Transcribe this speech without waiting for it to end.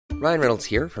Ryan Reynolds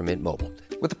here from Mint Mobile.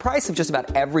 With the price of just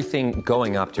about everything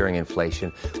going up during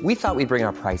inflation, we thought we'd bring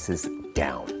our prices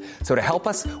down. So to help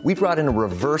us, we brought in a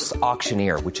reverse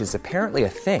auctioneer, which is apparently a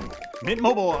thing. Mint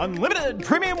Mobile Unlimited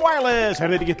Premium Wireless. How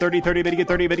to get 30, 30, bit to get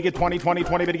 30, bit to get 20, 20,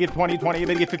 20, bit to get 20, 20,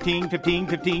 bit to get 15, 15,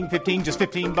 15, 15, just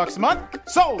 $15 a month?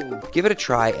 Sold! Give it a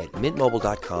try at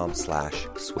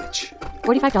mintmobile.com/switch.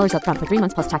 $45 up front for 3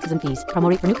 months plus taxes and fees. Promo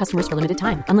rate for new customers for limited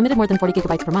time. Unlimited more than 40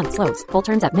 gigabytes per month. Slows full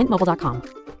terms at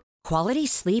mintmobile.com. Quality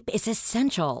sleep is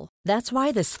essential. That's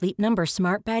why the Sleep Number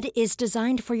Smart Bed is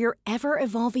designed for your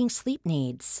ever-evolving sleep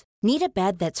needs. Need a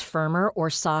bed that's firmer or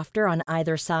softer on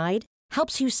either side?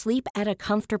 Helps you sleep at a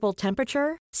comfortable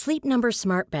temperature? Sleep Number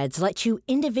Smart Beds let you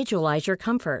individualize your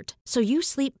comfort, so you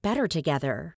sleep better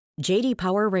together. J.D.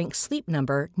 Power ranks Sleep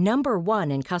Number number 1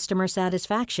 in customer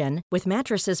satisfaction with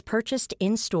mattresses purchased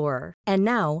in-store. And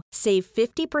now, save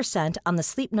 50% on the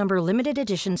Sleep Number Limited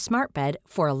Edition Smart Bed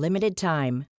for a limited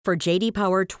time. For J.D.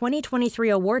 Power 2023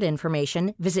 award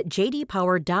information, visit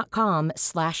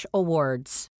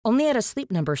jdpower.com/awards. Only at a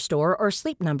Sleep Number store or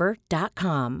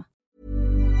sleepnumber.com.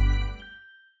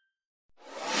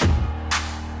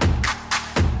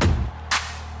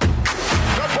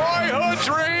 The boyhood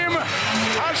dream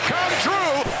has come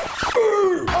true.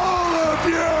 All of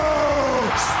you,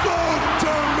 spoke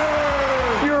to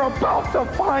me. You're about to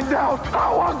find out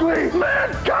how ugly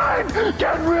mankind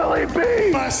can really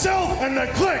be. Myself and the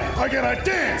clique are gonna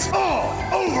dance all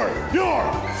over your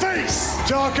face.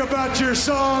 Talk about your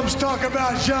Psalms. Talk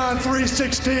about John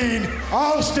 3:16.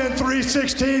 Austin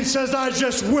 3:16 says I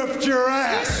just whipped your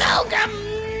ass. Welcome,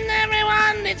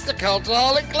 everyone. It's the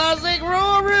Cultaholic Classic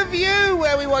Raw review,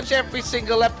 where we watch every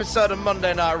single episode of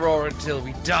Monday Night Raw until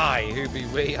we die. Who be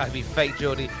we? I be fake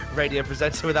Geordie, radio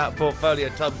presenter without portfolio,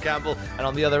 Tom Campbell, and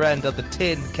on the other end of the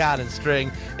tin can and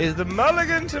string is the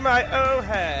mulligan to my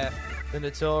hair, the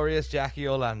notorious Jackie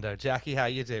Orlando. Jackie, how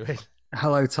you doing?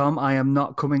 Hello, Tom. I am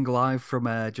not coming live from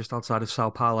just outside of Sao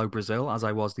Paulo, Brazil, as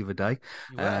I was the other day.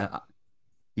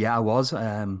 Yeah, I was.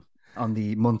 On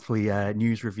the monthly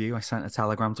news review, I sent a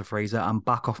telegram to Fraser. I'm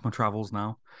back off my travels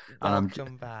now.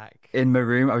 Welcome back. In my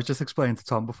room. I was just explaining to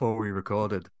Tom before we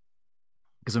recorded,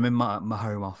 because I'm in my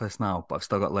home office now, but I've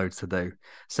still got loads to do.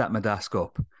 Set my desk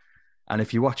up. And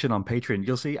if you're watching on Patreon,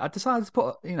 you'll see I decided to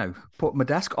put my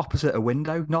desk opposite a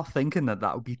window, not thinking that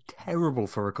would be terrible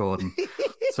for recording.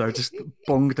 So I just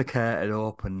bunged the curtain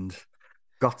up and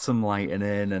got some lighting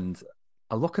in, and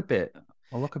I look a bit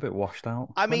washed out.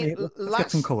 I mean, let's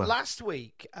get some colour. Last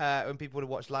week, when people would have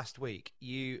watched last week,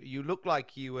 you looked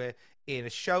like you were in a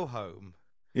show home.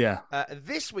 Yeah.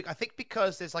 This week, I think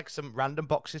because there's like some random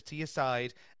boxes to your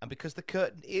side, and because the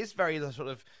curtain is very sort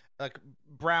of like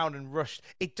brown and rushed,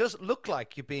 it does look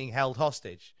like you're being held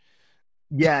hostage.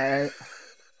 Yeah.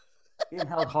 Being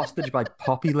held hostage by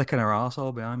Poppy licking her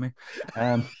arsehole behind me.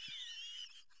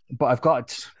 But I've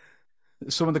got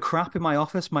some of the crap in my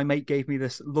office. My mate gave me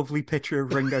this lovely picture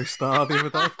of Ringo Starr the other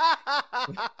day.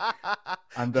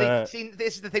 And see,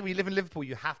 this is the thing. When you live in Liverpool,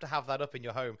 you have to have that up in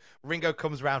your home. Ringo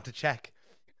comes round to check.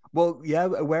 Well, yeah,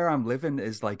 where I'm living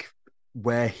is like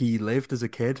where he lived as a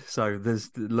kid. So there's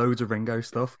loads of Ringo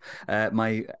stuff.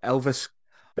 My Elvis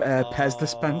Pez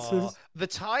dispensers. The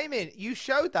timing, you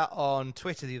showed that on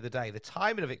Twitter the other day. The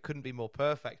timing of it couldn't be more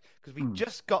perfect, because we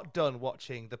just got done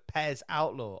watching the Pez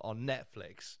Outlaw on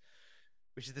Netflix,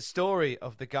 which is the story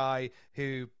of the guy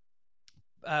who,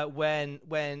 when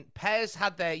Pez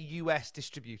had their US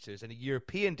distributors and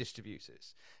European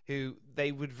distributors, who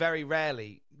they would very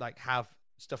rarely like have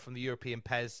stuff from the European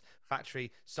Pez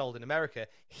factory sold in America.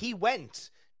 He went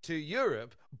to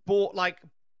Europe, bought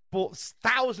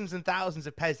thousands and thousands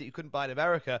of Pez that you couldn't buy in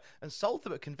America, and sold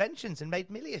them at conventions and made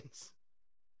millions.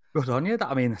 Good on you.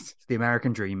 I mean, it's the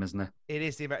American dream, isn't it? It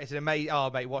is it's an amazing. Oh,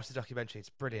 mate, watch the documentary. It's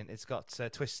brilliant. It's got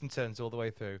twists and turns all the way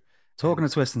through. Talking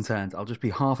of twists and turns, I'll just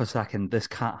be half a second. This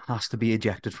cat has to be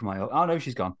ejected from my. Oh no,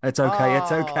 she's gone. It's okay.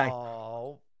 It's okay.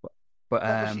 But what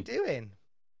was she doing?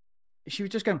 She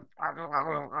was just going.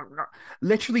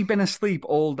 Literally been asleep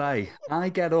all day. I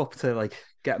get up to like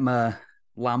get my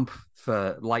lamp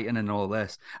for lighting and all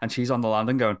this, and she's on the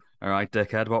landing going, "All right,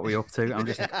 dickhead, what are we up to?" I'm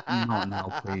just like, "Not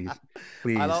now, please."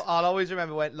 I'll always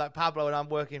remember when, like Pablo, and I'm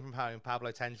working from home,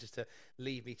 Pablo tends just to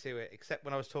leave me to it, except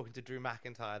when I was talking to Drew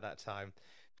McIntyre that time,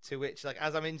 to which, like,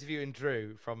 as I'm interviewing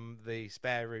Drew from the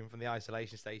spare room from the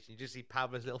isolation station, you just see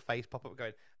Pablo's little face pop up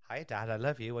going, "Hiya, Dad, I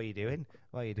love you. What are you doing?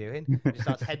 What are you doing?" He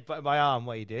starts headbutting my arm.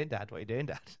 "What are you doing, Dad? What are you doing,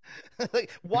 Dad?"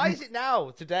 Like, why is it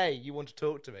now, today, you want to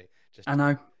talk to me? Just, I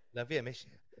know. Love you, I miss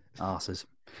you. Arses.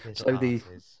 So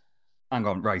hang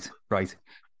on, right.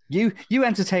 You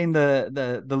entertain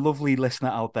the lovely listener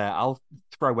out there. I'll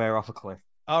throw her off a cliff.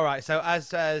 All right. So as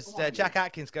Jack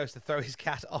Atkins goes to throw his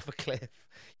cat off a cliff,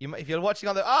 if you're watching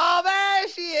on the there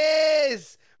she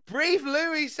is. Brief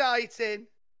Louis sighting.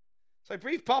 So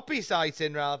brief Poppy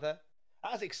sighting rather.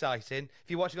 That's exciting.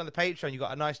 If you're watching on the Patreon, you've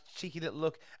got a nice cheeky little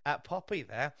look at Poppy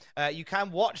there. You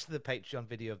can watch the Patreon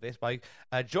video of this by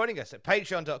joining us at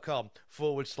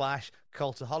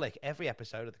patreon.com/cultaholic. Every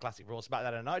episode of the Classic Raw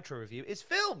SmackDown and Nitro review is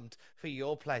filmed for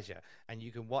your pleasure, and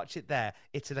you can watch it there.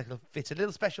 It's a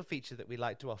little special feature that we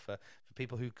like to offer for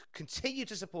people who continue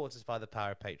to support us via the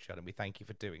power of Patreon, and we thank you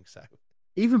for doing so.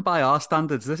 Even by our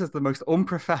standards, this is the most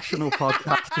unprofessional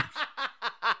podcast.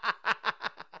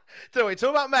 So we talk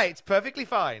about mates, perfectly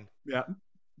fine. Yeah.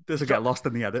 This will get lost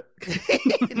in the edit.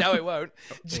 No, it won't.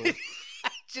 Do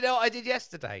you know what I did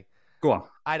yesterday? Go on.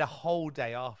 I had a whole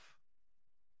day off.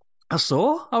 I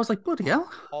saw. I was like, bloody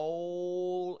hell.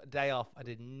 Whole day off. I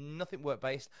did nothing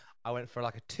work-based. I went for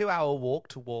like a 2-hour walk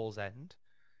to Wallsend.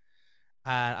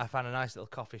 And I found a nice little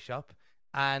coffee shop.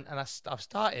 And I've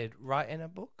started writing a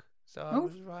book. So I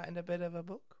was writing a bit of a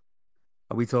book.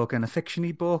 Are we talking a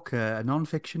fiction-y book, a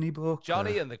non-fiction-y book?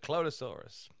 Johnny and the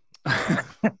Clonosaurus.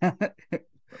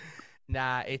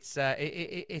 Nah, it's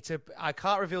I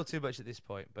can't reveal too much at this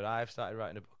point, but I've started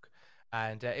writing a book,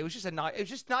 and it was just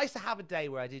nice to have a day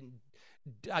where I didn't,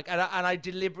 and I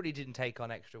deliberately didn't take on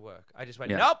extra work. I just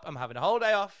went, nope, I'm having a whole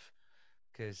day off,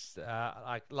 because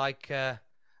like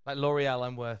L'Oreal,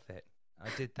 I'm worth it. I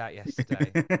did that yesterday.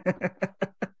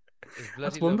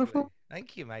 That's wonderful. Lovely.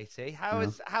 Thank you, matey. How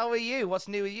are you? What's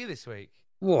new with you this week?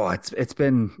 Whoa, it's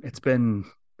been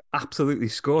absolutely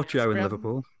scorcho in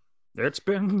Liverpool. It's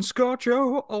been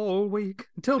scorcho all week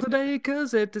until today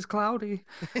because it is cloudy.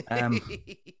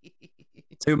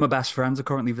 Two of my best friends are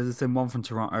currently visiting, one from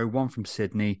Toronto, one from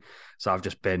Sydney. So I've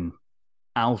just been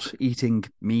out eating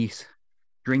meat,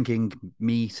 drinking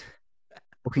meat,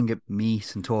 looking at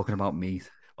meat and talking about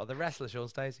meat. Well, the wrestler Sean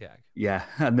Stasiak. Yeah,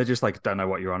 and they're just like, don't know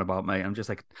what you're on about, mate. I'm just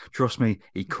like, trust me,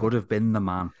 he could have been the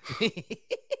man.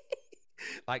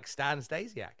 Like Stan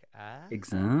Stasiak.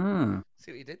 Exactly.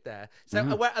 See what you did there.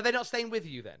 So are they not staying with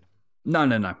you then? No.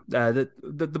 They're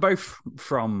both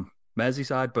from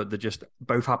Merseyside, but they just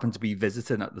both happen to be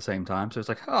visiting at the same time. So it's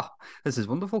like, oh, this is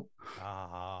wonderful.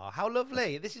 Oh, how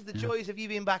lovely. This is the joys of you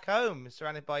being back home,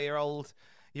 surrounded by your old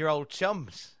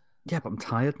chums. Yeah, but I'm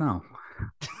tired now.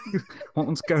 Want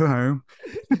them to go home.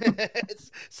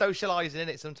 It's socialising,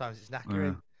 innit? Sometimes it's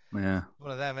knackering. Yeah.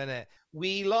 One of them, innit?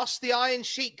 We lost the Iron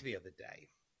Sheik the other day.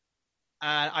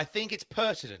 And I think it's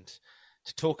pertinent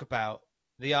to talk about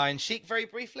the Iron Sheik very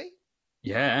briefly.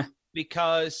 Yeah.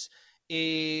 Because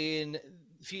in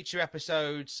future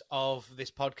episodes of this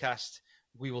podcast,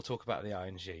 we will talk about the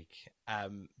Iron Sheik.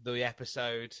 There's an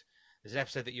episode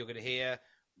that you're going to hear,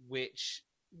 which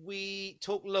we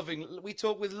talk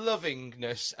with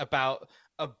lovingness about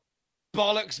a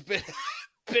bollocks bit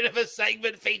of a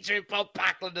segment featuring Bob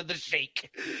Backlund and the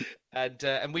Sheik,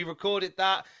 and we recorded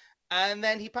that, and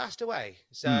then he passed away.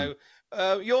 So,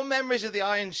 your memories of the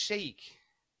Iron Sheik?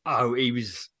 Oh, he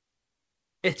was.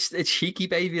 It's Sheiky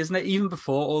baby, isn't it? Even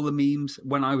before all the memes,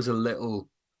 when I was a little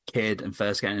kid and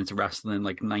first getting into wrestling,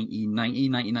 like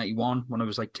 1991, when I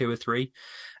was like 2 or 3,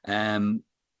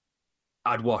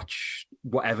 I'd watch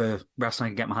whatever wrestling I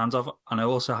could get my hands on. And I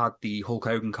also had the Hulk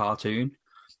Hogan cartoon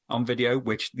on video,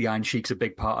 which the Iron Sheik's a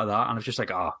big part of that. And I was just like,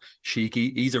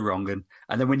 Sheiky, he's a wrong'un.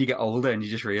 And then when you get older and you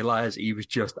just realise he was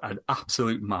just an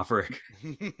absolute maverick.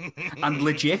 And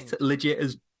legit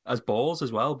as balls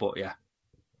as well. But yeah,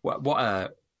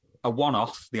 what a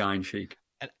one-off, the Iron Sheik.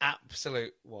 An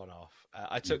absolute one-off.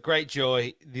 I took great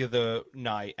joy the other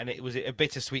night, and it was a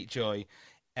bittersweet joy.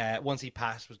 Once he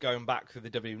passed, was going back through the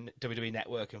WWE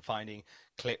network and finding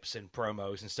clips and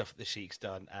promos and stuff that the Sheik's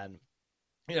done, and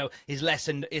his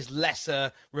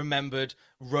lesser remembered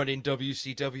run in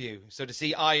WCW. So to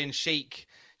see Iron Sheik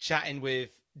chatting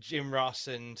with Jim Ross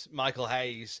and Michael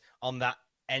Hayes on that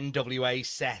NWA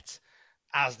set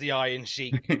as the Iron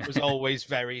Sheik was always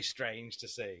very strange to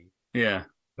see. Yeah,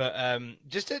 but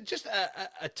just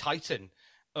a titan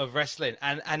of wrestling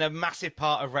and a massive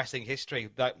part of wrestling history.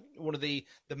 Like one of the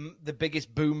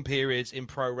biggest boom periods in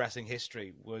pro wrestling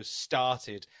history was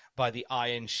started by the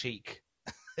Iron Sheik,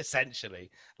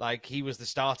 essentially. Like he was the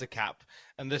starter cap,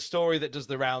 and the story that does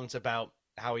the rounds about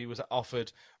how he was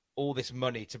offered all this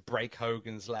money to break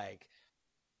Hogan's leg,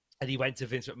 and he went to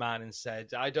Vince McMahon and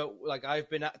said, I've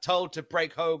been told to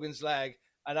break Hogan's leg,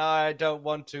 and I don't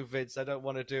want to, Vince. I don't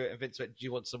want to do it. And Vince went, do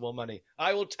you want some more money?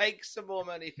 I will take some more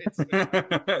money, Vince.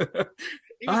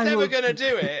 He was never going to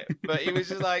do it, but he was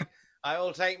just like, I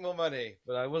will take more money,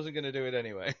 but I wasn't going to do it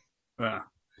anyway. Yeah.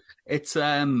 It's,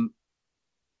 I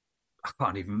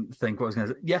can't even think what I was going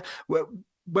to say. Yeah, well,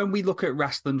 when we look at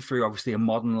wrestling through obviously a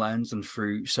modern lens and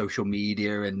through social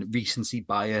media and recency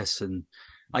bias, and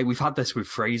like we've had this with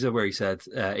Fraser where he said,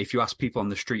 if you ask people on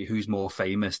the street who's more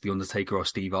famous, The Undertaker or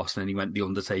Steve Austin, and he went The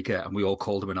Undertaker, and we all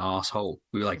called him an arsehole.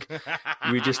 We were like,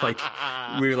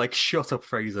 shut up,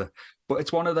 Fraser. But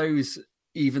it's one of those,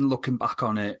 even looking back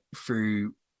on it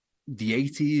through the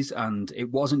 80s, and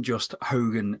it wasn't just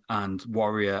Hogan and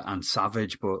Warrior and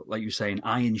Savage, but like you're saying,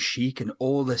 Iron Sheik and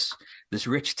all this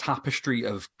rich tapestry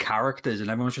of characters, and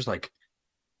everyone's just like,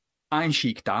 Iron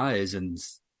Sheik dies, and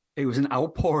it was an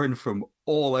outpouring from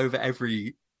all over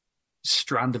every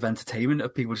strand of entertainment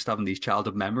of people just having these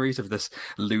childhood memories of this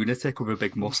lunatic with a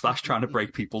big mustache trying to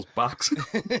break people's backs.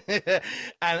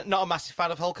 And not a massive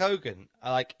fan of Hulk Hogan.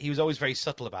 He was always very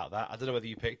subtle about that. I don't know whether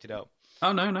you picked it up.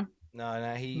 Oh, no.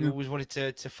 No, he always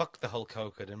wanted to fuck the Hulk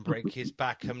Hogan and break his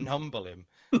back and humble him.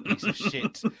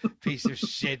 Piece of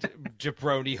shit,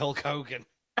 jabroni Hulk Hogan.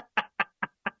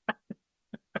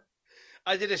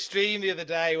 I did a stream the other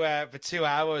day where for 2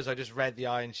 hours I just read the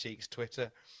Iron Sheik's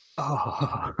Twitter.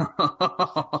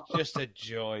 Oh. Just a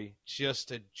joy.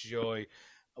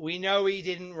 We know he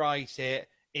didn't write it.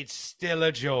 It's still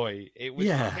a joy. It was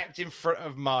kept in front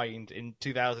of mind in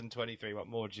 2023. What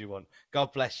more do you want?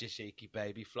 God bless you, Sheiky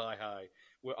baby. Fly high.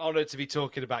 We're honoured to be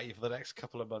talking about you for the next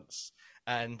couple of months.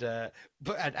 And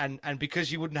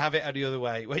because you wouldn't have it any other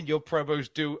way, when your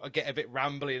promos do get a bit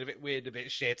rambly and a bit weird, a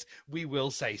bit shit, we will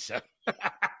say so.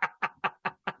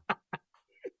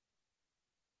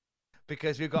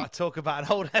 Because we've got to talk about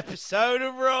an old episode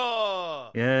of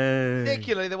Raw. Yeah.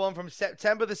 Particularly the one from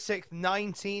September the 6th,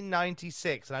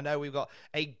 1996. And I know we've got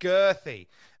a girthy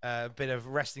bit of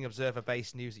Wrestling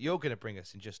Observer-based news that you're going to bring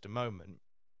us in just a moment.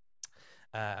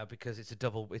 Because it's a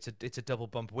double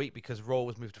bump week because Raw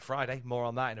was moved to Friday. More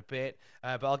on that in a bit.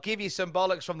 But I'll give you some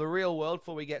bollocks from the real world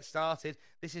before we get started.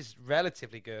 This is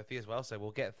relatively girthy as well, so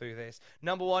we'll get through this.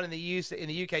 Number one in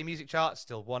the UK music charts,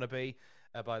 still Wannabe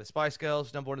by the Spice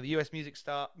Girls. Number one in the US music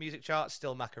charts,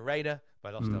 still Macarena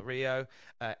by Los Del Rio.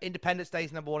 Independence Day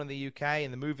is number one in the UK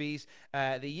in the movies.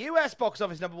 The US box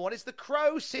office number one is The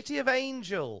Crow, City of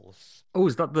Angels. Oh,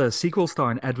 is that the sequel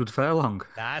starring Edward Furlong?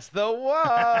 That's the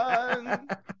one.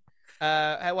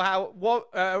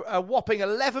 A whopping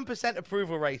 11%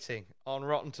 approval rating on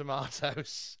Rotten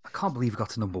Tomatoes. I can't believe it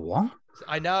got to number one.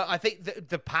 I know. I think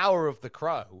the power of The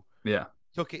Crow. Yeah.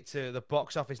 Took it to the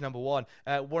box office number one.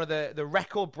 One of the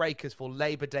record breakers for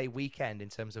Labor Day weekend in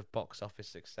terms of box office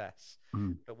success.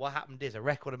 But what happened is a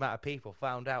record amount of people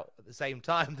found out at the same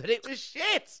time that it was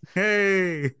shit.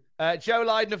 Hey! Joe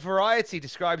Lydon of Variety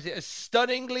describes it as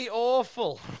stunningly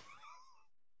awful.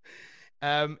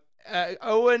 Owen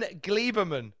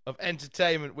Gleiberman of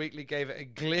Entertainment Weekly gave it a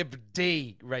glib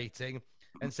D rating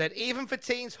and said, even for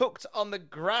teens hooked on the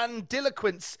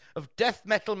grandiloquence of death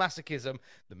metal masochism,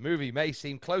 the movie may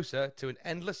seem closer to an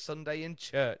endless Sunday in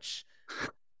church.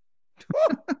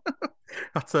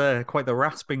 That's quite the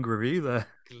rasping review there.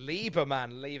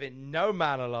 Gleiberman leaving no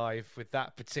man alive with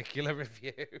that particular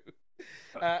review.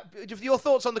 Your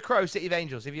thoughts on The Crow, City of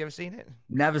Angels? Have you ever seen it?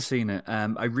 Never seen it.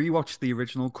 I rewatched the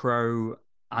original Crow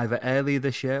either earlier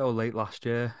this year or late last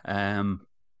year.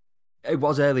 It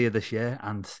was earlier this year,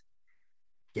 and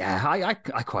yeah, I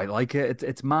quite like it.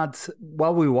 It's mad.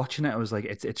 While we were watching it, I was like,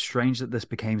 it's strange that this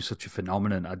became such a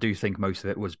phenomenon. I do think most of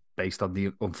it was based on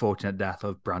the unfortunate death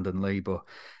of Brandon Lee, but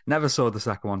never saw the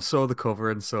second one. Saw the cover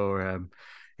and saw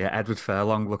Edward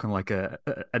Furlong looking like a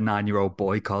 9-year-old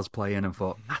boy cosplaying, and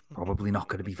thought, that's probably not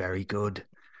going to be very good.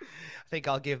 I think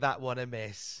I'll give that one a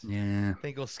miss. Yeah, I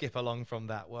think we'll skip along from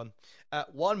that one.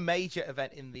 One major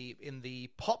event in the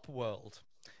pop world,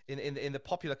 in the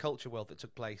popular culture world that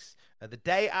took place the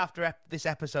day after this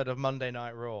episode of Monday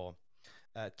Night Raw.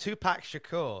 Tupac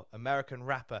Shakur, American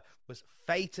rapper, was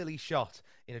fatally shot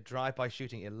in a drive-by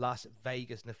shooting in Las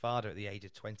Vegas, Nevada at the age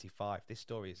of 25. This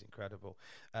story is incredible.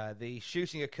 The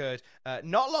shooting occurred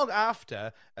not long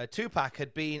after Tupac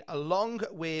had been, along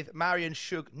with Marion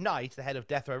Suge Knight, the head of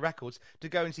Death Row Records, to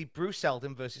go and see Bruce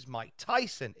Seldon versus Mike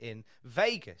Tyson in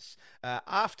Vegas.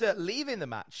 After leaving the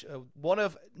match, one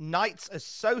of Knight's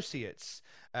associates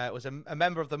was a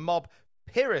member of the mob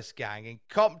Pyrrhus gang in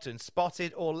Compton,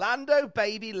 spotted Orlando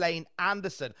Baby Lane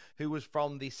Anderson, who was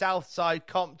from the Southside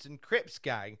Compton Crips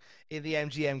gang, in the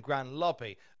MGM Grand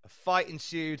Lobby. A fight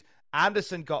ensued.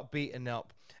 Anderson got beaten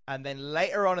up. And then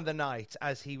later on in the night,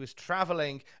 as he was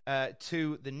traveling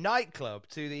to the nightclub,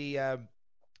 to the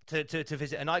to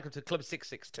visit a nightclub, to Club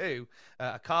 662.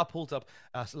 A car pulled up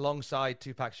alongside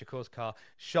Tupac Shakur's car,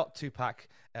 shot Tupac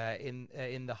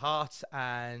in the heart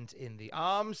and in the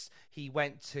arms. He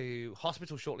went to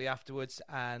hospital shortly afterwards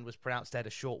and was pronounced dead a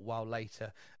short while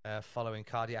later following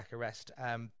cardiac arrest.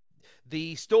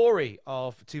 The story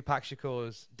of Tupac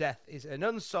Shakur's death is an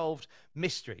unsolved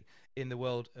mystery in the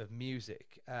world of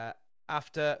music.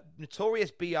 After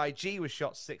Notorious B.I.G. was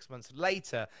shot 6 months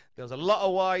later, there was a lot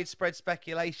of widespread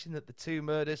speculation that the two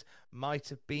murders might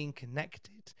have been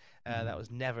connected. That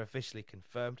was never officially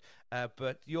confirmed.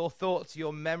 But your thoughts,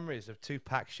 your memories of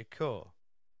Tupac Shakur?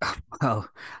 Well,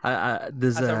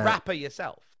 there's as a rapper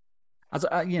yourself. As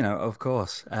of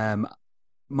course.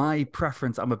 My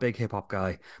preference, I'm a big hip hop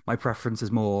guy. My preference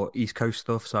is more East Coast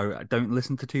stuff, so I don't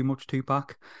listen to too much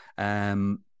Tupac.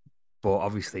 But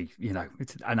obviously,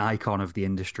 it's an icon of the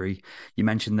industry. You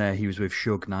mentioned there he was with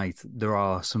Suge Knight. There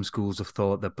are some schools of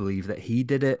thought that believe that he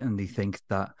did it, and they think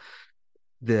that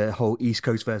the whole East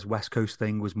Coast versus West Coast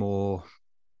thing was more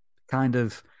kind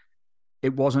of,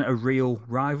 it wasn't a real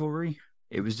rivalry.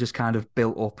 It was just kind of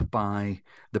built up by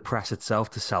the press itself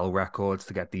to sell records,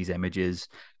 to get these images.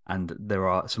 And there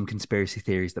are some conspiracy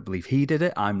theories that believe he did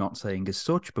it. I'm not saying as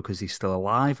such because he's still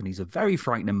alive and he's a very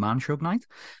frightening man, Suge Knight.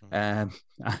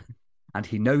 And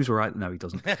he knows we're right. No, he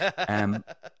doesn't. Well,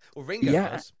 Ringo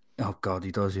does. Oh, God,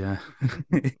 he does, yeah.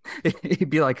 He'd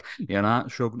be like,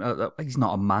 Suge, he's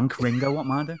not a mank, Ringo. What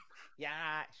am I doing?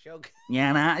 Yeah, Suge.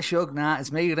 Suge,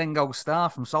 it's me, Ringo Starr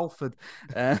from Salford.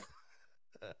 But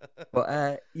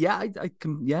I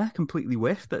completely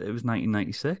whiffed that it was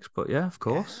 1996. But yeah, of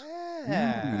course.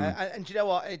 Yeah. And you know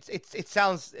what? It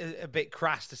sounds a bit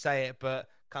crass to say it, but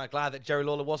kind of glad that Jerry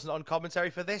Lawler wasn't on commentary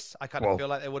for this. I kind of feel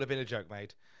like there would have been a joke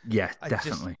made. Yeah,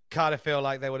 definitely. I just kind of feel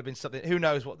like there would have been something. Who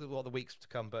knows what the weeks to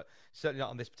come, but certainly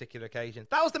not on this particular occasion.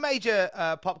 That was the major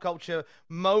pop culture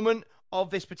moment of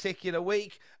this particular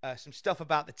week. Some stuff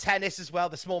about the tennis as well,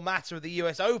 the small matter of the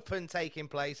US Open taking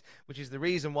place, which is the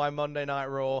reason why Monday Night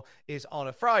Raw is on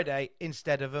a Friday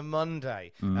instead of a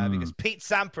Monday. Because Pete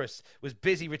Sampras was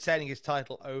busy retaining his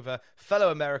title over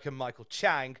fellow American Michael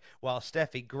Chang, while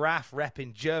Steffi Graf, rep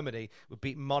in Germany, would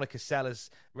beat Monica Seles,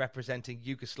 representing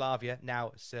Yugoslavia,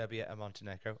 now Serbia and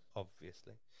Montenegro,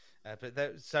 obviously.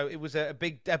 So it was a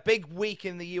big week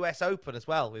in the US Open as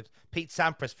well, with Pete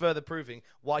Sampras further proving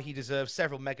why he deserves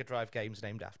several Mega Drive games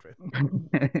named after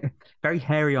him. Very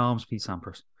hairy arms, Pete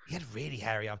Sampras. He had really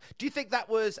hairy arms. Do you think that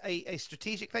was a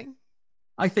strategic thing?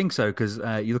 I think so, because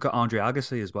you look at Andre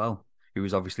Agassi as well, who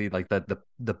was obviously like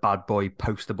the bad boy,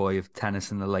 poster boy of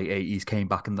tennis in the late 80s, came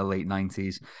back in the late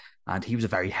 90s, and he was a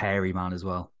very hairy man as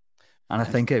well. And I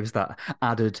think it was that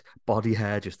added body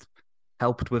hair just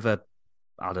helped with a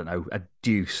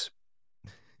deuce.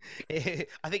 I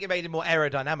think it made him more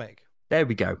aerodynamic. There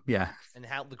we go, yeah. And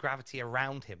helped the gravity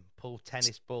around him pull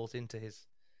tennis balls into his...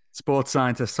 Sports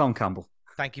scientist Tom Campbell.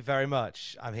 Thank you very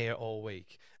much. I'm here all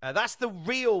week. That's the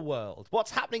real world.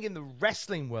 What's happening in the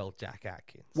wrestling world, Jack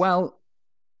Atkins? Well,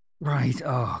 right,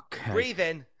 okay. Breathe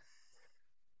in.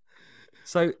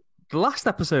 So, the last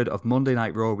episode of Monday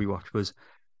Night Raw we watched was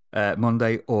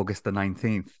Monday, August the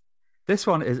 19th. This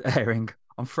one is airing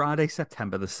on Friday,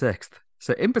 September the 6th.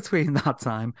 So in between that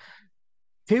time,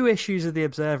 2 issues of The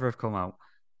Observer have come out,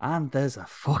 and there's a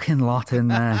fucking lot in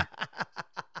there.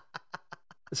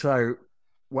 So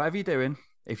whatever you're doing,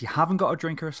 if you haven't got a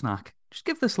drink or a snack, just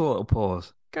give this a little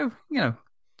pause. Go,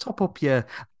 top up your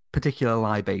particular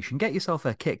libation. Get yourself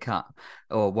a Kit Kat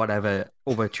or whatever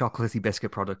other chocolatey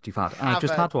biscuit product you've had. I've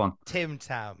just had one. Tim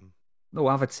Tam. No,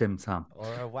 have a Tim Tam.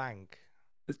 Or a wank.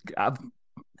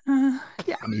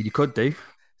 Yeah, I mean, you could do.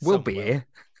 We'll be here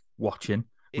watching.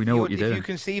 We know what you're doing. If you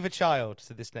conceive a child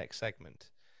to this next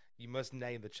segment, you must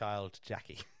name the child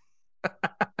Jackie.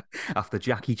 After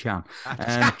Jackie Chan.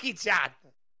 Jackie Chan.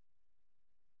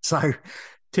 So,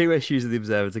 2 issues of The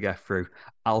Observer to get through.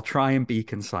 I'll try and be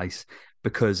concise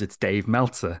because it's Dave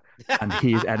Meltzer and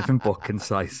he is anything but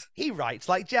concise. He writes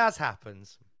like jazz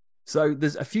happens. So,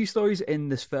 there's a few stories in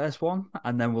this first one,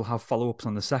 and then we'll have follow-ups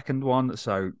on the second one.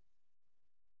 So,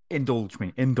 indulge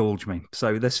me.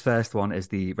 So this first one is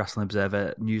the Wrestling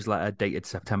Observer newsletter dated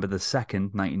September the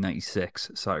 2nd,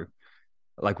 1996. So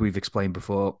like we've explained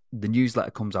before, the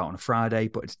newsletter comes out on a Friday,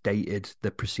 but it's dated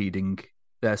the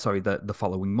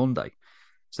following Monday.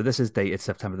 So this is dated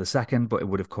September the 2nd, but it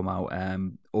would have come out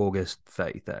August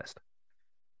 31st.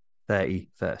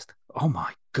 Oh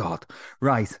my God.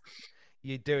 Right.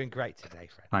 You're doing great today,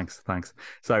 friend. Thanks.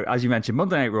 So, as you mentioned,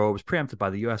 Monday Night Raw was preempted by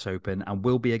the US Open and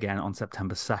will be again on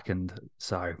September 2nd.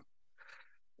 So,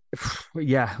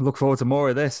 yeah, look forward to more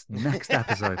of this next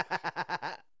episode.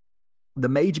 The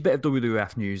major bit of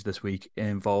WWF news this week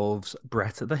involves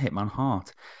Bret the Hitman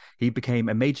Hart. He became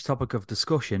a major topic of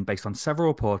discussion based on several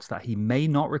reports that he may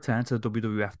not return to the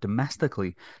WWF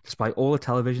domestically, despite all the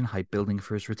television hype building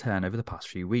for his return over the past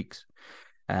few weeks.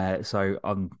 So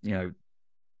on,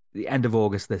 the end of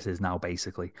August, this is now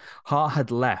basically. Hart had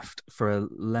left for a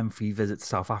lengthy visit to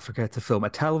South Africa to film a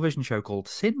television show called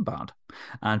Sinbad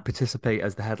and participate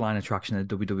as the headline attraction in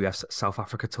the WWF's South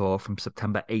Africa tour from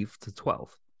September 8th to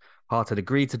 12th. Hart had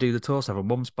agreed to do the tour several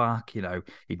months back.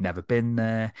 He'd never been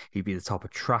there. He'd be the top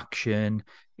attraction,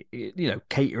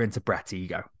 catering to Bret's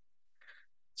ego.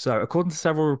 So, according to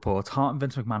several reports, Hart and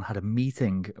Vince McMahon had a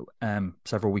meeting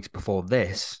several weeks before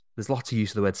this. There's lots of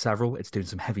use of the word several. It's doing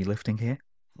some heavy lifting here.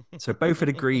 So both had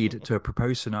agreed to a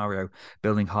proposed scenario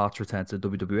building Hart's return to the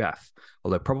WWF,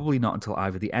 although probably not until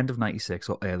either the end of 96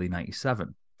 or early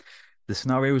 97. The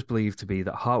scenario was believed to be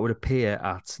that Hart would appear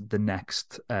at the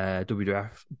next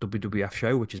WWF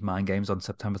show, which is Mind Games, on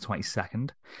September 22nd,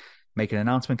 make an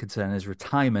announcement concerning his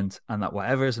retirement, and that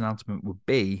whatever his announcement would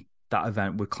be, that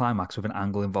event would climax with an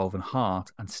angle involving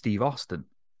Hart and Steve Austin.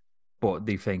 But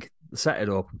they think, set it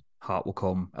up, Hart will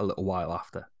come a little while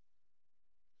after.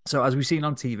 So as we've seen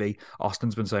on TV,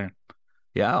 Austin's been saying,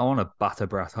 yeah, I want to batter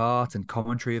Bret Hart, and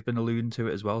commentary have been alluding to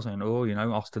it as well, saying,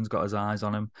 Austin's got his eyes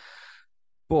on him.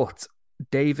 But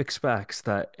Dave expects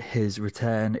that his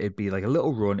return, it'd be like a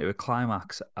little run, it would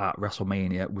climax at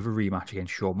WrestleMania with a rematch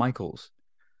against Shawn Michaels.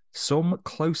 Some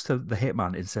close to the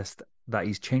Hitman insist that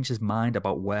he's changed his mind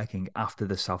about working after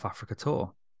the South Africa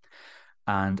tour.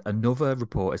 And another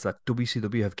report is that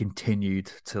WCW have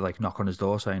continued to knock on his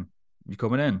door saying, you're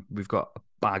coming in, we've got a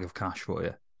bag of cash for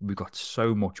you. We've got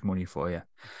so much money for you.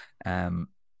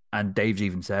 And Dave's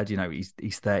even said,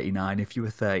 he's 39. If you were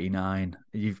 39,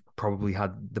 you've probably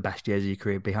had the best years of your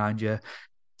career behind you.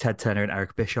 Ted Turner and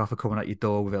Eric Bischoff are coming at your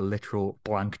door with a literal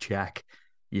blank check.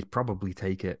 You'd probably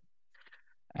take it.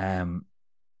 And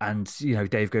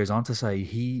Dave goes on to say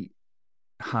he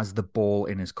has the ball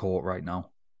in his court right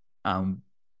now.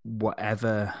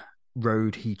 Whatever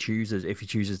road he chooses, if he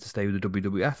chooses to stay with the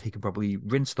WWF, he can probably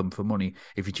rinse them for money.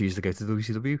 If he chooses to go to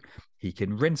WCW, he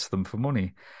can rinse them for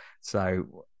money.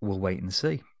 So we'll wait and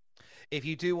see. If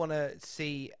you do want to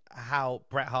see how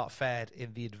Bret Hart fared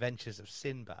in The Adventures of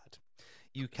Sinbad,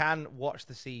 you can watch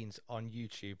the scenes on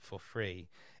YouTube for free,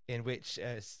 in which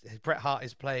Bret Hart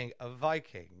is playing a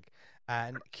Viking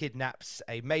and kidnaps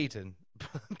a maiden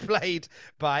played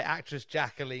by actress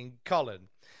Jacqueline Collin.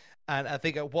 And I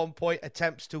think at one point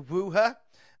attempts to woo her.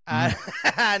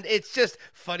 And it's just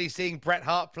funny seeing Bret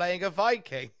Hart playing a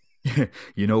Viking.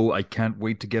 I can't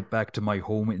wait to get back to my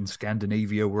home in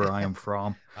Scandinavia where I am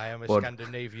from. I am a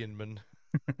Scandinavian man.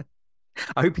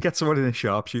 I hope you get someone in a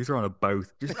sharpshooter on a boat.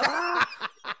 Just,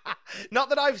 Not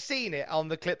that I've seen it on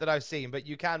the clip that I've seen, but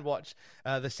you can watch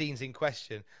the scenes in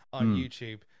question on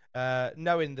YouTube.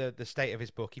 Knowing the state of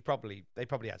his book, they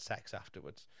probably had sex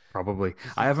afterwards. Probably.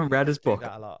 I haven't read his book.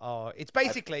 That a lot. Oh, it's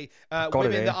basically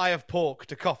Women That I Have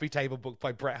Porked, a coffee table book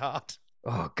by Bret Hart.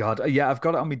 Oh, God. Yeah, I've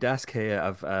got it on my desk here.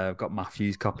 I've got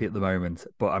Matthew's copy at the moment.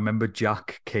 But I remember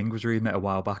Jack King was reading it a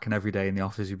while back, and every day in the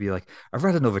office he'd be like, I've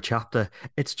read another chapter.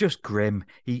 It's just grim.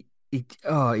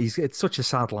 It's such a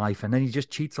sad life. And then he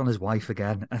just cheats on his wife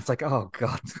again. And it's like, oh,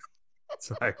 God.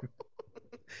 So...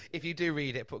 If you do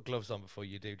read it, put gloves on before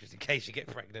you do, just in case you get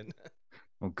pregnant.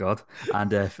 Oh, God.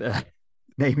 And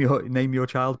name your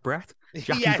child Bret?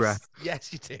 Jackie Bret.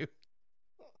 Yes, you do.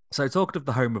 So, talking of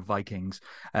the home of Vikings,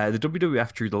 the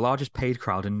WWF drew the largest paid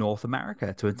crowd in North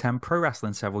America to attend pro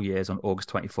wrestling several years on August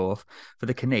 24th for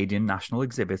the Canadian national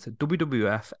exhibit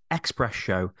WWF Express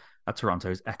show at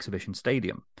Toronto's Exhibition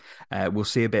Stadium. We'll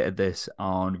see a bit of this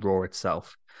on Raw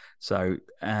itself. So,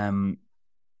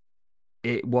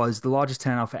 it was the largest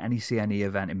turnout for any CNE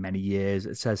event in many years.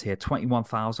 It says here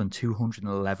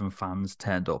 21,211 fans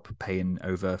turned up, paying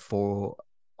over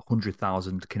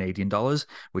 400,000 Canadian dollars,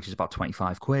 which is about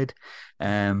 25 quid.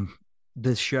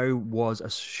 The show was a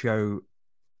show.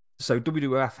 So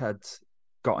WWF had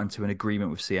got into an agreement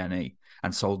with CNE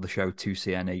and sold the show to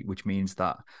CNE, which means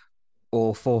that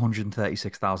all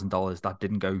 $436,000 that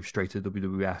didn't go straight to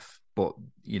WWF, but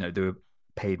they were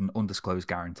paid an undisclosed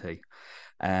guarantee.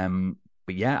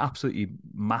 But yeah, absolutely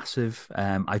massive.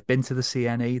 I've been to the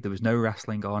CNE. There was no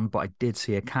wrestling on, but I did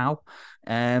see a cow.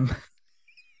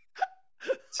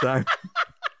 So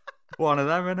one of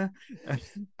them,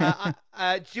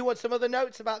 innit? Do you want some other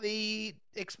notes about the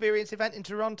Experience event in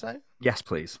Toronto? Yes,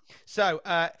 please. So,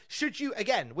 should you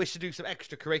again wish to do some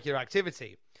extracurricular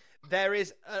activity, there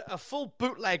is a full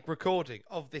bootleg recording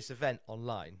of this event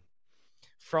online.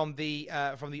 From the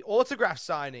autograph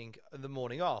signing the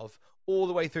morning of, all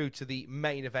the way through to the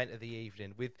main event of the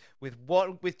evening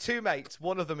with two mates.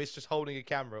 One of them is just holding a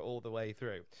camera all the way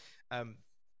through.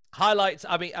 Highlights.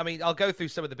 I mean, I'll go through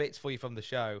some of the bits for you from the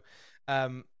show.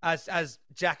 As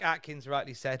Jack Atkins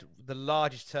rightly said, the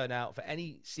largest turnout for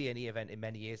any CNE event in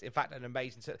many years. In fact, an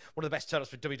amazing, one of the best turnouts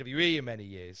for WWE in many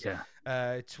years.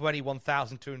 Yeah.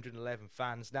 21,211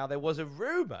 fans. Now, there was a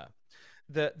rumor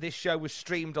that this show was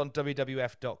streamed on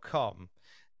WWF.com.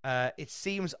 It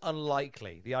seems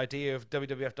unlikely. The idea of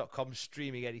WWF.com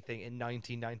streaming anything in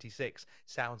 1996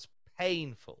 sounds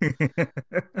painful.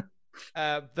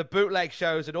 The bootleg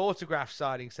shows an autograph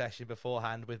signing session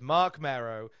beforehand with Mark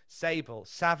Mero, Sable,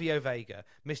 Savio Vega,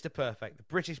 Mr. Perfect, the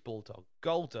British Bulldog,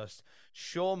 Goldust,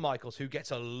 Shawn Michaels, who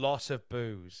gets a lot of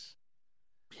boos.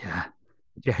 Yeah,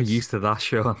 used to that,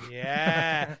 Shawn.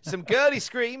 Yeah, some girly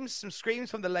screams, some screams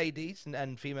from the ladies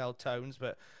and female tones,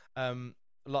 but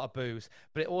a lot of boos.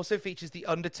 But it also features The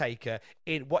Undertaker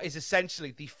in what is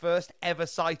essentially the first ever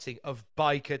sighting of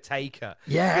Biker Taker.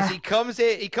 Yeah. Because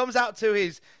he comes out to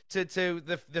his to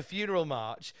the funeral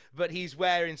march, but he's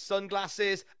wearing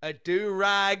sunglasses, a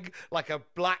do-rag, like a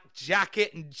black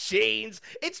jacket and jeans.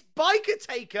 It's Biker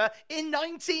Taker in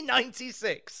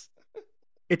 1996.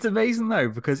 It's amazing, though,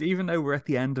 because even though we're at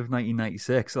the end of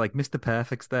 1996, like, Mr.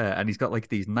 Perfect's there, and he's got, like,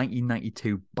 these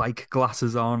 1992 bike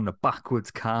glasses on and a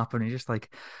backwards cap, and he's just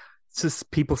like, it's just,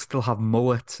 people still have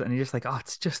mullets, and he's just like, oh,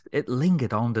 it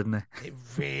lingered on, didn't it? It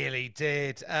really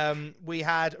did. We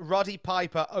had Roddy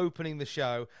Piper opening the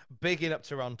show, bigging up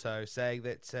Toronto, saying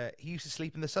that he used to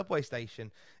sleep in the subway station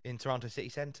in Toronto City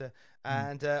Centre,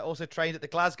 and also trained at the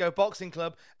Glasgow Boxing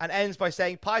Club, and ends by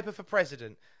saying, Piper for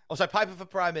president. Also, Piper for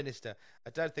Prime Minister. I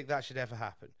don't think that should ever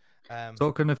happen.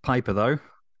 Talking of Piper, though,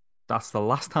 that's the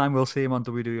last time we'll see him on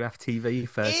WWF TV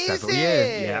for several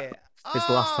years. Yeah, it's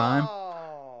the last time.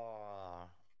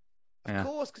 Of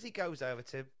course, because he goes over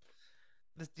to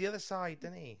the other side,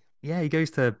 doesn't he? Yeah, he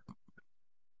goes to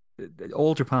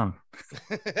All Japan.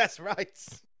 That's right.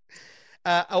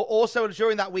 Also,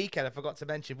 during that weekend, I forgot to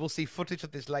mention, we'll see footage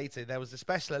of this later. There was a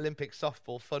Special Olympic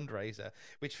softball fundraiser,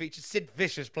 which featured Sid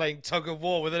Vicious playing tug of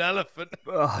war with an elephant.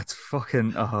 It's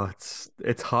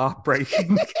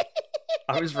heartbreaking.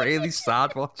 I was really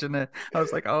sad watching it. I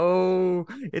was like, oh,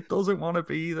 it doesn't want to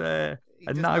be there.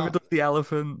 And neither does the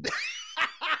elephant.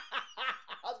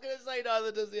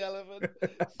 Neither does the elephant.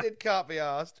 Sid can't be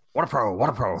asked. What a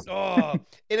pro. Oh,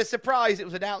 in a surprise, it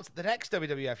was announced that the next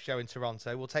WWF show in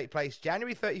Toronto will take place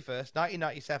January 31st,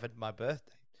 1997, my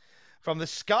birthday, from the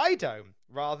Sky Dome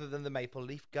rather than the Maple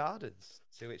Leaf Gardens,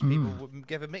 to which people would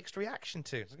give a mixed reaction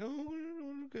to. It's like,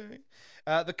 oh, okay.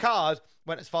 The card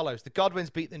went as follows. The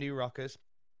Godwins beat the New Rockers.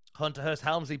 Hunter Hearst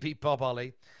Helmsley beat Bob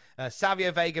Holly.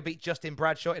 Savio Vega beat Justin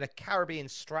Bradshaw in a Caribbean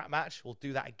strap match. We'll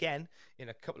do that again in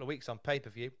a couple of weeks on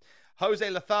pay-per-view. Jose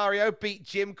Lothario beat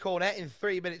Jim Cornette in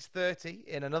 3 minutes 30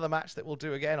 in another match that we'll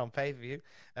do again on pay-per-view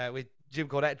with Jim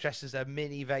Cornette dressed as a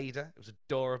mini Vader. It was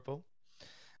adorable.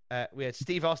 We had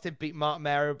Steve Austin beat Mark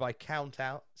Mero by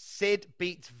count-out. Sid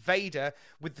beat Vader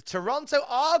with the Toronto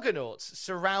Argonauts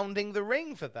surrounding the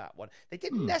ring for that one. They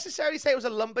didn't necessarily say it was a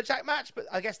lumberjack match, but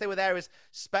I guess they were there as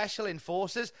special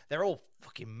enforcers. They're all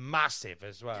fucking massive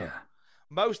as well. Yeah.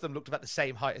 Most of them looked about the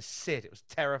same height as Sid. It was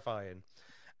terrifying.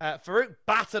 Farouk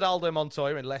battered Aldo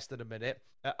Montoya in less than a minute.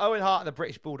 Owen Hart and the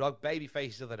British Bulldog, baby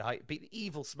faces of the night, beat the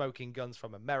evil Smoking Guns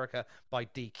from America by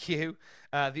DQ.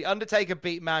 The Undertaker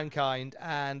beat Mankind,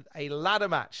 and a ladder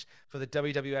match for the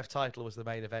WWF title was the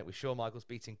main event with Shawn Michaels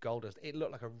beating Goldust. It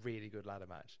looked like a really good ladder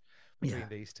match between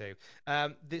these two.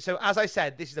 So as I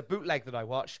said, this is a bootleg that I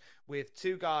watched with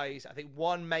two guys, I think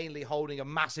one mainly holding a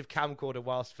massive camcorder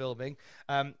whilst filming.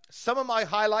 Some of my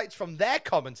highlights from their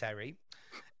commentary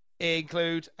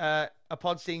include,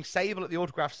 upon seeing Sable at the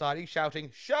autograph signing,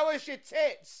 shouting, "Show us your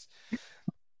tits!"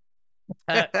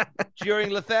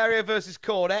 During Lothario versus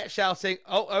Cornette, shouting,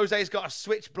 "Oh, Jose's got a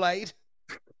switchblade."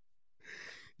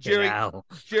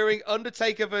 During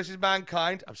Undertaker versus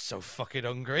Mankind, "I'm so fucking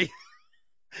hungry."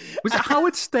 Was it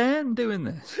Howard Stern doing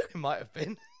this? It might have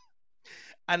been.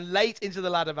 And late into the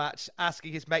ladder match,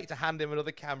 asking his mate to hand him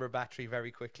another camera battery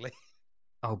very quickly.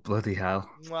 Oh, bloody hell.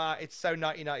 Wow, it's so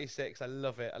 1996. I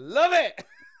love it. I love it.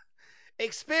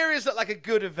 Experience looked like a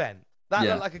good event. That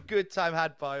looked like a good time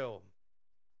had by all.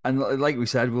 And like we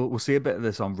said, we'll see a bit of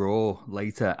this on Raw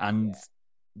later. And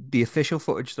the official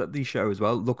footage that they show as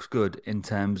well looks good in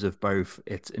terms of both.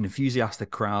 It's an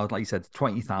enthusiastic crowd. Like you said,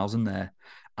 20,000 there.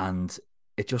 And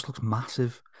it just looks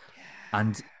massive.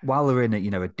 And while they're in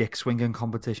a dick swinging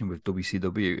competition with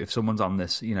WCW, if someone's on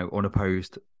this,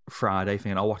 unopposed Friday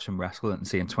thinking, I'll watch them wrestle and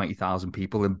seeing 20,000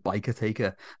 people in Biker Taker,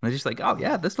 and they're just like, oh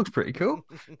yeah, this looks pretty cool.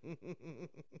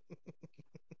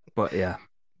 But yeah.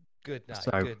 Good night.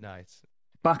 So, Good night.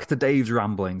 back to Dave's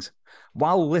ramblings.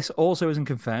 While this also isn't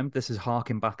confirmed, this is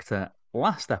harking back to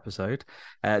last episode.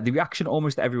 The reaction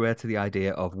almost everywhere to the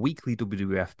idea of weekly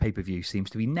WWF pay-per-view seems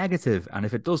to be negative, and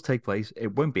if it does take place,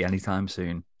 it won't be anytime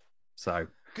soon. So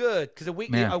good, because a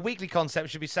weekly concept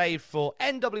should be saved for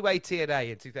NWA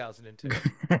TNA in 2002.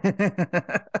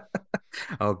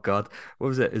 Oh God, what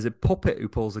was it? Is it Puppet who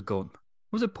pulls a gun?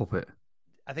 Was it Puppet?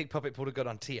 I think Puppet pulled a gun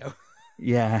on Tio.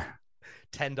 Yeah.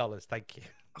 $10, thank you.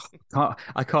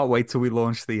 I can't wait till we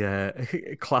launch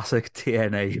the classic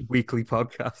TNA weekly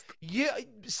podcast. Yeah,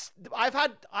 I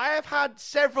have had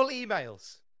several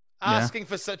emails asking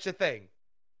for such a thing.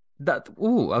 I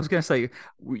was going to say,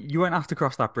 you won't have to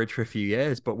cross that bridge for a few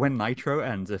years, but when Nitro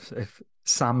ends, if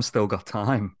Sam's still got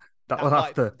time,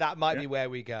 that might be where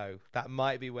we go. That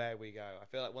might be where we go. I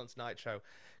feel like once Nitro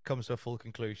comes to a full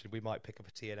conclusion, we might pick up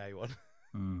a TNA one.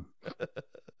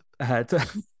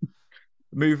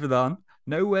 Moving on.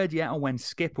 No word yet on when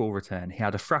Skip will return. He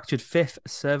had a fractured fifth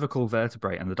cervical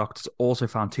vertebrae, and the doctors also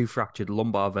found 2 fractured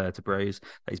lumbar vertebrae that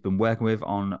he's been working with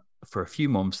on for a few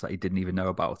months that he didn't even know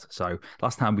about. So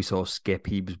last time we saw Skip,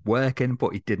 he was working,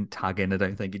 but he didn't tag in, I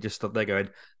don't think. He just stood there going,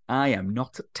 I am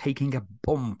not taking a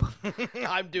bump.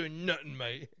 I'm doing nothing,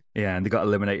 mate. Yeah, and they got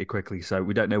eliminated quickly, so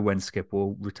we don't know when Skip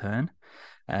will return.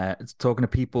 It's talking to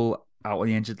people out on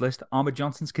the injured list. Ahmed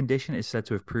Johnson's condition is said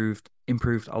to have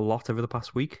improved a lot over the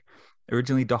past week.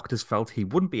 Originally, doctors felt he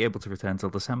wouldn't be able to return till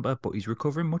December, but he's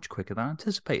recovering much quicker than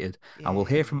anticipated, and we'll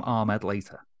hear from Ahmed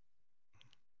later.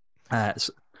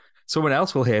 Someone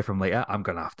else we'll hear from later. I'm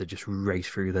going to have to just race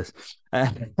through this.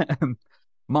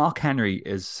 Mark Henry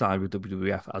is signed with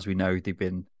WWF. As we know, they've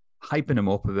been hyping him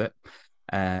up a bit.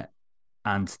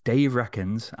 And Dave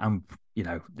reckons, and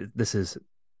this has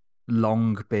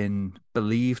long been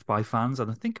believed by fans,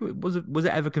 and I think was it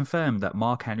ever confirmed that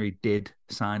Mark Henry did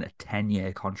sign a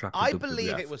 10-year contract with I WWF?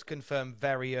 believe it was confirmed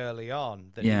very early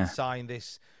on that he signed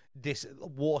this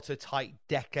watertight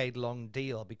decade-long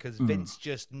deal because Vince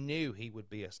just knew he would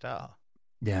be a star.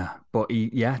 Yeah, but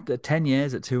 10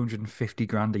 years at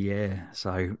 $250,000 a year,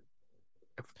 so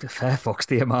fair fucks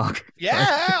to you, Mark. Yeah,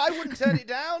 I wouldn't turn it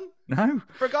down. No.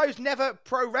 For a guy who's never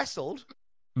pro-wrestled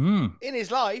in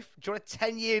his life, do you want a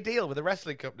 10-year deal with a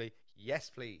wrestling company? Yes,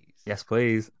 please. Yes,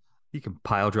 please. You can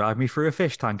pile drive me through a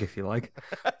fish tank if you like.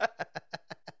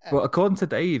 But according to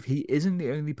Dave, he isn't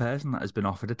the only person that has been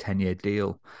offered a 10-year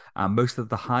deal. And most of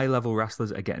the high-level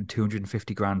wrestlers are getting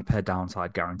 $250,000 per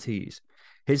downside guarantees.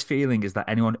 His feeling is that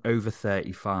anyone over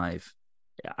 35,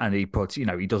 and he puts, he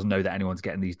doesn't know that anyone's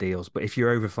getting these deals, but if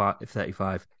you're over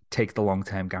 35, take the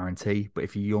long-term guarantee. But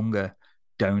if you're younger,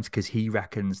 don't, because he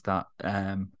reckons that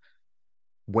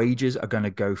wages are going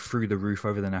to go through the roof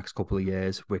over the next couple of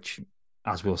years, which,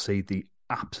 as we'll see, they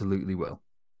absolutely will.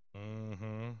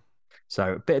 Mm-hmm.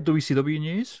 So a bit of WCW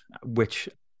news, which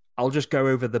I'll just go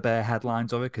over the bare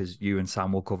headlines of it because you and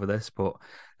Sam will cover this. But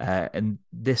and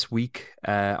this week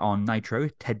on Nitro,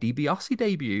 Ted DiBiase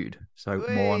debuted. So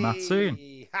more on that soon.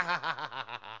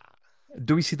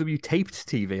 WCW taped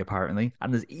TV, apparently,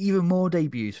 and there's even more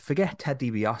debuts. Forget Ted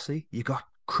DiBiase. You've got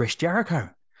Chris Jericho.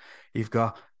 You've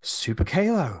got Super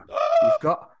Kalo. You've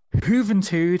got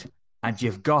Juventud. And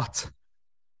you've got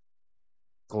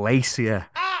Glacier.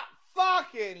 At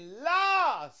fucking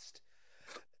last!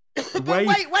 But wait.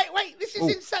 This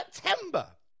is in September.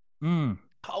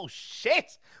 Oh,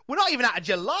 shit. We're not even out of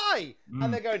July.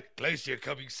 And they're going, Glacier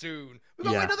coming soon.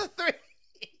 We've got another 3.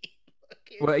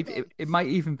 Well, it might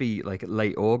even be like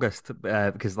late August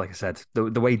because, like I said,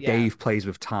 the way Dave plays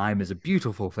with time is a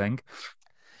beautiful thing.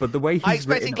 But the way he's I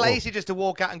expected Glacier just to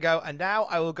walk out and go, and now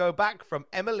I will go back from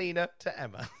Emelina to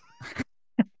Emma.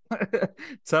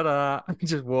 Ta-da! He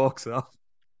just walks off.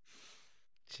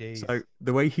 Jeez. So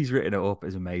the way he's written it up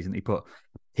is amazing.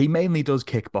 He mainly does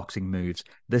kickboxing moves.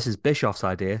 This is Bischoff's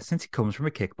idea since he comes from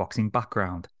a kickboxing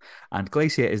background. And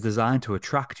Glacier is designed to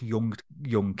attract young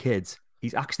kids.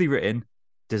 He's actually written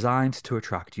designed to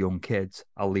attract young kids.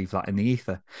 I'll leave that in the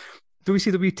ether.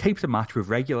 WCW taped a match with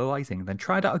regular lighting, then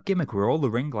tried out a gimmick where all the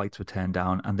ring lights were turned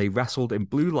down and they wrestled in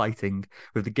blue lighting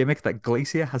with the gimmick that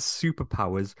Glacier has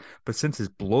superpowers, but since his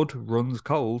blood runs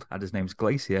cold and his name's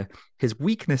Glacier, his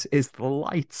weakness is the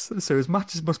lights. So his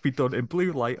matches must be done in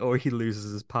blue light or he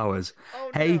loses his powers.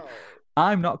 No.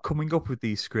 I'm not coming up with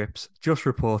these scripts, just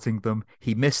reporting them.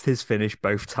 He missed his finish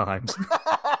both times.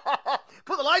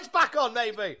 Put the lights back on,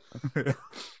 maybe.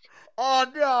 Oh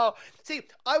no! See,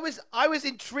 I was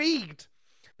intrigued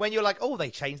when you're like, oh,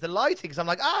 they changed the lighting. Because I'm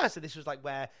like, so this was like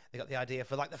where they got the idea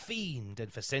for like the Fiend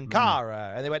and for Sin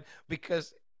Cara, and they went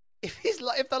because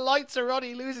if the lights are on,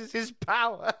 he loses his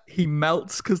power. He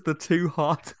melts because they're too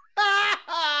hot.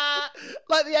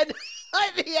 like the end,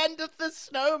 like the end of the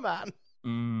Snowman.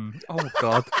 Oh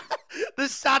God, the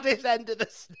saddest end of the.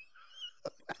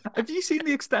 Have you seen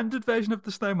the extended version of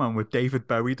the Snowman where David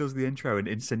Bowie does the intro and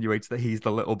insinuates that he's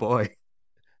the little boy?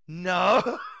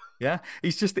 No. Yeah,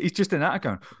 he's just in that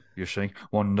going. You see,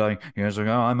 one day years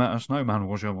ago, I met a snowman.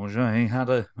 He had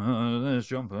this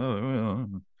jump.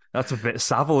 That's a bit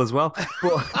Savile as well.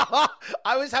 But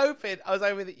I was hoping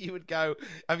that you would go.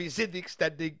 Have you seen the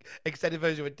extended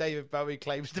version where David Bowie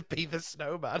claims to be the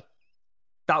Snowman?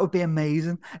 That would be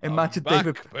amazing. Imagine I'm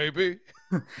David, back, baby.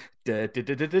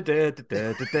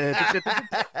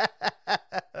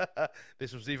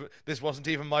 This wasn't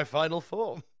even my final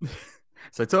form.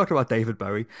 So talking about David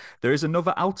Bowie, there is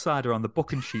another outsider on the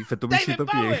booking sheet for WCW. David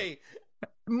Bowie!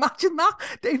 Imagine that.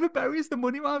 David Bowie is the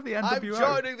money man of the NWO.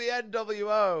 I'm joining the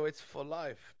NWO. It's for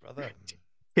life, brother.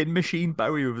 Tin Machine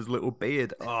Bowie with his little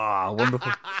beard. Oh,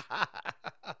 wonderful.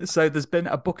 So there's been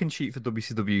a booking sheet for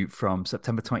WCW from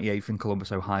September 28th in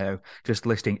Columbus, Ohio, just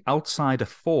listing outsider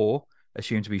 4,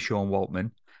 assumed to be Sean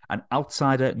Waltman, and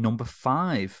outsider number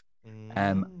 5.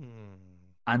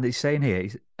 And they're saying here,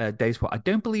 Dave's put, I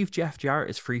don't believe Jeff Jarrett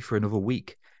is free for another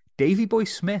week. Davey Boy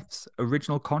Smith's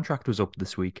original contract was up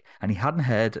this week, and he hadn't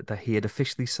heard that he had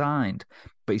officially signed,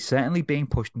 but he's certainly being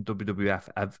pushed in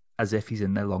WWF as if he's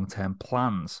in their long-term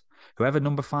plans. Whoever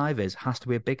number 5 is has to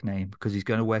be a big name because he's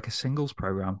going to work a singles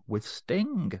program with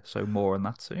Sting. So more on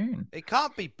that soon. It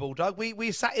can't be Bulldog.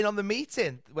 We sat in on the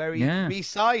meeting where he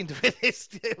re-signed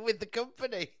with the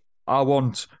company. I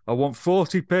want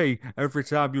 40p every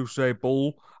time you say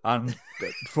bull and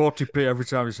 40p every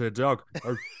time you say dog.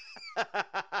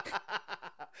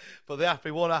 But they have to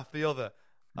be one after the other.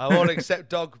 I won't accept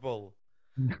dog bull.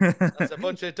 That's a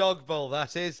bunch of dog bull,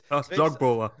 that is. That's dog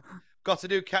bull. Got a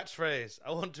new catchphrase.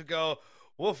 I want to go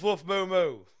woof woof moo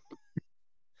moo.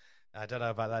 I don't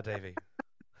know about that, Davey.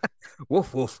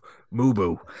 Woof woof moo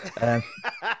moo. I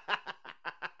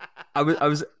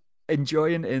was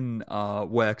enjoying in our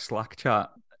work Slack chat.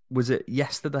 Was it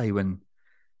yesterday when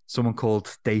someone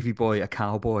called Davey Boy a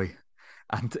cowboy?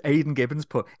 And Aidan Gibbons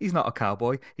put, he's not a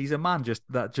cowboy. He's a man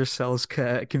that just sells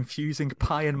confusing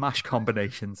pie and mash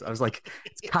combinations. I was like,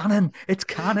 it's canon. It's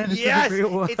canon. It's yes, the real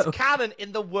world. It's canon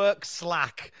in the work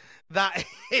Slack. That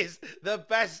is the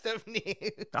best of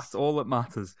news. That's all that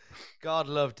matters. God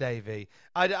love Davey.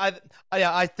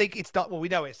 I think it's not. Well, we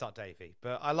know it's not Davey,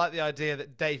 but I like the idea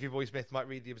that Davey Boy Smith might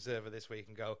read the Observer this week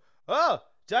and go, "Oh,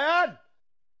 Diane,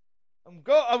 I'm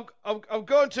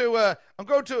going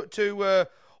to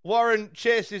Warren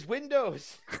Chase's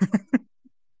windows.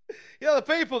 You know, the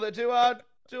people that do our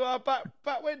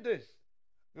back windows.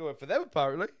 We work for them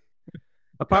apparently.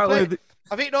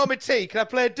 I've eaten all my tea. Can I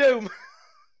play Doom?"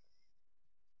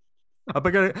 I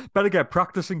better get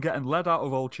practicing getting lead out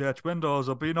of old church windows.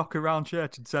 I'll be knocking around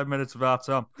church in 10 minutes of our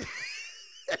time.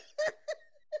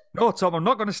 No, Tom, I'm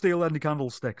not going to steal any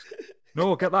candlesticks.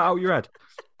 No, get that out of your head.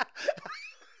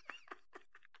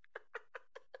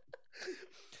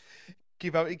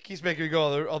 It keeps making me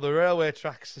go on the railway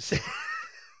tracks.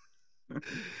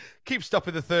 Keep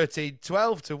stopping the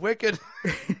 1312 to Wigan.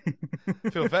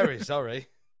 Feel very sorry.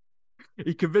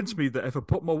 He convinced me that if I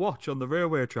put my watch on the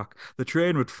railway track, the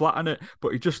train would flatten it,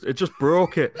 but it just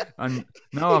broke it, and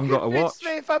now I've got a watch.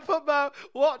 Me if I put my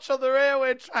watch on the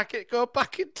railway track, it'd go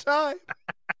back in time.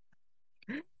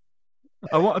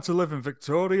 I wanted to live in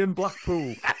Victorian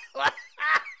Blackpool.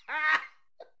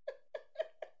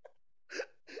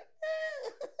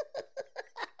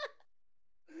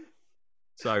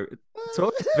 So,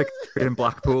 talking Victorian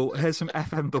Blackpool, here's some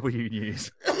FMW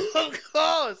news. Of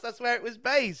course, that's where it was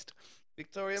based.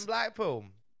 Victorian Blackpool.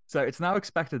 So it's now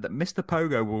expected that Mr.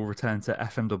 Pogo will return to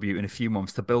FMW in a few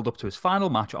months to build up to his final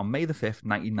match on May the 5th,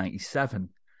 1997.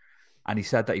 And he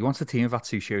said that he wants to team with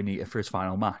Atsushi Onita for his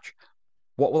final match.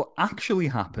 What will actually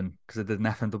happen, because I did an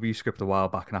FMW script a while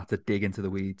back and I had to dig into the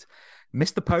weeds,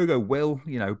 Mr. Pogo will,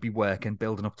 be working,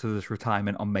 building up to this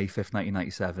retirement on May 5th,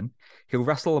 1997. He'll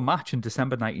wrestle a match in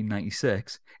December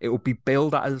 1996. It will be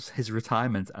billed as his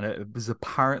retirement, and it was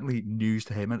apparently news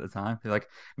to him at the time. He's like,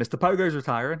 Mr. Pogo's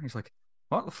retiring. He's like,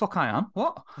 what the fuck I am?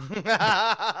 What?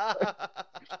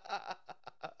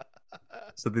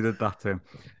 So they did that to him.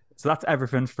 So that's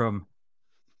everything from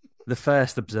the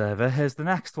first Observer. Here's the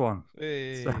next one.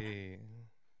 Hey. So,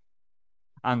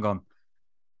 hang on.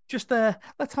 Just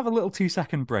let's have a little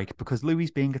 2-second break because Louis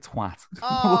being a twat.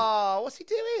 Oh, what's he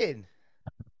doing?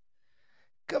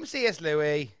 Come see us,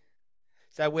 Louis.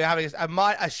 So we're having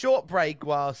a short break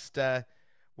whilst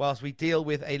we deal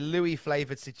with a Louis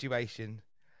flavoured situation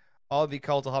on the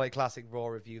Cultaholic Classic Raw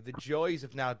review. The joys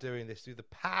of now doing this through the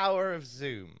power of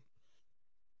Zoom.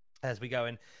 as we go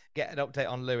and get an update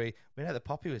on Louis. We know that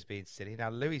Poppy was being silly. Now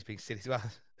Louis being silly as well.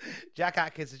 Jack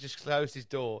Atkins has just closed his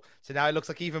door, so now it looks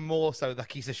like even more so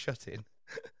like he's a shut-in.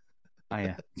 Oh,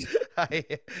 yeah.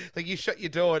 Like you shut your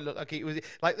door and look like it was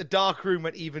like the dark room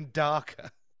went even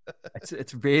darker.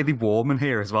 It's really warm in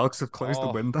here as well because I've closed the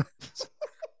window.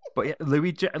 But yeah,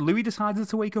 Louis decided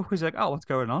to wake up. He's like, "Oh, what's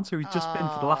going on?" So he's just been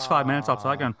for the last 5 minutes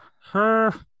outside going,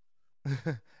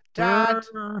 Dad,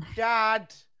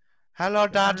 hello,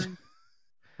 Dad.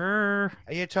 Are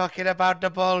you talking about the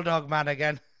bulldog man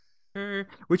again?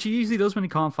 Which he usually does when he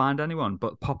can't find anyone.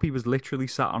 But Poppy was literally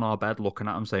sat on our bed looking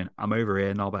at him saying, "I'm over here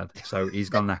in our bed." So he's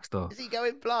gone next door. Is he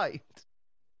going blind?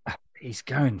 He's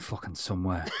going fucking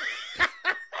somewhere.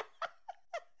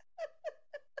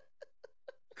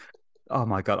 Oh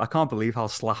my God, I can't believe how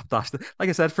slapdash. Like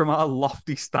I said, from our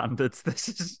lofty standards, this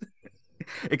is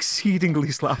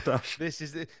exceedingly slapdash.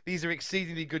 These are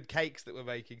exceedingly good cakes that we're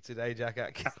making today, Jack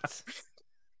Atkins.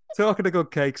 Talking of good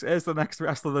cakes, here's the next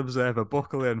Wrestling Observer.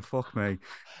 Buckle in, fuck me.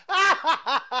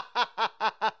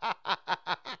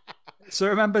 So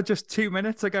remember, just 2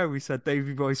 minutes ago, we said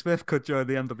Davey Boy Smith could join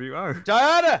the NWO.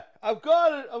 Diana, I'm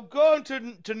going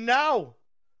to now.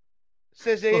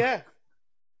 Says here.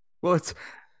 Well,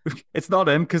 it's not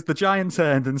him because the Giant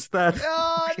turned instead.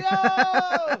 Oh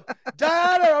no,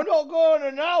 Diana, I'm not going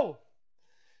to now.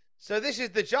 So this is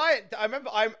the Giant.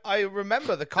 I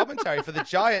remember the commentary for the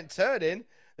Giant turning.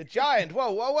 The Giant.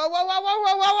 Whoa, whoa, whoa, whoa, whoa,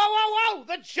 whoa, whoa, whoa, whoa, whoa!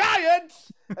 The Giant.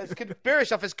 As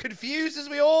Birishov, as confused as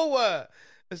we all were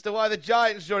as to why the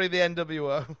Giant's joining the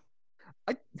NWO.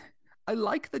 I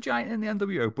like the Giant in the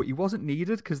NWO, but he wasn't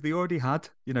needed because they already had,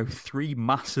 3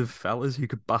 massive fellas who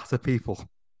could batter people.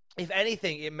 If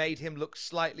anything, it made him look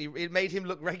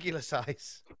regular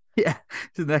size. Yeah.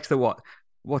 So next to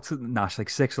what's Nash, like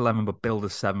 6'11", but billed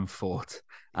as 7 foot.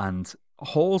 And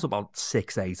Hall's about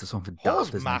 6'8" or something.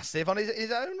 Hall's massive on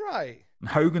his own right. And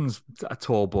Hogan's a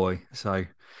tall boy. So,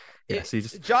 yeah.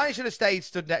 Giant should have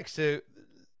stood next to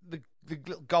the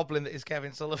goblin that is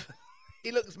Kevin Sullivan.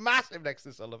 He looks massive next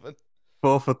to Sullivan.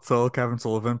 4 foot tall Kevin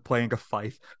Sullivan playing a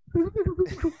fife.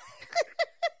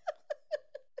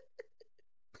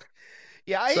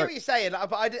 Yeah, I hear what you're saying,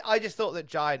 but I just thought that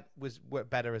Giant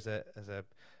worked better as a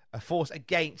force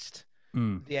against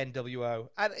the NWO,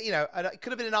 and and it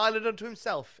could have been an island unto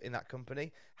himself in that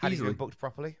company had he been booked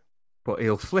properly. But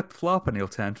he'll flip flop and he'll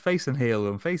turn face and heel,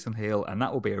 and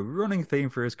that will be a running theme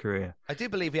for his career. I do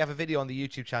believe we have a video on the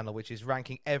YouTube channel which is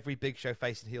ranking every Big Show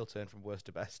face and heel turn from worst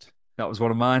to best. That was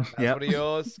one of mine. That's one of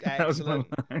yours. Excellent.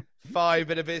 Fine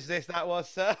bit of business that was,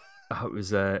 sir. Oh,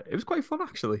 it was quite fun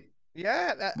actually.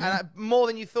 Yeah, and more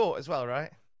than you thought as well,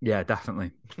 right? Yeah,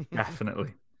 definitely.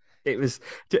 Definitely. It was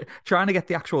trying to get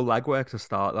the actual legwork to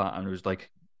start that, and it was like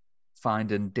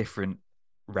finding different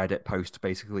Reddit posts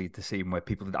basically to see where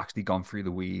people had actually gone through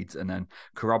the weeds and then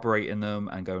corroborating them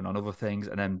and going on other things.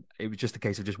 And then it was just a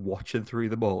case of just watching through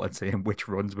them all and seeing which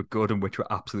runs were good and which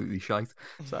were absolutely shite.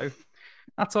 So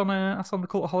that's on the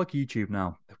Cultaholic YouTube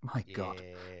now. My God.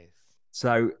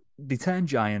 So they turned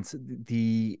Giants.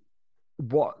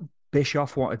 What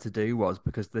Bischoff wanted to do was,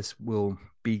 because this will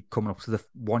be coming up to the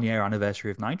 1 year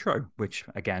anniversary of Nitro, which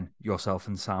again, yourself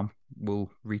and Sam will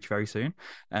reach very soon.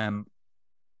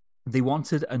 They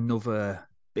wanted another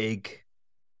big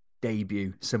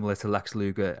debut similar to Lex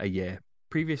Luger a year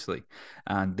previously,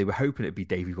 and they were hoping it'd be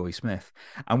Davey Boy Smith.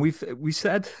 And we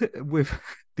said with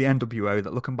the NWO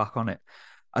that looking back on it,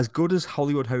 as good as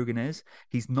Hollywood Hogan is,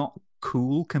 he's not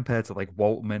cool compared to like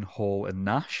Waltman, Hall, and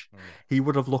Nash. He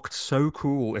would have looked so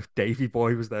cool if Davey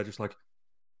Boy was there, just like,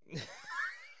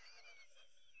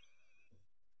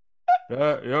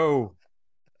 yeah, yo,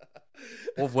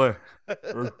 lovely.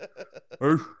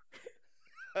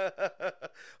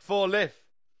 For life.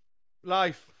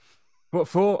 But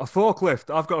for a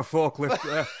forklift, I've got a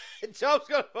forklift. Job's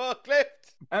got a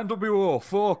forklift. NWO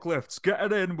forklifts, get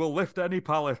it in. We'll lift any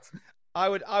pallet. I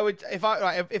would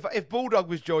if Bulldog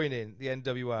was joining the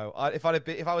NWO, if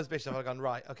I was Bishop, I'd have gone,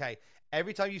 right, okay.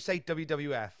 Every time you say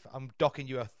WWF, I'm docking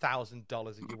you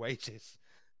 $1,000 in your wages.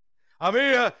 I'm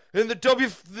here in the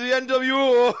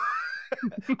NWO.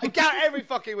 Every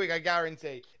fucking week, I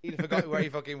guarantee he'd have forgotten where he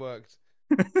fucking worked.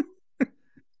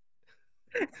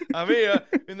 I'm here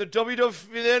in the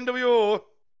NWO.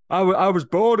 I was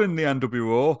born in the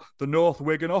NWO, the North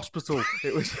Wigan Hospital.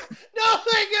 It was North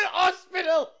Wigan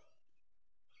Hospital.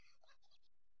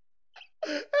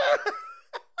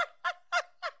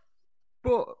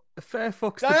 But fair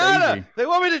fucks to Diana, Davey. they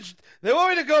want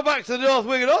me to go back to the North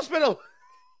Wigan Hospital.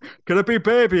 Can I be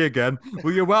baby again?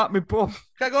 Will you wipe me bum?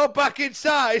 Can I go back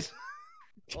inside?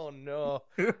 Oh no,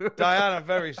 Diana, I'm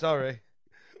very sorry.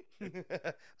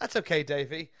 That's okay,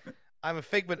 Davey. I'm a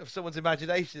figment of someone's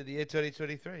imagination in the year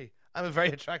 2023. I'm a very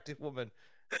attractive woman.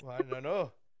 Well, I don't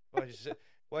know.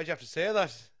 Why'd you have to say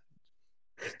that?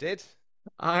 Just did.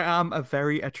 I am a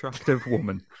very attractive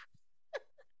woman.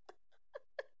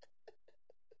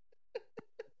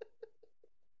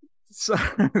 So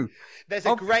there's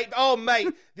a great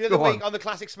mate, the other week on. on the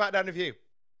Classic SmackDown review,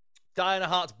 Diana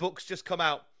Hart's book's just come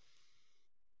out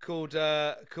called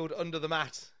Under the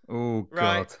Mat. Oh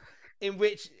right? God. In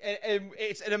which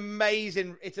it's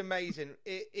amazing,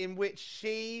 in which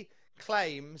she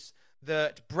claims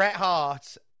that Bret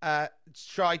Hart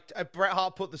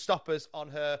put the stoppers on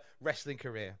her wrestling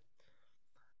career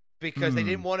because they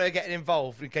didn't want her getting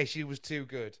involved in case she was too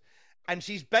good. And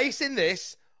she's basing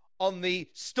this on the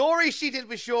story she did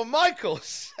with Shawn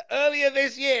Michaels earlier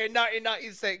this year in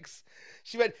 1996.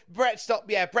 She went, Bret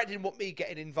didn't want me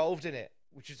getting involved in it,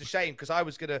 which is a shame because I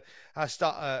was going to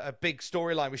start a big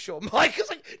storyline with Shawn Michaels.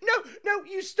 Like, no,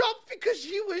 you stopped because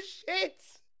you were shit.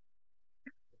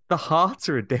 The Harts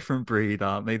are a different breed,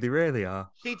 aren't they? They really are.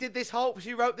 She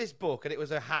wrote this book, and it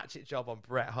was a hatchet job on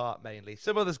Bret Hart mainly.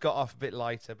 Some others got off a bit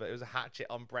lighter, but it was a hatchet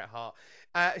on Bret Hart.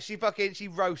 She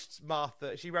roasts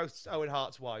Martha. She roasts Owen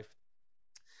Hart's wife.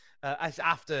 As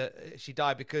after she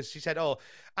died, because she said,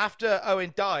 after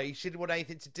Owen died, she didn't want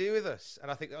anything to do with us.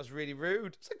 And I think that was really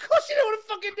rude. It's like, of course you don't want to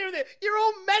fucking do with it. You're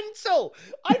all mental.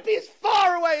 I'd be as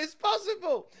far away as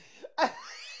possible.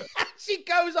 She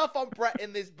goes off on Bret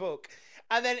in this book.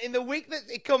 And then in the week that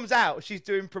it comes out, she's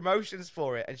doing promotions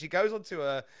for it, and she goes onto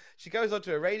a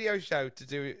radio show to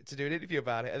do an interview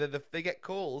about it. And then they get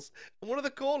calls, and one of the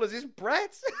callers is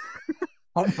Bret.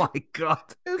 Oh my God!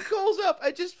 Who calls up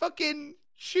and just fucking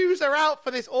chews her out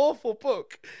for this awful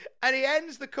book, and he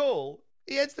ends the call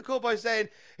by saying,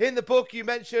 "In the book, you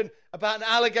mentioned about an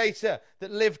alligator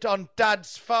that lived on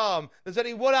Dad's farm. There's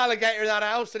only one alligator in that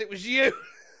house, and it was you."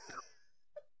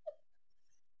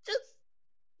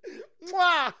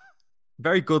 Mwah!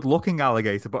 Very good-looking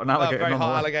alligator, but an alligator. Very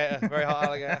hot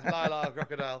alligator. Lila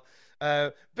crocodile.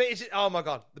 But it's oh my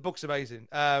God, the book's amazing.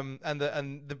 And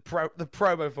the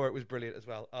promo for it was brilliant as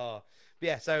well. Oh, but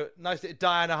yeah. So nice that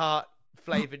Diana Hart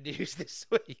flavored news this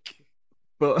week.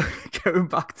 But going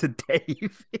back to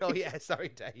Dave. Oh yeah, sorry,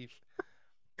 Dave.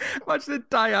 Imagine the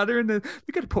Diana in the.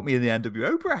 They're going to put me in the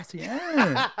NWO, Bret.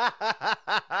 Yeah.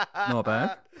 Not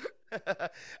bad.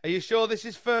 Are you sure this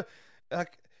is for?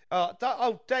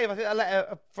 Dave, I think that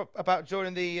letter about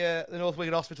joining the North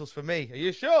Wigan Hospitals for me. Are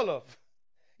you sure, love?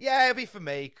 Yeah, it'll be for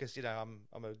me because I'm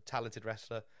a talented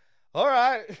wrestler. All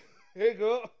right, here you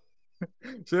go.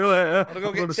 See you later.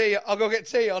 I'll go get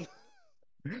tea on.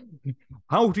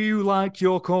 How do you like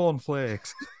your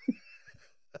cornflakes?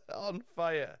 On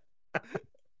fire.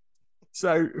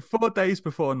 So, 4 days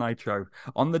before Nitro,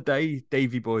 on the day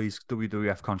Davey Boy's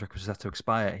WWF contract was set to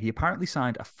expire, he apparently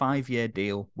signed a 5-year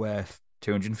deal worth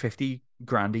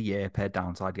 $250,000 a year per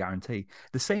downside guarantee.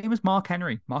 The same as Mark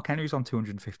Henry. Mark Henry's on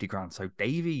 $250,000. So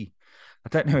Davey, I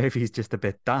don't know if he's just a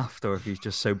bit daft or if he's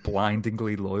just so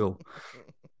blindingly loyal.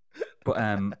 But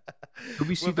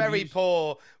we're very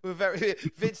poor. We're very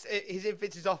Vince. He's in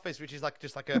Vince's office, which is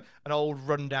just like an old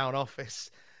rundown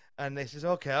office. And he says,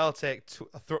 "Okay, I'll take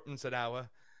threepence an hour."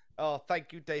 Oh,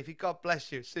 thank you, Davey. God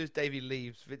bless you. As soon as Davey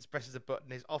leaves, Vince presses a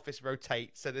button. His office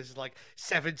rotates. So there's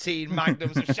 17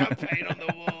 magnums of champagne on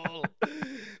the wall.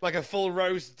 Like a full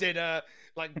roast dinner.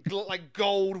 Like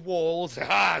gold walls.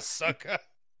 Ah, sucker.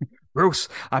 Bruce,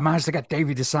 I managed to get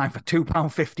Davey to sign for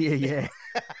 £2.50 a year.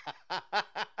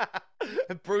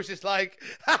 And Bruce is like,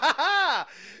 ha ha ha!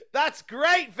 That's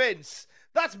great, Vince.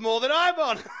 That's more than I'm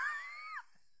on.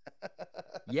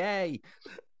 Yay.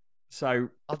 So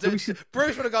Bruce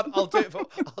would have gone, I'll do it for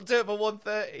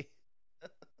 $130.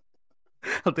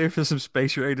 I'll do it for some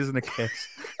Space Raiders and a kiss.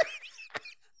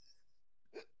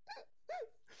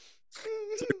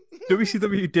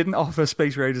 WCW didn't offer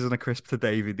Space Raiders and a crisp to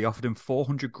David. They offered him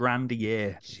 $400,000 a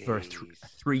year for a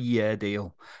 3-year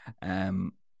deal.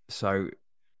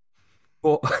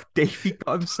 But Davey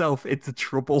got himself into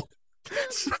trouble.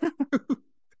 So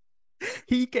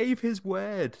he gave his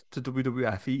word to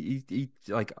WWF.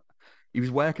 He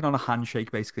was working on a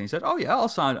handshake basically. He said, "Oh yeah, I'll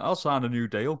sign a new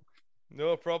deal.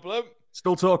 No problem."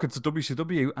 Still talking to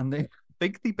WCW, and they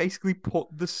think they basically put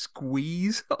the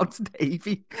squeeze onto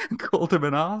Davey and called him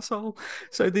an arsehole.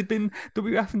 So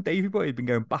WWF and Davey Boy had been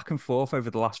going back and forth over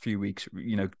the last few weeks,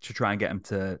 to try and get him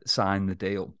to sign the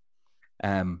deal.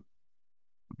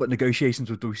 But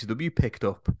negotiations with WCW picked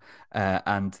up,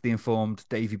 and they informed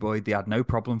Davey Boy they had no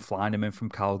problem flying him in from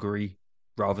Calgary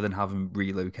rather than have him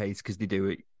relocate, because they do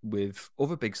it with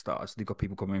other big stars. They've got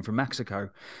people coming in from Mexico.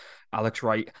 Alex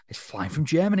Wright is flying from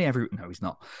Germany. No, he's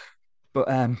not. But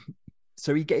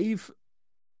so he gave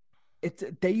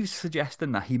it. Dave's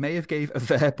suggesting that he may have gave a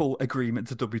verbal agreement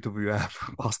to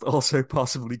WWF, whilst also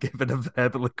possibly giving a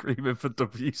verbal agreement for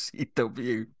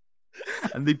WCW.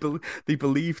 And they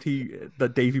believed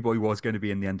that Davey Boy was going to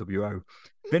be in the NWO.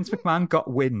 Vince McMahon got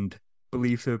wind,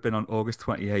 believed to have been on August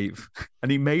 28th,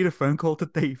 and he made a phone call to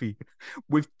Davey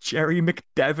with Jerry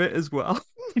McDevitt as well.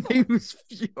 He was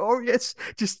furious,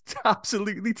 just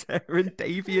absolutely tearing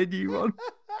Davey a new one.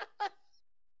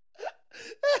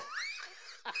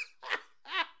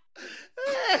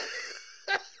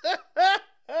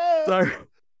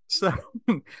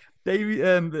 So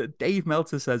Dave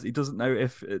Meltzer says he doesn't know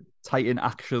if Titan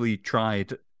actually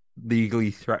tried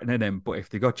legally threatening him, but if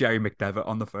they got Jerry McDevitt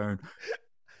on the phone,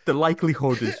 the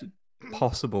likelihood is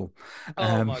possible.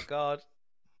 Oh my God.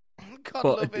 God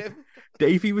love him.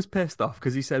 Davey was pissed off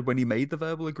because he said when he made the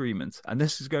verbal agreement, and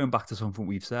this is going back to something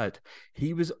we've said,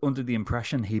 he was under the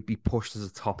impression he'd be pushed as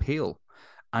a top heel.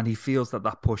 And he feels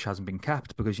that push hasn't been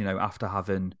kept because, after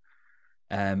having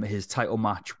his title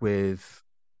match with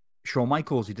Shawn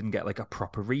Michaels, he didn't get like a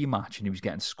proper rematch and he was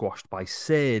getting squashed by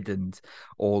Sid and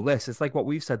all this. It's like what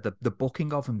we've said, the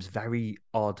booking of him's very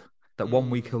odd. That 1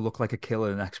 week he'll look like a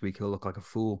killer, the next week he'll look like a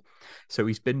fool. So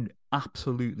he's been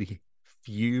absolutely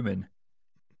fuming.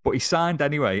 But he signed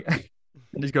anyway.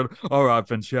 And he's gone, all right,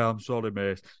 Vince, yeah, I'm sorry,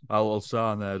 mate. I'll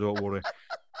sign there, don't worry.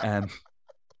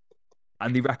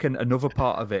 And they reckon another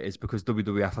part of it is because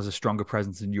WWF has a stronger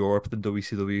presence in Europe than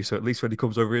WCW. So at least when he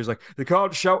comes over here, he's like, they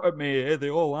can't shout at me here.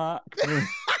 They all act.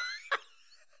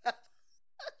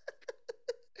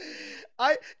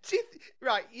 Right,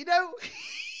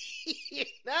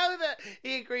 now that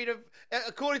he agreed,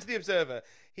 according to the Observer,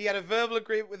 he had a verbal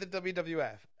agreement with the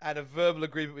WWF and a verbal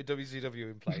agreement with WCW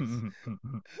in place.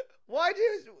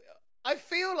 I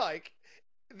feel like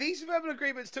these verbal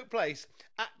agreements took place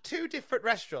at two different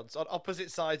restaurants on opposite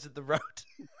sides of the road.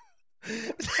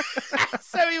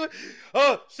 So he went,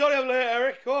 oh, sorry I'm late,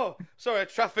 Eric. Oh, sorry,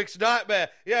 traffic's nightmare.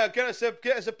 Yeah, get us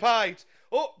a pint.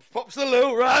 Oh, pops the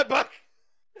loo, right back.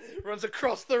 Runs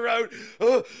across the road.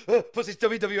 Puts his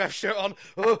WWF shirt on.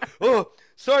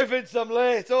 Sorry, Vince, I'm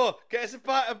late. Oh, get us a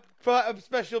pint of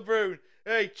special brew.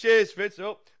 Hey, cheers, Vince.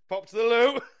 Oh, pops the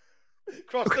loo.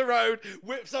 Cross the road,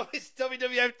 whips off his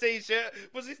WWF t-shirt,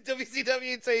 puts his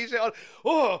WCW t-shirt on.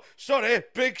 Oh, sorry,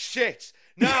 big shit.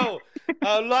 Now,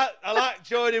 I like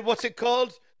joining, what's it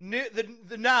called?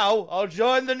 The Now. I'll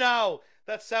join the Now.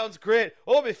 That sounds great.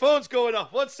 Oh, my phone's going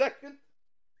off. 1 second.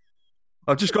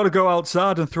 I've just got to go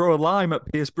outside and throw a lime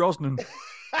at Pierce Brosnan.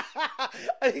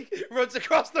 And he runs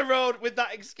across the road with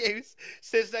that excuse,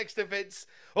 sits next to Vince.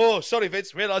 Oh, sorry,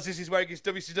 Vince, realises he's wearing his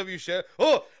WCW shirt.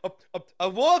 Oh, I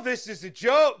wore this as a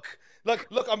joke.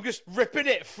 Look, I'm just ripping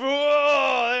it.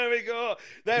 Oh, there we go.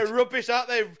 They're rubbish, aren't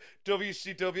they,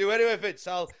 WCW? Anyway, Vince,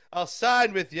 I'll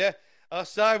sign with you.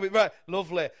 Right,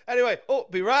 lovely. Anyway,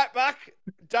 be right back.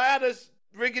 Diana's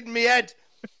ringing me head.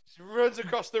 She runs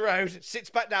across the road, sits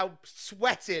back down,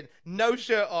 sweating, no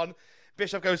shirt on.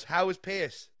 Bischoff goes, how was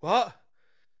Pierce? What?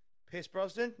 Pierce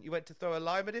Brosnan? You went to throw a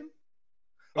lime at him?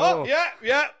 Oh,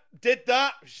 yeah, did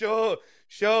that. Sure,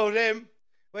 showed him.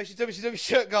 Where's your WCW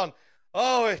shirt gone?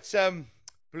 Oh, it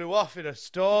blew off in a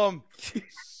storm.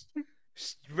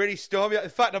 Really stormy. In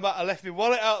fact, I might have left my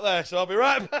wallet out there, so I'll be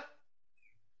right back.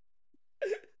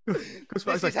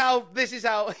 This is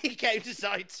how he came to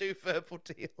sign 2 verbal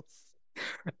deals.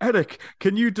 Eric,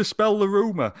 can you dispel the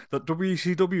rumour that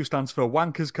WCW stands for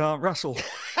Wankers Can't Wrestle?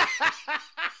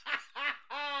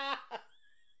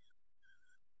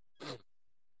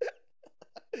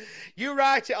 You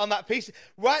write down on that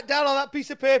piece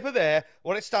of paper there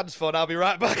what it stands for, and I'll be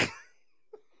right back.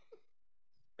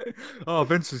 Oh,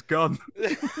 Vince is gone.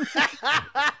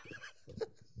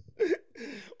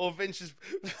 Or Vince,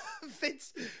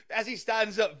 as he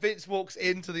stands up, Vince walks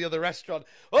into the other restaurant.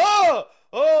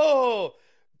 Oh,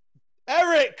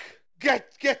 Eric,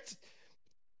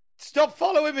 stop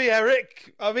following me,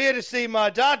 Eric. I'm here to see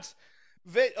my dad.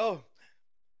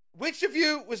 Which of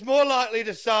you was more likely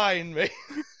to sign me?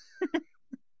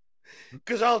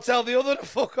 Because I'll tell the other to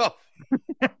fuck off.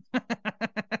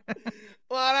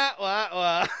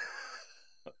 What?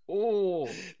 Oh,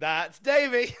 that's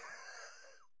Davey.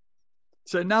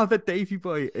 So now that Davey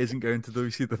Boy isn't going to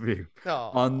WCW,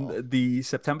 on the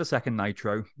September 2nd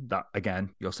Nitro, that, again,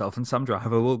 yourself and Sam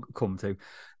Driver will come to,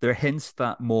 there are hints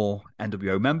that more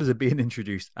NWO members are being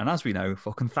introduced. And as we know,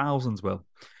 fucking thousands will.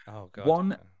 Oh,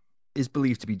 God. is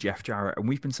believed to be Jeff Jarrett, and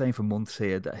we've been saying for months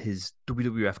here that his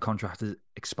WWF contract is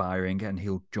expiring and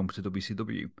he'll jump to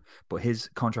WCW, but his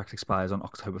contract expires on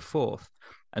October 4th.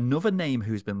 Another name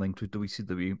who's been linked with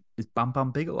WCW is Bam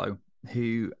Bam Bigelow,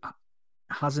 who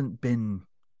hasn't been,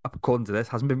 according to this,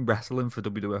 hasn't been wrestling for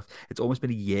WWF. It's almost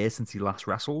been a year since he last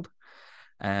wrestled.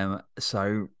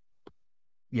 So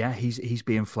yeah, he's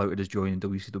being floated as joining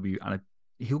WCW, and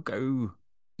he'll go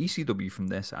ECW from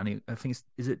this, and I think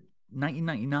is it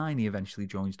 1999 he eventually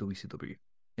joins WCW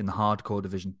in the hardcore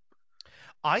division.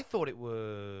 I thought it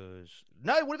was...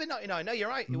 No, it would have been 99. No, you're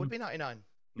right. It would have been 99.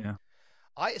 Yeah.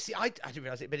 I didn't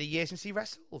realise it had been a year since he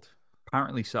wrestled.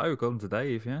 Apparently so, according to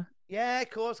Dave, yeah. Yeah, of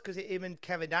course, because him and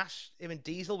Kevin Nash, him and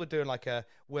Diesel were doing like a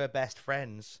 "we're best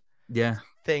friends"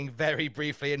 thing very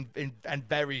briefly and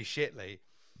very shitly,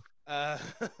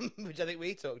 which I think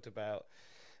we talked about.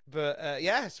 But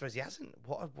yeah, I suppose he hasn't.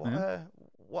 What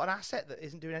an asset that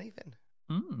isn't doing anything.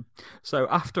 So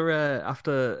after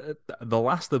the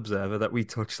last Observer that we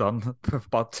touched on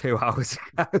about 2 hours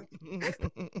ago,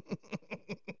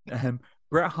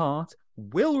 Bret Hart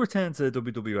will return to the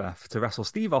WWF to wrestle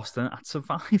Steve Austin at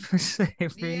Survivor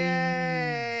Series.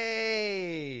 Yay!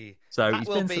 So that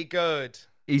will be good.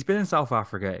 He's been in South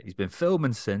Africa. He's been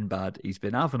filming Sinbad. He's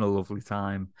been having a lovely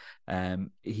time.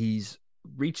 He's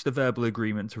reached a verbal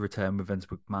agreement to return with Vince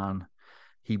McMahon.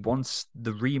 He wants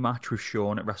the rematch with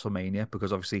Shawn at WrestleMania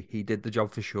because obviously he did the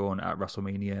job for Shawn at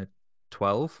WrestleMania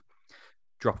 12.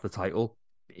 Dropped the title.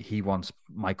 He wants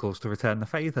Michaels to return the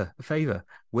favor.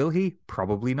 Will he?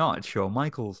 Probably not. It's Shawn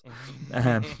Michaels.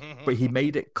 But he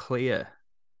made it clear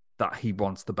that he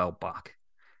wants the belt back.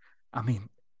 I mean,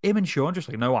 him and Shawn just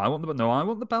like, no, I want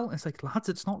the belt. It's like, lads,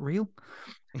 it's not real.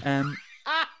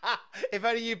 If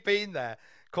only you'd been there,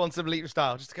 Quantum Leap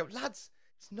style, just to go, lads,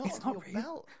 it's not real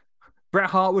belt. Bret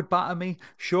Hart would batter me.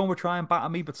 Shawn would try and batter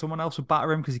me, but someone else would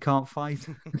batter him because he can't fight.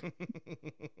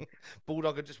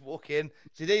 Bulldog would just walk in.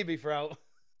 Did he be for out?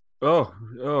 Oh.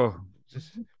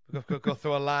 Just go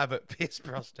through a lab at Pierce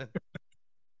Brosnan.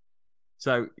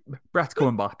 So, Bret's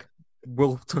coming back.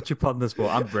 We'll touch upon this, but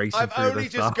I'm bracing I've through only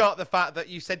this just stuff. got the fact that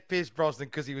you said Pierce Brosnan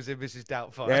because he was in Mrs.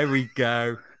 Doubtfire. There we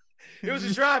go. It was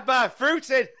a drive-by,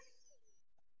 fruited.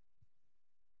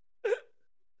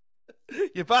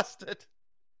 You bastard.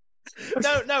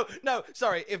 No.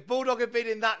 Sorry. If Bulldog had been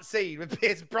in that scene with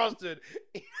Pierce Brosnan,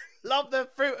 he loved the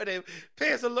fruit at him.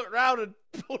 Pierce would look round and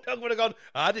Bulldog would have gone,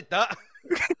 I did that.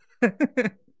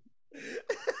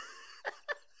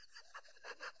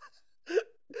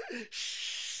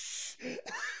 Shh.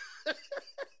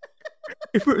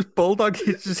 If it was Bulldog,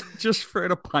 he's just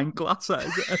throwing a pint glass at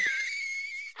his head.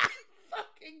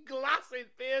 Fucking glassing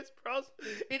Pierce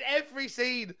Brosnan in every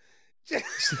scene.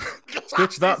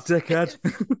 Switch that, dickhead.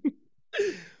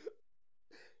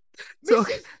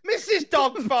 Mrs.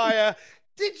 Dogfire,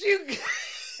 did you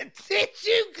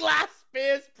glass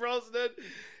Pierce Brosnan?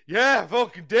 Yeah, I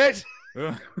fucking did.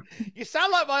 You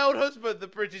sound like my old husband, the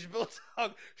British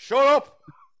Bulldog. Shut up.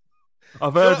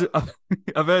 I've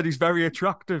heard he's very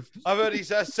attractive. I've heard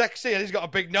he's sexy and he's got a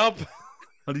big knob.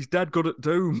 And he's dead good at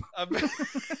Doom.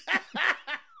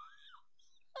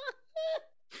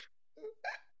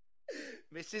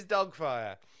 Mrs.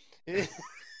 Dogfire.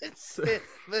 It's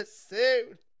the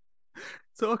suit.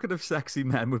 Talking of sexy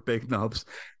men with big knobs,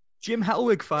 Jim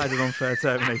Hellwig filed an unfair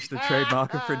termination of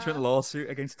trademark infringement lawsuit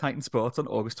against Titan Sports on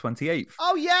August 28th.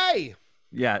 Oh, yay!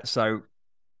 Yeah, so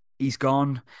he's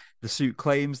gone. The suit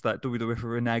claims that WWF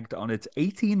reneged on its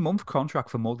 18-month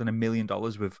contract for more than $1 million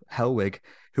with Hellwig,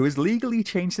 who has legally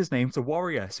changed his name to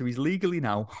Warrior, so he's legally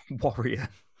now Warrior.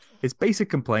 His basic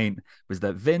complaint was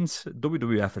that Vince,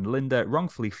 WWF, and Linda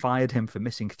wrongfully fired him for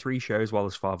missing 3 shows while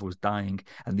his father was dying,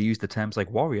 and they used the terms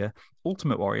like Warrior,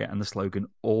 Ultimate Warrior, and the slogan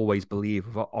Always Believe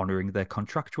without honouring their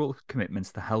contractual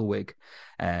commitments to Hellwig.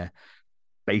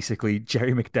 Basically,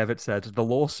 Jerry McDevitt said the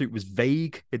lawsuit was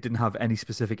vague. It didn't have any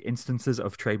specific instances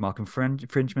of trademark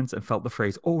infringements and felt the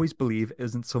phrase always believe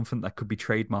isn't something that could be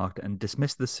trademarked and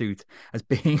dismissed the suit as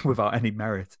being without any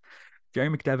merit. Jerry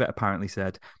McDevitt apparently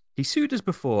said, he sued us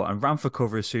before and ran for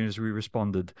cover as soon as we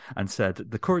responded and said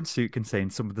the current suit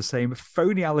contains some of the same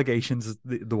phony allegations as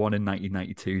the one in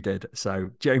 1992 did. So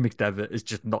Jerry McDevitt is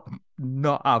just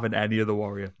not having any of the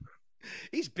Warrior.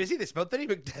 He's busy this month, isn't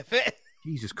he, McDevitt?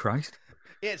 Jesus Christ.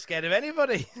 He ain't scared of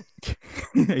anybody.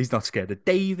 He's not scared of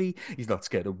Davey. He's not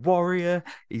scared of Warrior.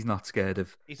 He's not scared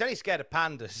of... He's only scared of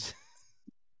pandas.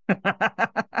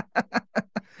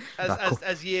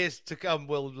 as years to come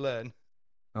will learn.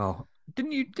 Oh,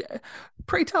 didn't you...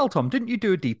 Pray tell, Tom, didn't you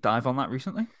do a deep dive on that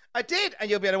recently? I did, and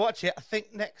you'll be able to watch it, I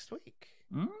think, next week.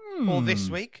 or this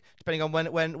week, depending on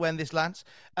when this lands.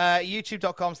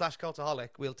 YouTube.com/cultaholic.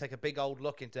 We'll take a big old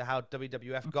look into how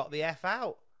WWF got the F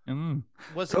out.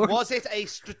 Was it a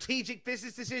strategic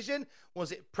business decision?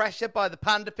 Was it pressure by the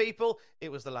panda people?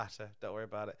 It was the latter. Don't worry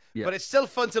about it. Yeah. But it's still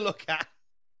fun to look at.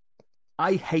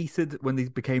 I hated when they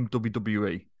became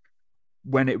WWE,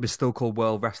 when it was still called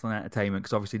World Wrestling Entertainment,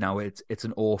 because obviously now it's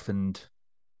an orphaned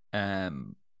set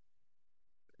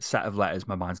of letters.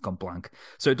 My mind's gone blank.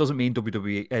 So it doesn't mean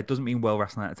WWE. It doesn't mean World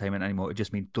Wrestling Entertainment anymore. It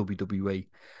just means WWE.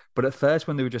 But at first,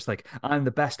 when they were just like, "I'm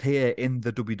the best here in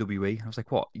the WWE," I was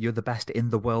like, "What? You're the best in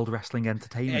the World Wrestling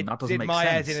Entertainment? That doesn't make sense." It did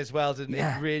my head in as well, didn't it?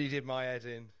 It really did my head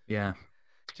in. Yeah.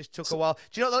 Just took a while.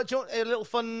 Do you know a little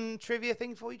fun trivia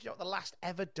thing for you? Do you know what the last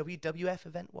ever WWF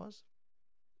event was?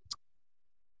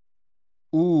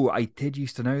 Ooh, I did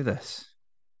used to know this.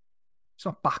 It's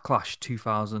not Backlash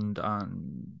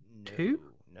 2002?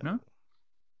 No?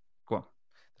 Go on.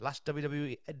 The last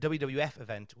WWF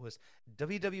event was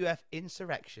WWF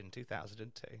Insurrection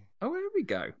 2002. Oh, here we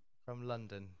go. From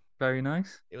London. Very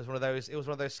nice. It was one of those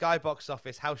skybox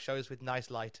office house shows with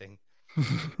nice lighting.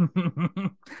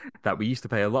 That we used to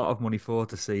pay a lot of money for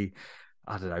to see,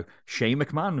 I don't know, Shane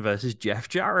McMahon versus Jeff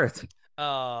Jarrett.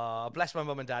 Bless my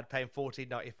mum and dad paying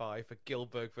 $14.95 for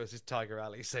Gilbert versus Tiger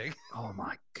Ali Singh. Oh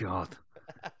my God.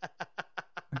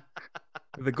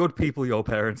 They're good people, your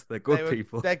parents. They're good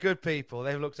people. They're good people.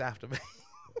 They've looked after me.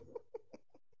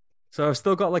 So I've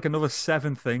still got like another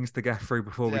 7 things to get through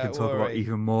before we can talk about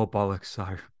even more bollocks.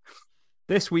 So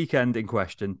this weekend in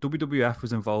question, WWF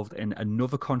was involved in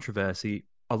another controversy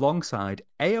alongside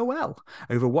AOL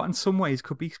over what in some ways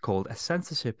could be called a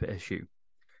censorship issue.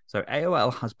 So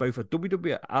AOL has both at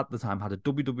the time had a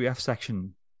WWF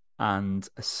section and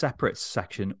a separate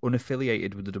section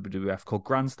unaffiliated with the WWF called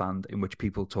Grandstand, in which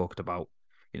people talked about,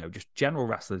 just general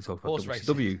wrestling. They talked about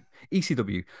WCW,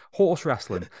 ECW, horse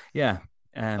wrestling. Yeah.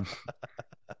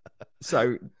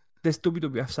 So this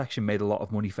WWF section made a lot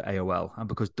of money for AOL, and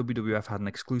because WWF had an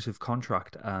exclusive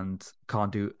contract and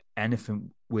can't do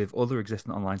anything with other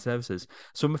existing online services,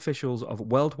 some officials of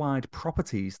Worldwide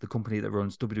Properties, the company that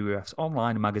runs WWF's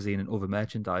online magazine and other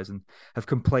merchandising, have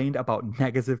complained about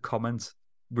negative comments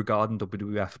regarding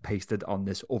WWF pasted on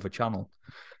this other channel.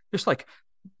 Just like,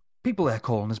 people are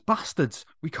calling us bastards.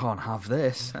 We can't have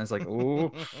this. And it's like,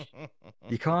 oh,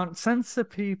 you can't censor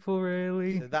people,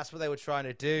 really. So that's what they were trying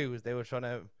to do. They were trying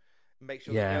to make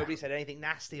sure nobody said anything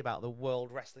nasty about the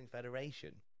World Wrestling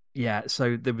Federation. Yeah,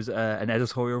 so there was an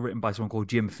editorial written by someone called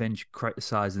Jim Finch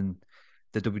criticizing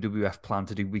the WWF plan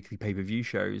to do weekly pay-per-view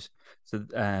shows. So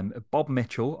Bob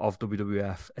Mitchell of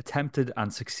WWF attempted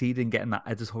and succeeded in getting that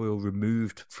editorial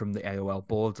removed from the AOL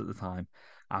boards at the time,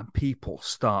 and people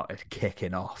started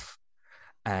kicking off.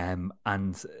 And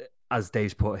as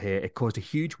Dave's put here, it caused a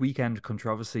huge weekend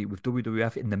controversy with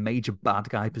WWF in the major bad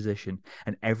guy position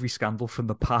and every scandal from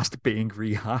the past being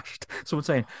rehashed. Someone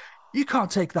saying, "You can't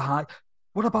take the high.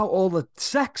 What about all the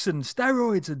sex and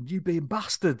steroids and you being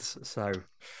bastards?" So,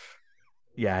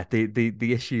 yeah, they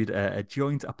issued a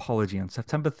joint apology on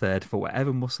September 3rd for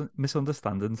whatever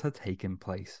misunderstandings had taken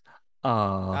place. So,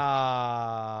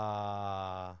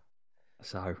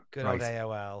 good old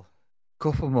AOL.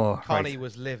 Couple more. Connie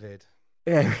was livid.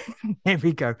 Yeah, here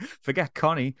we go. Forget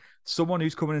Connie. Someone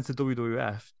who's coming into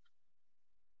WWF.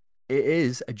 It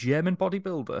is a German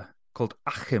bodybuilder called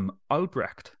Achim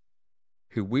Albrecht,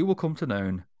 who we will come to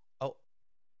know. Oh.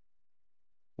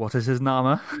 What is his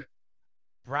name?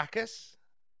 Brackus?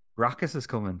 Brackus is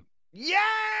coming.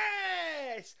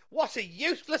 Yes! What a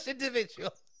useless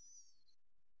individual.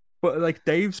 But like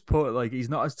Dave's put, like, he's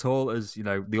not as tall as,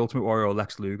 the Ultimate Warrior or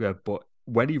Lex Luger, but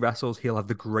when he wrestles, he'll have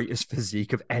the greatest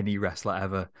physique of any wrestler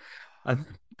ever. And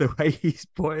the way he's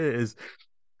put it is,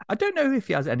 I don't know if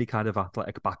he has any kind of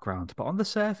athletic background, but on the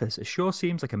surface, it sure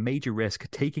seems like a major risk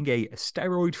taking a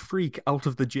steroid freak out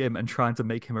of the gym and trying to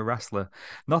make him a wrestler.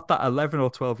 Not that 11 or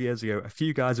 12 years ago, a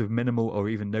few guys with minimal or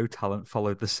even no talent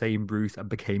followed the same route and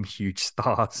became huge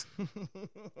stars.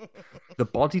 The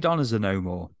body donners are no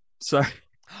more. So...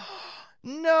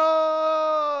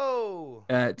 No!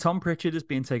 Tom Pritchard is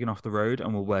being taken off the road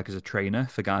and will work as a trainer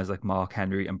for guys like Mark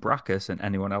Henry and Brackus and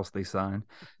anyone else they sign.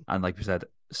 And like we said,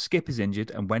 Skip is injured,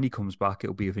 and when he comes back,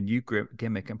 it'll be with a new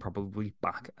gimmick and probably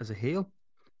back as a heel.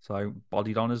 So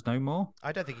body donners no more.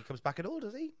 I don't think he comes back at all,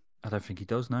 does he? I don't think he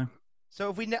does, no.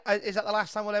 So is that the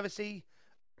last time we'll ever see?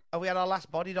 Have we had our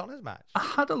last body donners match? I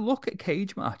had a look at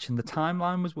Cage Match, and the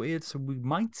timeline was weird, so we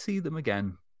might see them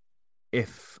again.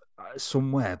 If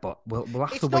somewhere, but we'll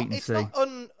have to wait and see. It's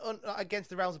not against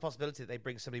the realms of possibility that they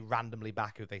bring somebody randomly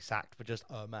back who they sacked for just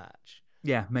a match.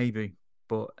 Yeah, maybe.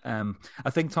 But I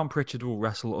think Tom Pritchard will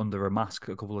wrestle under a mask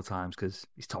a couple of times because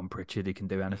he's Tom Pritchard. He can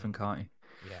do anything, can't he?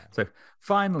 Yeah. So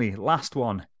finally, last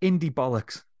one, Indie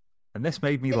Bollocks. And this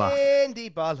made me laugh.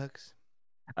 Indie Bollocks.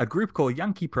 A group called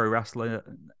Yankee Pro Wrestler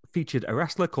featured a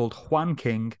wrestler called Juan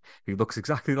King, who looks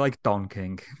exactly like Don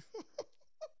King.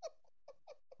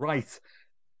 Right.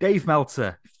 Dave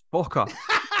Meltzer, fuck off. Is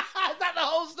that the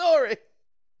whole story?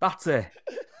 That's it.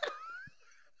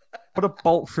 Put a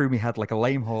bolt through me head like a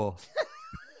lame horse.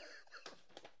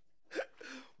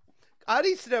 I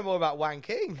need to know more about Juan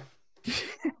King.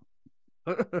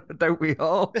 Don't we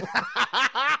all?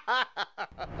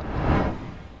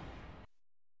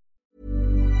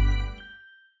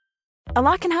 A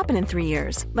lot can happen in 3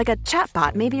 years, like a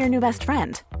chatbot may be your new best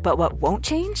friend. But what won't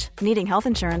change? Needing health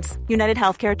insurance. United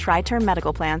Healthcare Tri-Term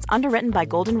Medical Plans, underwritten by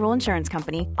Golden Rule Insurance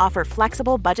Company, offer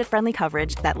flexible, budget-friendly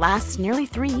coverage that lasts nearly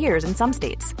 3 years in some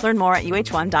states. Learn more at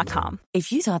uh1.com.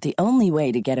 If you thought the only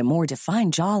way to get a more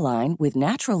defined jawline with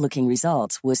natural-looking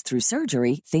results was through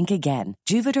surgery, think again.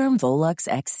 Juvederm Volux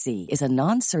XC is a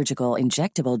non-surgical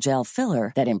injectable gel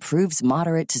filler that improves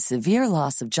moderate to severe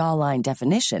loss of jawline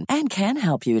definition and can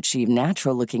help you achieve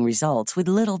natural-looking results with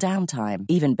little downtime.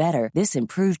 Even better, this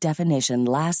improved definition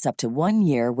lasts up to 1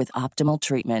 year with optimal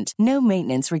treatment. No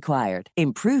maintenance required.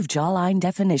 Improve jawline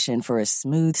definition for a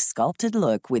smooth, sculpted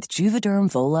look with Juvederm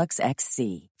Volux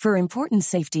XC. For important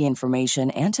safety information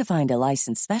and to find a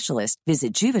licensed specialist,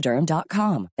 visit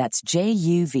Juvederm.com. That's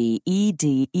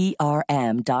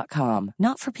JUVEDERM.com.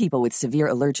 Not for people with severe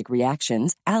allergic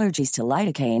reactions, allergies to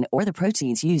lidocaine, or the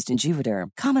proteins used in Juvederm.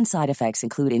 Common side effects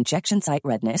include injection site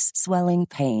redness, swelling,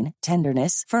 pain,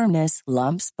 tenderness, firmness,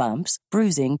 lumps, bumps,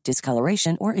 bruising,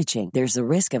 discoloration, or itching. There's a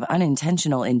risk of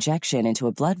unintentional injection into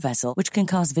a blood vessel, which can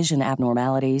cause vision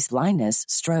abnormalities, blindness,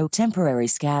 stroke, temporary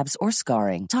scabs, or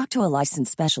scarring. Talk to a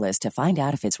licensed specialist to find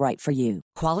out if it's right for you.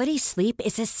 Quality sleep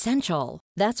is essential.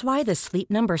 That's why the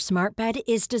Sleep Number Smart Bed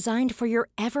is designed for your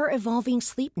ever-evolving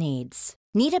sleep needs.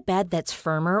 Need a bed that's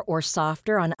firmer or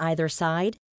softer on either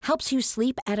side? Helps you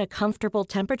sleep at a comfortable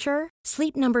temperature?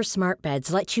 Sleep Number Smart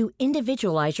Beds let you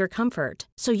individualize your comfort,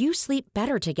 so you sleep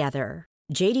better together.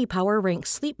 J.D. Power ranks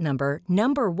Sleep Number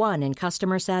number 1 in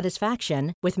customer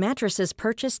satisfaction with mattresses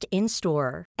purchased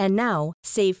in-store. And now,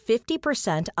 save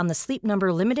 50% on the Sleep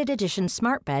Number Limited Edition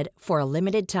Smart Bed for a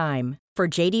limited time. For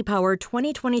J.D. Power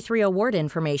 2023 award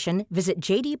information, visit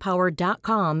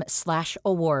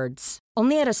jdpower.com/awards.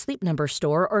 Only at a Sleep Number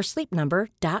store or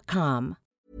sleepnumber.com.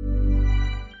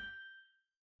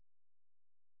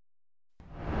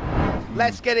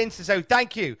 Let's get into, so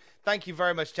thank you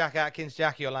very much, Jack Atkins,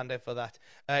 Jackie Orlando, for that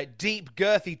deep,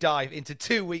 girthy dive into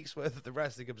 2 weeks worth of the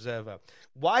Wrestling Observer.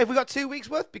 Why have we got 2 weeks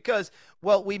worth? Because,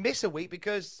 well, we miss a week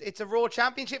because it's a Raw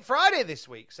Championship Friday this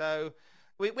week. So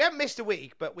we haven't missed a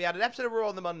week, but we had an episode of Raw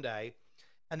on the Monday,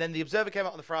 and then the Observer came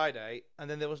out on the Friday, and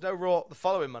then there was no Raw the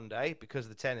following Monday because of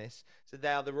the tennis. So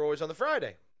now the Raw is on the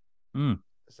Friday. That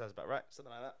sounds about right,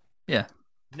 something like that. Yeah.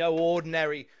 No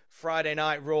ordinary Friday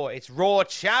Night Raw. It's Raw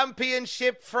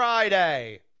Championship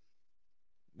Friday.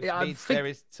 Which means there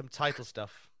is some title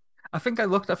stuff. I think there's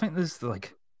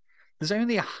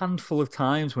only a handful of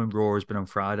times when Raw has been on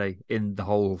Friday in the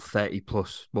whole 30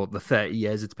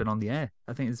 years it's been on the air.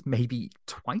 I think it's maybe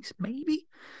twice, maybe.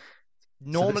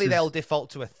 Normally they'll default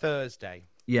to a Thursday.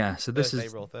 Yeah, so this Thursday,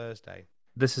 Raw Thursday.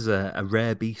 This is a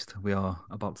rare beast we are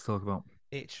about to talk about.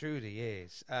 It truly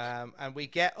is. And we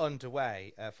get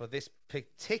underway for this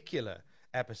particular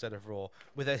episode of Raw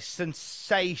with a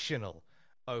sensational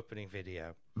opening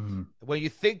video. When you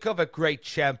think of a great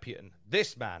champion,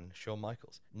 this man, Shawn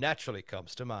Michaels, naturally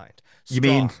comes to mind. You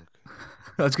mean,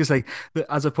 I was going to say,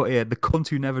 as I put here, the cunt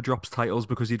who never drops titles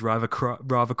because he'd rather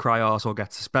cry arse or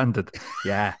get suspended.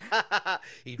 Yeah.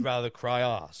 He'd rather cry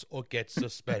arse or get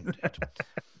suspended.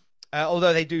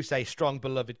 Although they do say strong,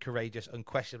 beloved, courageous,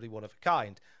 unquestionably one of a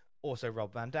kind. Also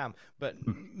Rob Van Dam. But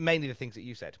mainly the things that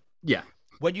you said. Yeah.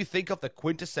 When you think of the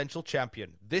quintessential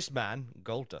champion, this man,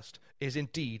 Goldust, is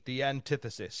indeed the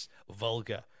antithesis.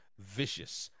 Vulgar,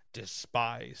 vicious,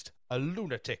 despised, a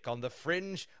lunatic on the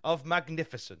fringe of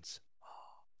magnificence.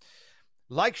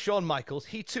 Like Shawn Michaels,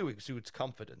 he too exudes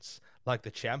confidence. Like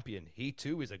the champion, he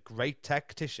too is a great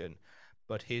tactician.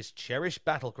 But his cherished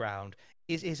battleground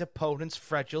is his opponent's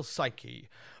fragile psyche,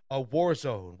 a war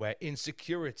zone where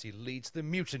insecurity leads the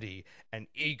mutiny and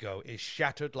ego is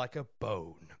shattered like a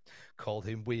bone. Call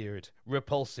him weird,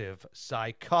 repulsive,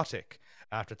 psychotic.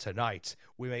 After tonight,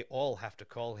 we may all have to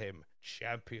call him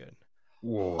champion.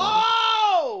 Whoa.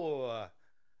 Oh!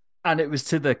 And it was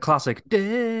to the classic.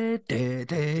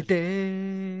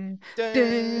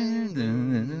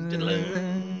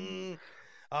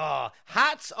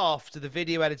 Hats off to the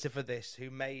video editor for this, who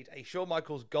made a Shawn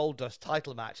Michaels Goldust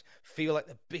title match feel like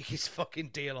the biggest fucking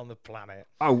deal on the planet.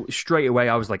 Oh, straight away,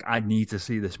 I was like, I need to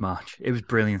see this match. It was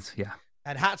brilliant, yeah.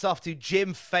 And hats off to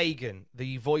Jim Fagan,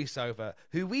 the voiceover,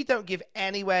 who we don't give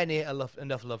anywhere near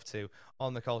enough love to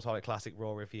on the Cultaholic Classic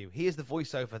Raw review. He is the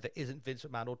voiceover that isn't Vince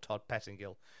McMahon or Todd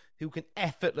Pettingill, who can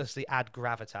effortlessly add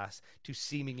gravitas to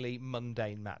seemingly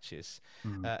mundane matches.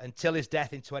 Until his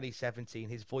death in 2017,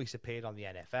 his voice appeared on the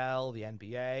NFL, the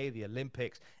NBA, the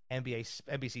Olympics,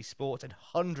 NBC Sports, and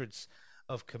hundreds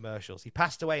of commercials. He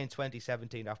passed away in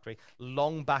 2017 after a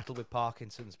long battle with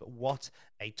Parkinson's, but what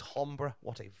a timbre,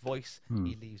 what a voice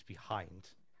he leaves behind.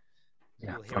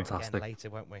 Yeah, we'll hear fantastic. it again later,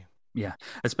 won't we? Yeah,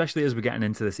 especially as we're getting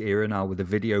into this era now with the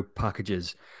video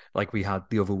packages like we had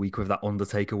the other week with that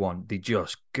Undertaker one. They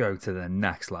just go to the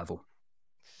next level.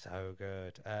 So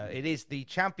good. It is the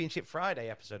Championship Friday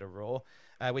episode of Raw,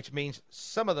 which means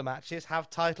some of the matches have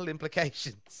title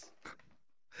implications.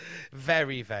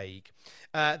 Very vague.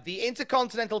 The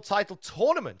Intercontinental title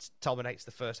tournament dominates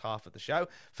the first half of the show.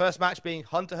 First match being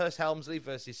Hunter Hearst Helmsley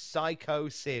versus Sycho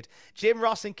Sid. Jim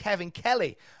Ross and Kevin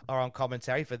Kelly are on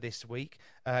commentary for this week.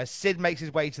 Sid makes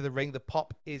his way to the ring. The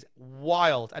pop is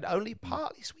wild and only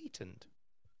partly sweetened.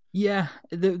 Yeah,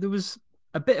 there was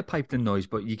a bit of piped-in noise,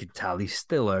 but you could tell he's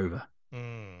still over.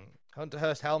 Hunter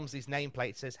Hearst Helmsley's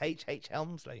nameplate says H.H.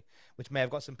 Helmsley, which may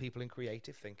have got some people in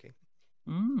creative thinking.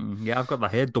 Yeah, I've got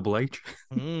that here, double H.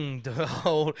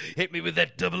 Hit me with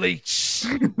that double H.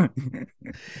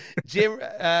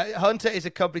 Hunter is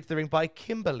accompanied to the ring by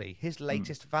Kimberly, his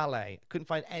latest valet. Couldn't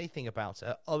find anything about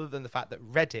her other than the fact that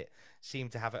Reddit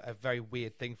seemed to have a very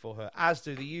weird thing for her, as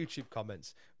do the YouTube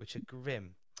comments, which are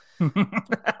grim.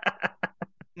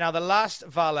 Now, the last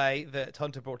valet that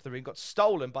Hunter brought to the ring got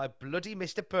stolen by bloody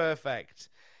Mr. Perfect.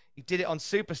 He did it on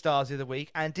Superstars the other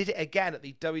week and did it again at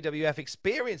the WWF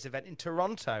Experience event in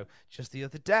Toronto just the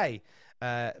other day.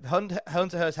 Hunter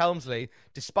Hearst Helmsley,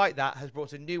 despite that, has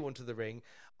brought a new one to the ring.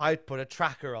 I'd put a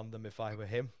tracker on them if I were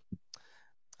him.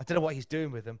 I don't know what he's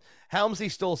doing with them. Helmsley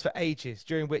stalls for ages,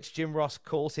 during which Jim Ross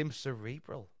calls him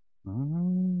cerebral.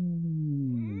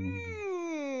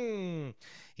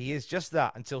 He is just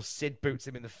that until Sid boots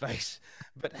him in the face.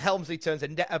 But Helmsley turns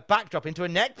a backdrop into a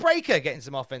neck breaker, getting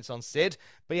some offense on Sid.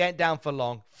 But he ain't down for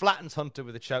long. Flattens Hunter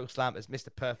with a chokeslam as Mr.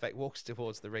 Perfect walks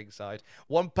towards the ringside.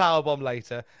 One powerbomb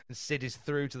later, and Sid is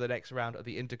through to the next round of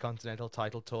the Intercontinental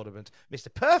title tournament.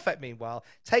 Mr. Perfect, meanwhile,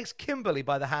 takes Kimberly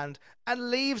by the hand and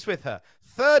leaves with her.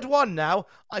 Third one now.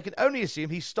 I can only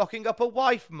assume he's stocking up a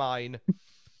wife mine.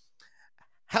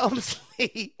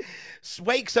 Helmsley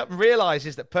wakes up and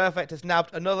realises that Perfect has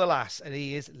nabbed another lass, and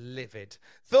he is livid.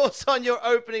 Thoughts on your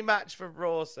opening match for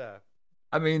Raw, sir?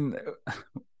 I mean,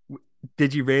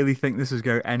 did you really think this was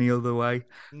going any other way?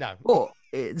 No. But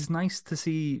it's nice to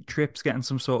see Trips getting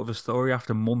some sort of a story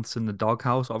after months in the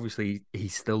doghouse. Obviously,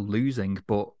 he's still losing,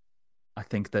 but I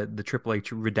think that the Triple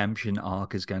H redemption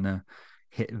arc is going to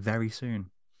hit very soon.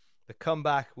 The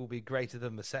comeback will be greater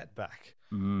than the setback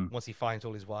once he finds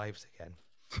all his wives again.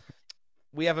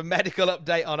 We have a medical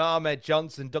update on Ahmed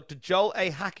Johnson. Dr. Joel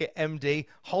A. Hackett, MD,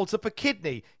 holds up a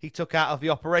kidney he took out of the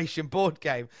Operation board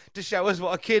game to show us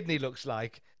what a kidney looks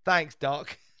like. Thanks,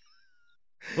 Doc.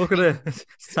 Look at it. It's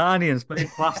tiny and it's made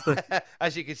of plastic.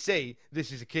 As you can see,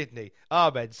 this is a kidney.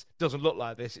 Ahmed's doesn't look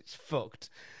like this. It's fucked.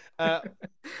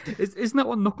 Isn't that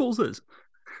what Knuckles is?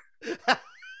 What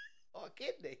a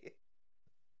kidney.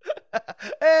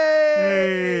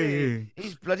 Hey!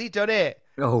 He's bloody done it.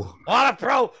 Oh, what a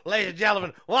pro, ladies and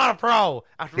gentlemen! What a pro!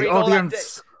 After the reading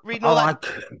audience reading all that,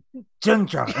 like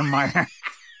ginger in my hand.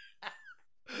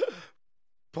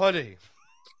 Buddy,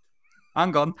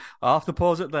 hang on, I have to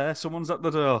pause it there. Someone's at the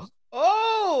door.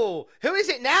 Oh, who is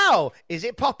it now? Is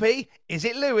it Poppy? Is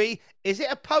it Louie? Is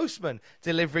it a postman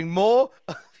delivering more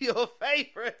of your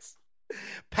favourites?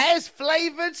 Pez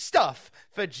flavoured stuff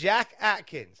for Jack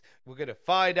Atkins. We're going to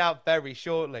find out very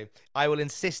shortly. I will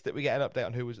insist that we get an update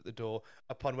on who was at the door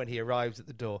upon when he arrives at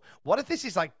the door. What if this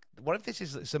is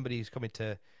somebody who's coming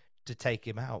to take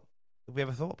him out? Have we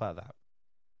ever thought about that?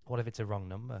 What if it's a wrong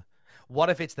number?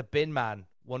 What if it's the bin man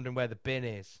wondering where the bin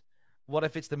is? What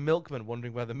if it's the milkman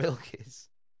wondering where the milk is?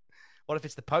 What if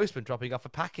it's the postman dropping off a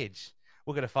package?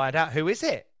 We're going to find out. Who is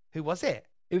it? Who was it?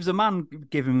 It was a man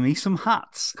giving me some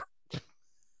hats.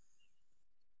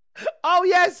 Oh,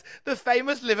 yes, the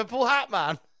famous Liverpool hat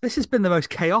man. This has been the most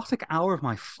chaotic hour of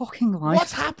my fucking life.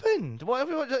 What's happened?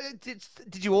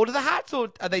 Did you order the hats,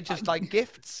 or are they just like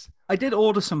gifts? I did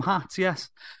order some hats, yes.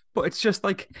 But it's just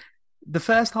like, The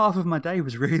first half of my day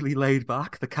was really laid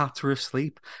back. The cats were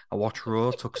asleep. I watched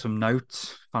Raw, took some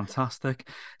notes. Fantastic.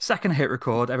 Second I hit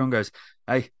record, everyone goes,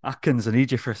 "Hey, Atkins, I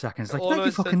need you for a second." It's like, All no, of you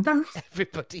a fucking sudden, don't.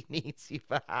 everybody needs you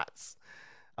for hats.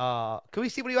 Can we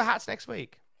see one of your hats next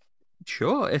week?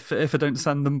 Sure, if I don't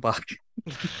send them back.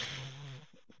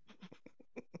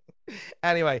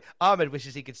 Anyway, Ahmed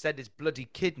wishes he could send his bloody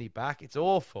kidney back. It's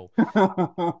awful.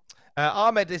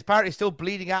 Ahmed is apparently still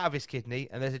bleeding out of his kidney,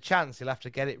 and there's a chance he'll have to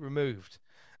get it removed.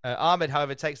 Ahmed,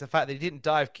 however, takes the fact that he didn't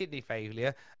die of kidney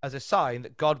failure as a sign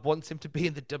that God wants him to be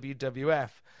in the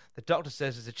WWF. The doctor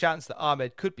says there's a chance that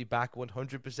Ahmed could be back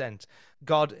 100%.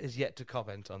 God is yet to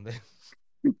comment on this.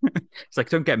 It's like,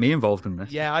 don't get me involved in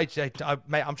this. Yeah, mate,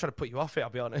 I'm trying to put you off it, I'll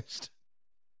be honest.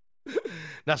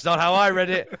 That's not how I read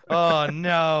it. Oh,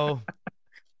 no.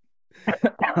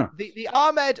 The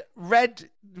Ahmed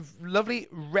lovely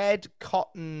red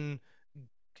cotton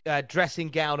dressing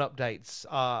gown updates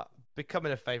are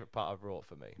becoming a favorite part of Raw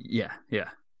for me. Yeah.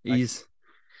 It's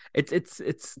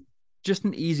just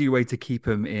an easy way to keep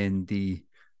him in the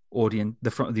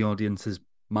front of the audience's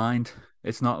mind.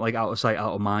 It's not like out of sight,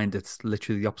 out of mind. It's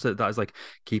literally the opposite. That is like,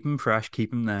 keep him fresh,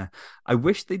 keep him there. I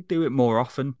wish they'd do it more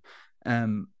often,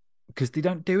 because they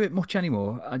don't do it much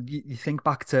anymore. You think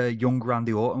back to young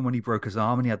Randy Orton when he broke his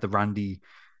arm and he had the Randy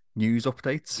news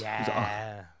updates.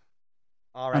 Yeah.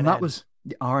 And that was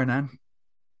the RNN. And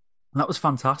that was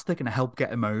fantastic, and it helped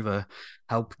get him over,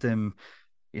 helped him,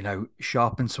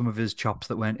 sharpen some of his chops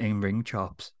that weren't in-ring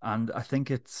chops. And I think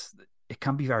it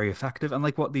can be very effective. And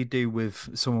like what they do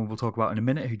with someone we'll talk about in a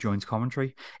minute who joins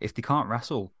commentary, if they can't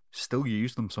wrestle, still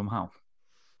use them somehow.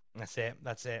 That's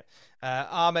it.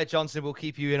 Ahmed Johnson will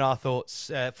keep you in our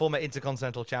thoughts. Former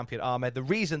Intercontinental Champion Ahmed. The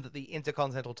reason that the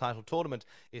Intercontinental title tournament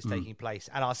is taking place.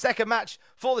 And our second match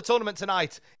for the tournament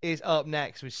tonight is up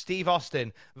next with Steve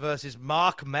Austin versus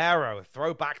Mark Mero. A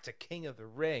throwback to King of the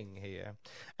Ring here.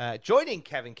 Joining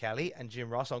Kevin Kelly and Jim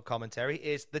Ross on commentary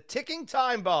is the ticking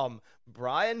time bomb,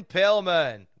 Brian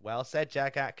Pillman. Well said,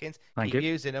 Jack Atkins. Thank you.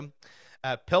 Using him.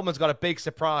 Pillman's got a big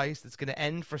surprise that's going to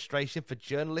end frustration for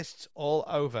journalists all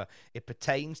over. It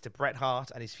pertains to Bret Hart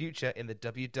and his future in the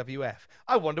WWF.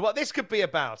 I wonder what this could be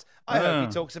about. I hope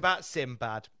he talks about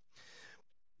Sinbad.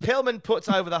 Pillman puts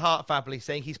over the Hart family,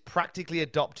 saying he's practically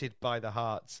adopted by the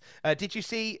Harts. Did you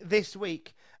see this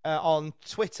week on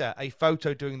Twitter a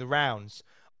photo doing the rounds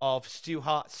of Stu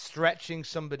Hart stretching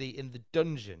somebody in the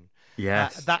dungeon?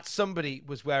 Yes. That somebody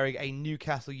was wearing a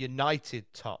Newcastle United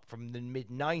top from the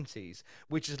mid-90s,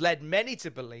 which has led many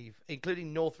to believe,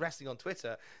 including North Wrestling on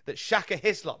Twitter, that Shaka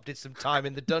Hislop did some time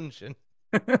in the dungeon.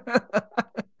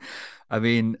 I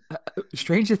mean,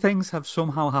 stranger things have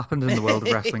somehow happened in the world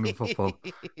of wrestling and football.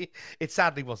 It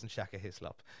sadly wasn't Shaka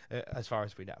Hislop, as far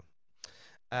as we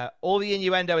know. All the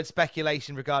innuendo and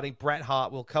speculation regarding Bret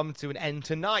Hart will come to an end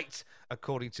tonight,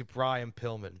 according to Brian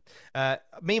Pillman.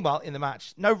 Meanwhile, in the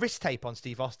match, no wrist tape on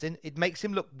Steve Austin. It makes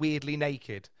him look weirdly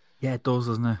naked. Yeah, it does,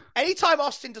 doesn't it? Anytime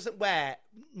Austin doesn't wear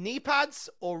knee pads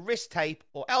or wrist tape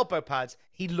or elbow pads,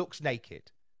 he looks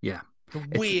naked. Yeah.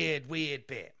 Weird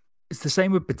bit. It's the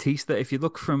same with Batista. If you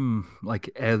look from like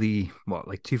early,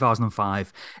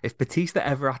 2005, if Batista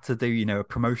ever had to do, a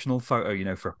promotional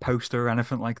photo, for a poster or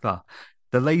anything like that,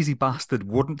 the lazy bastard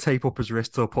wouldn't tape up his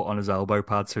wrists or put on his elbow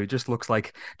pad, so he just looks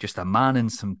like just a man in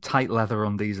some tight leather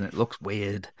undies, and it looks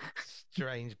weird.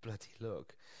 Strange bloody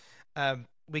look.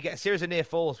 We get a series of near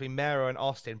falls between Mero and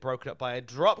Austin, broken up by a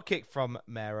drop kick from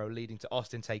Mero, leading to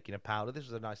Austin taking a powder. This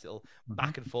was a nice little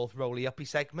back and forth rolly-uppy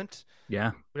segment.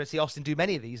 Yeah. We don't see Austin do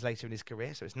many of these later in his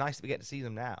career, so it's nice that we get to see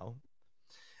them now.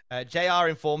 JR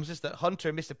informs us that Hunter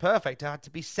and Mr. Perfect had to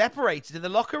be separated in the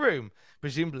locker room,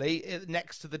 presumably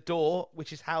next to the door,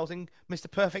 which is housing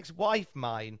Mr. Perfect's wife,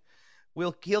 Mine.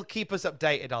 He'll keep us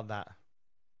updated on that.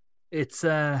 It's,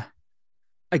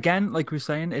 again, like we're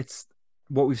saying, it's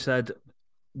what we've said,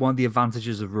 one of the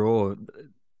advantages of Raw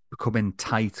becoming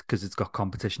tight because it's got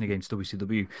competition against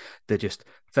WCW. They're just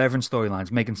furthering storylines,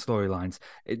 making storylines,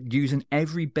 using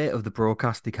every bit of the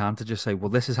broadcast they can to just say, well,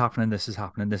 this is happening, this is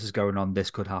happening, this is going on, this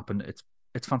could happen.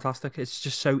 It's fantastic. It's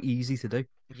just so easy to do.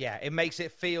 Yeah, it makes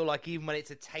it feel like even when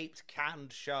it's a taped,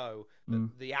 canned show,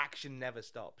 the action never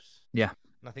stops. Yeah.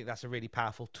 And I think that's a really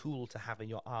powerful tool to have in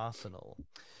your arsenal.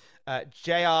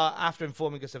 JR, after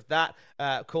informing us of that,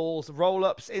 calls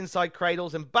roll-ups, inside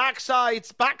cradles, and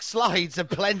backslides are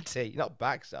plenty. Not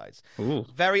backsides. Ooh.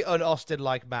 Very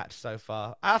un-Austin-like match so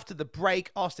far. After the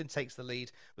break, Austin takes the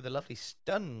lead with a lovely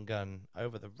stun gun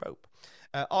over the rope.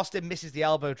 Austin misses the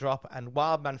elbow drop, and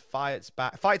Wildman fights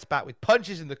back with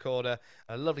punches in the corner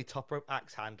and a lovely top rope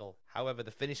axe handle. However,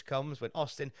 the finish comes when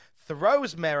Austin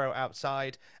throws Miro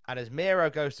outside, and as Miro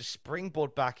goes to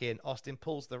springboard back in, Austin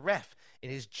pulls the ref in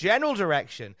his general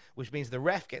direction, which means the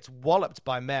ref gets walloped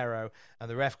by Miro, and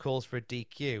the ref calls for a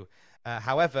DQ.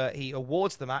 However, he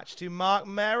awards the match to Mark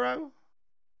Miro.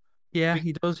 Yeah,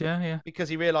 he does. Yeah. Because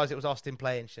he realized it was Austin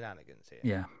playing shenanigans here.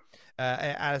 Yeah.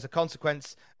 And as a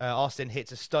consequence, Austin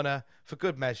hits a stunner for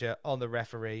good measure on the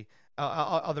referee.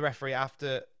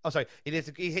 After. Oh, sorry. He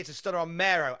hits a stunner on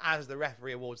Miro as the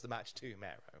referee awards the match to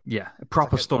Miro. Yeah, a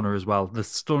proper stunner as well. The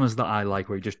stunners that I like,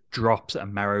 where he just drops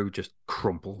and Miro just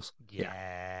crumples.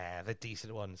 Yeah, the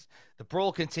decent ones. The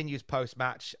brawl continues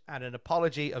post-match, and an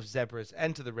apology of Zebras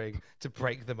enter the ring to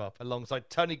break them up, alongside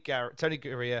Tony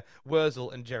Gurria, Wurzel,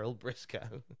 and Gerald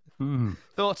Briscoe.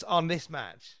 Thoughts on this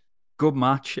match? Good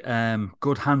match.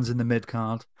 Good hands in the mid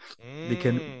card. They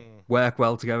can work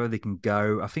well together. They can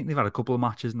go. I think they've had a couple of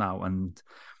matches now, and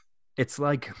it's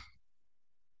like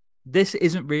this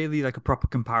isn't really like a proper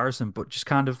comparison, but just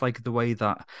kind of like the way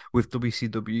that with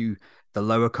WCW, the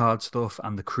lower card stuff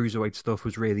and the cruiserweight stuff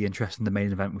was really interesting. The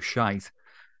main event was shite.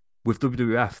 With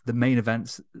WWF, the main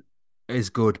events is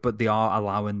good, but they are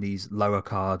allowing these lower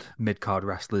card, mid card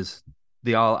wrestlers.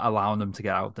 They are allowing them to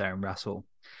get out there and wrestle.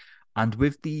 And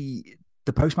with the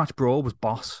post-match brawl was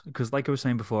boss, because like I was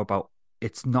saying before about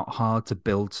it's not hard to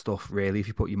build stuff really if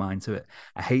you put your mind to it.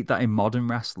 I hate that in modern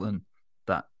wrestling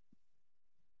that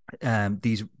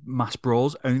these mass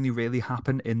brawls only really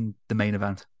happen in the main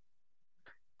event.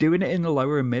 Doing it in the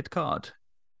lower and mid card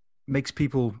makes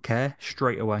people care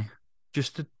straight away.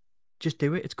 Just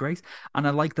do it. It's great. And I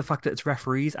like the fact that it's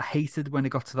referees. I hated when it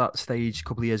got to that stage a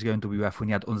couple of years ago in WF when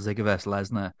you had Undertaker versus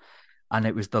Lesnar. And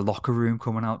it was the locker room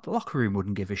coming out. The locker room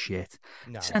wouldn't give a shit.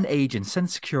 No. Send agents, send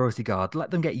security guard,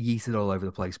 let them get yeeted all over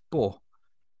the place. But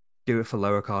do it for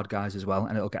lower card guys as well,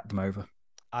 and it'll get them over.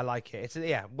 I like it.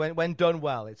 When done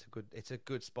well, it's a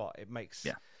good spot. It makes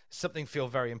something feel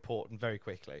very important very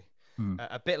quickly.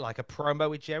 A bit like a promo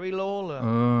with Jerry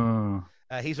Lawler.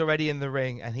 He's already in the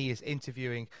ring, and he is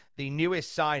interviewing the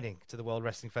newest signing to the World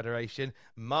Wrestling Federation,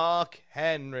 Mark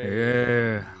Henry.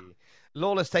 Yeah.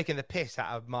 Lawler's taking the piss out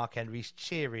of Mark Henry's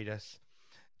cheeriness.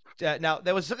 Now,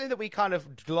 there was something that we kind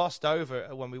of glossed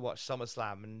over when we watched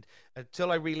SummerSlam, and until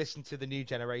I re-listened to the New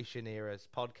Generation Era's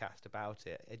podcast about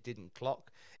it, it didn't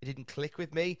click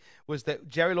with me, was that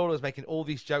Jerry Lawler was making all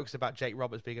these jokes about Jake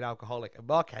Roberts being an alcoholic, and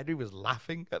Mark Henry was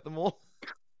laughing at them all.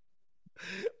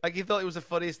 Like, he thought it was the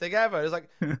funniest thing ever. It was like,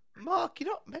 Mark, you're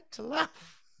not meant to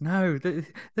laugh. No,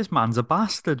 this man's a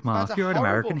bastard, Mark. You're an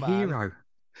American hero.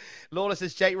 Lawler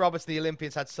says Jake Roberts and the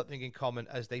Olympians had something in common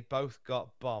as they both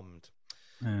got bombed.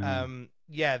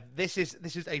 This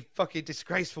is a fucking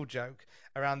disgraceful joke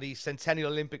around the Centennial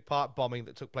Olympic Park bombing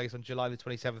that took place on July the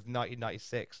 27th,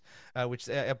 1996, which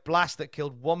a blast that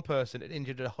killed one person and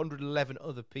injured 111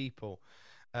 other people.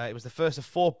 It was the first of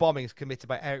 4 bombings committed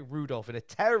by Eric Rudolph in a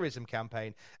terrorism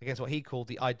campaign against what he called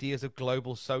the ideas of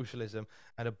global socialism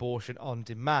and abortion on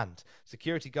demand.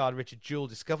 Security guard Richard Jewell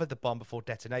discovered the bomb before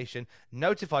detonation,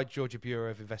 notified Georgia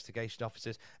Bureau of Investigation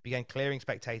officers, began clearing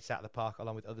spectators out of the park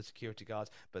along with other security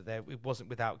guards, but it wasn't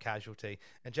without casualty.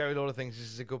 And Jerry Lawler thinks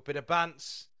this is a good bit of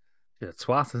bants. He's a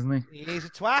twat, isn't he? He's a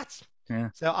twat. Yeah.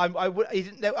 So he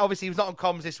didn't know, obviously he was not on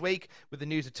comms this week with the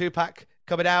news of Tupac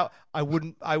coming out.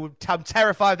 I'm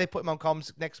terrified if they put him on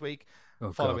comms next week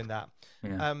following that.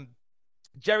 Yeah.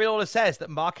 Jerry Lawler says that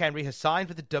Mark Henry has signed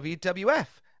with the WWF.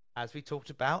 As we talked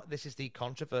about, this is the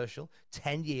controversial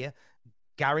 10-year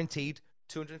guaranteed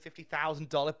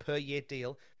 $250,000 per year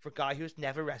deal for a guy who has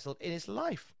never wrestled in his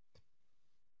life.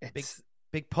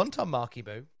 Big punt on Marky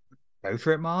Boo. Go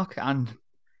for it, Mark, and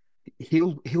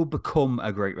he'll become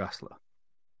a great wrestler.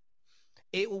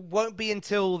 It won't be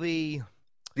until the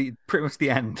pretty much the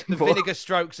end, the vinegar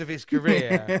strokes of his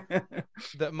career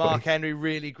that Mark Henry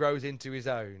really grows into his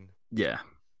own. Yeah,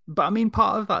 but I mean,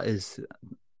 part of that is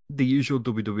the usual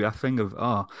WWF thing of,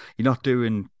 you're not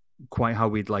doing quite how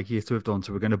we'd like you to have done,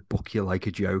 so we're going to book you like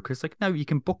a joke. It's like, no, you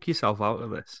can book yourself out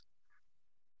of this.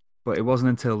 But it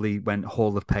wasn't until he went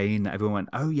Hall of Pain that everyone went,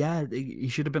 oh yeah, he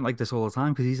should have been like this all the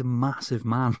time because he's a massive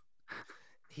man.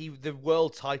 The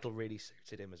world title really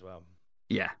suited him as well.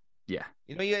 Yeah.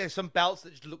 You know, you have some belts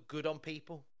that just look good on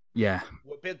people. Yeah.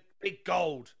 Big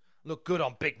gold. Look good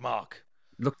on Big Mark.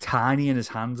 Look tiny in his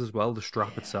hands as well. The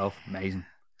strap itself, amazing.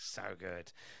 So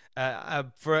good.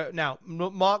 Now,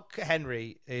 Mark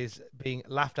Henry is being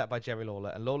laughed at by Jerry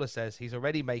Lawler, and Lawler says he's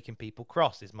already making people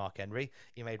cross. Is Mark Henry?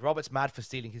 He made Roberts mad for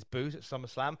stealing his booze at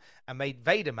SummerSlam, and made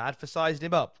Vader mad for sizing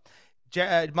him up.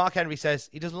 Mark Henry says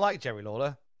he doesn't like Jerry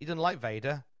Lawler. He doesn't like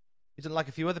Vader. He doesn't like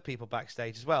a few other people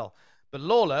backstage as well. But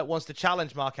Lawler wants to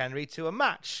challenge Mark Henry to a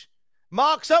match.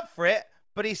 Mark's up for it,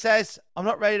 but he says, I'm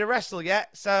not ready to wrestle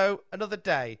yet, so another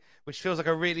day, which feels like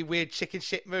a really weird chicken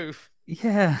shit move.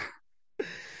 Yeah.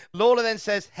 Lawler then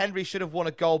says Henry should have won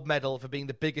a gold medal for being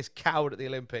the biggest coward at the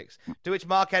Olympics. To which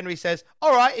Mark Henry says,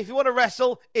 all right, if you want to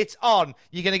wrestle, it's on.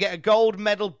 You're going to get a gold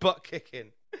medal butt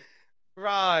kicking.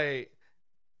 Right.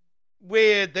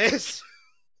 Weird, this.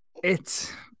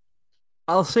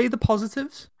 I'll say the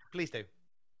positives. Please do.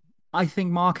 I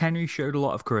think Mark Henry showed a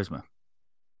lot of charisma.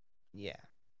 Yeah.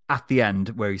 At the end,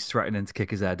 where he's threatening to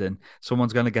kick his head in,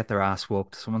 someone's going to get their ass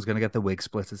whooped, someone's going to get the wig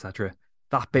split, etc.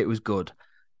 That bit was good.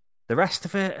 The rest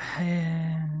of it,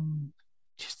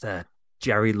 just a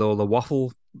Jerry Lawler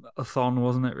waffle-a-thon,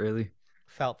 wasn't it, really?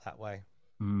 Felt that way.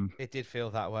 It did feel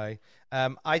that way.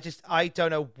 I don't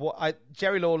know what...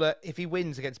 Jerry Lawler, if he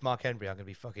wins against Mark Henry, I'm going to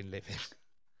be fucking livid.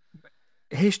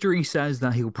 History says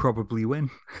that he'll probably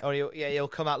win. Oh, he'll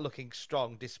come out looking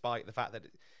strong, despite the fact that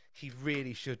he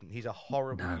really shouldn't. He's a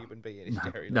horrible human being.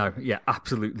 Jerry Lawler. No, yeah,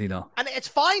 absolutely not. And it's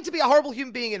fine to be a horrible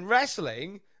human being in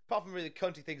wrestling, apart from really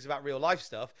cunty things about real life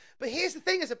stuff. But here's the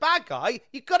thing, as a bad guy,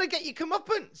 you've got to get your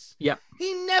comeuppance. Yeah.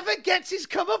 He never gets his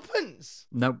comeuppance.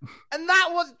 No. And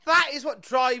that is what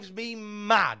drives me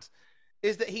mad,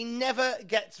 is that he never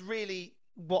gets really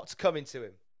what's coming to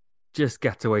him. Just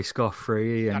gets away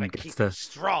scot-free and gets to...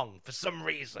 strong for some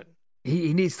reason.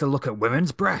 He needs to look at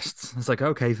women's breasts. It's like,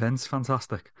 okay, Vince,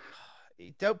 fantastic.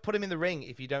 Don't put him in the ring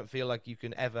if you don't feel like you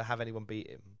can ever have anyone beat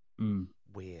him.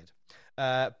 Weird.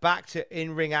 Back to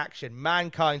in-ring action.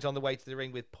 Mankind's on the way to the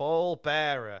ring with Paul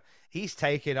Bearer. He's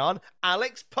taking on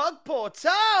Alex Pug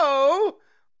Porto.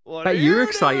 What are you're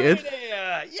excited.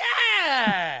 Here?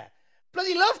 Yeah.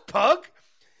 Bloody love Pug.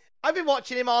 I've been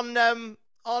watching him on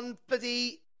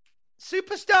bloody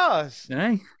Superstars.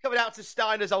 Hey. Coming out to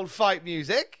Steiner's old fight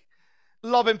music.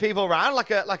 Lobbing people around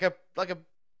like a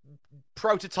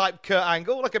prototype Kurt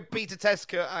Angle, like a beta test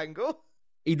Kurt Angle.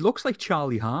 He looks like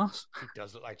Charlie Haas. He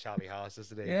does look like Charlie Haas,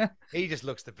 doesn't he? Yeah. He just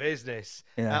looks the business.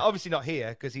 Yeah. Obviously not here,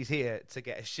 because he's here to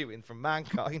get a shoe-in from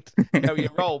Mankind. Know your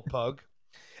role, Pug.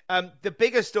 The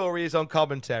bigger story is on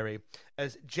commentary,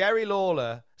 as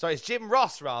as Jim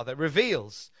Ross,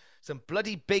 reveals some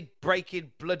bloody big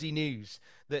breaking bloody news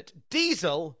that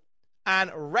Diesel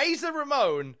and Razor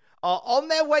Ramon are on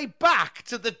their way back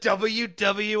to the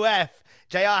WWF.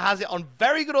 JR has it on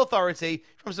very good authority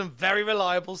from some very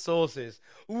reliable sources.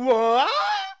 What?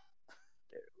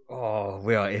 Oh,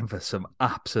 we are in for some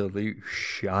absolute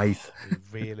shite.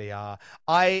 We really are.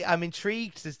 I am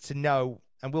intrigued to know,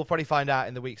 and we'll probably find out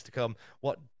in the weeks to come,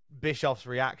 what Bischoff's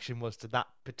reaction was to that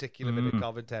particular bit of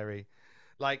commentary.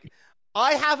 Like,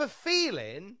 I have a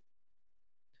feeling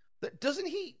that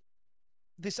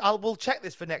we'll check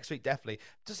this for next week, definitely.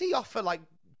 Does he offer, like,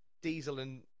 Diesel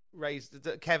and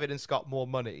Kevin and Scott more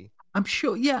money? I'm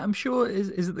sure. Yeah, I'm sure.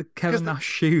 Is it the Kevin Nash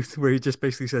shoot where he just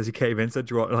basically says he came in, said,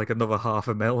 "Do you want like another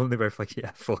 $500,000?" And they're both like,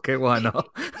 "Yeah, fuck it, why not?"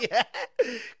 Yeah,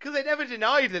 because they never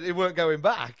denied that they weren't going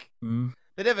back.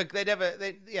 They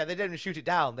didn't shoot it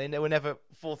down. They were never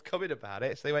forthcoming about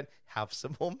it. So they went, "Have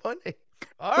some more money."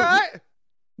 All right.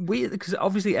 Weird, because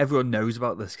obviously everyone knows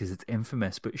about this because it's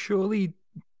infamous. But surely,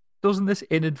 doesn't this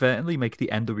inadvertently make the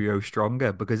NWO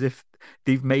stronger? Because if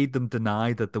they've made them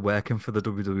deny that they're working for the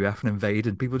WWF and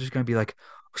invading, people are just going to be like,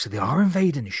 oh, so they are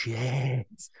invading shit.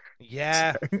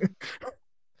 Yeah.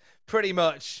 Pretty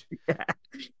much. Yeah.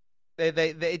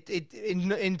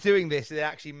 In doing this, it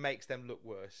actually makes them look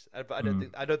worse. But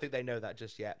I don't think they know that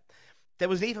just yet. There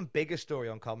was an even bigger story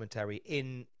on commentary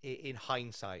in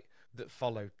hindsight that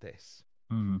followed this,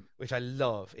 which I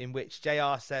love, in which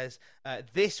JR says,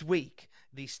 this week,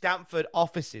 the Stamford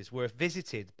offices were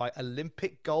visited by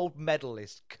Olympic gold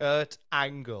medalist Kurt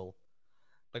Angle.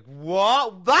 Like,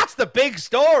 what? That's the big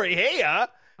story here.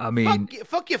 I mean...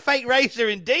 Fuck your fake racer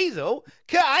in Diesel.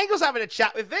 Kurt Angle's having a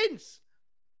chat with Vince.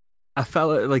 I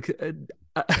felt like,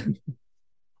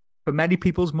 for many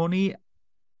people's money,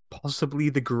 possibly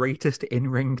the greatest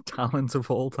in-ring talent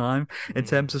of all time, in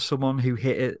terms of someone who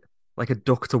hit it like a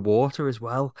duck to water as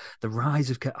well. The rise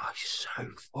of Kurt, he's so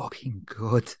fucking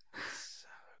good.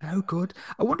 So good.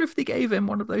 I wonder if they gave him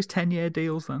one of those 10-year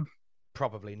deals then.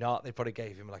 Probably not. They probably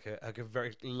gave him like a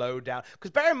very low down.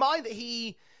 Because bear in mind that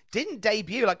he didn't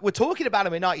debut. Like, we're talking about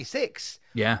him in 96.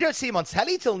 Yeah. You don't see him on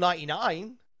telly till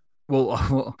 99.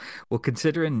 Well,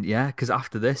 considering, because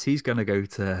after this, he's going to go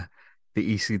to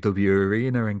the ECW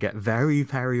arena and get very,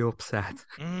 very upset.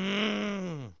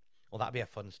 Well, that'd be a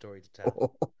fun story to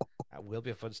tell. That will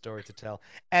be a fun story to tell.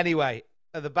 Anyway,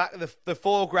 at the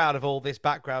foreground of all this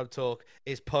background talk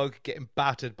is Pug getting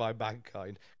battered by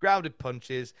Mankind. Grounded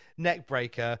punches, neck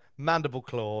breaker, mandible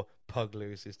claw. Pug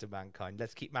loses to Mankind.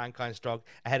 Let's keep Mankind strong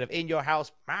ahead of In Your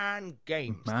House Man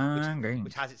Games,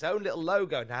 which has its own little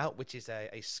logo now, which is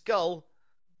a skull,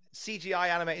 CGI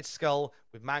animated skull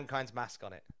with Mankind's mask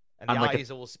on it, and the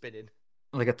eyes all spinning.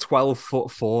 Like a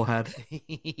 12-foot forehead.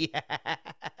 Yeah.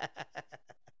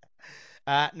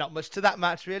 Not much to that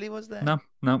match, really, was there?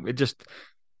 No. It just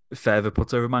further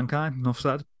puts over Mankind. Enough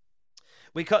said.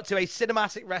 We cut to a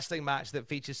cinematic wrestling match that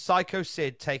features Sycho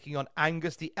Sid taking on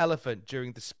Angus the Elephant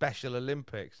during the Special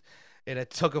Olympics in a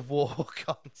tug-of-war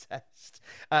contest.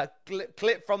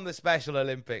 Clip from the Special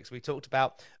Olympics. We talked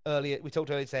earlier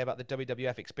today about the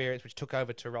WWF experience, which took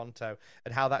over Toronto,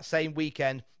 and how that same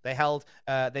weekend they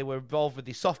were involved with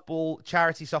the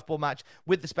charity softball match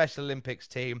with the Special Olympics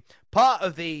team. Part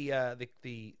of the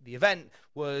event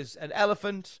was an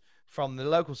elephant from the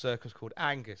local circus called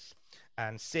Angus,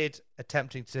 and Sid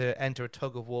attempting to enter a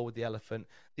tug-of-war with the elephant.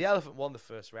 The elephant won the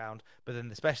first round, but then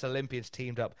the Special Olympians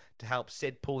teamed up to help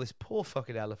Sid pull this poor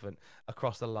fucking elephant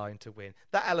across the line to win.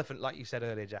 That elephant, like you said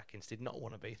earlier, Jackins, did not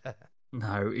want to be there.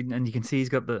 No, and you can see he's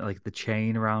got the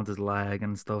chain around his leg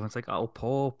and stuff. It's like, oh,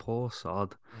 poor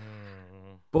sod.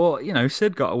 But,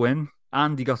 Sid got a win.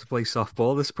 And he got to play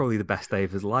softball. This is probably the best day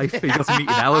of his life. He got to meet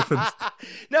an elephant.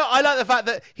 No, I like the fact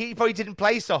that he probably didn't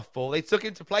play softball. They took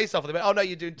him to play softball. They went, oh, no,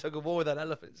 you're doing tug-of-war with an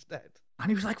elephant instead. And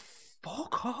he was like,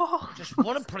 fuck off. I just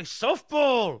want to play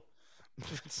softball.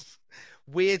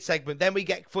 Weird segment. Then we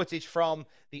get footage from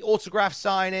the autograph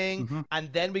signing,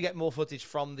 and then we get more footage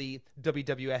from the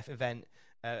WWF event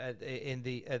in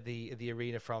the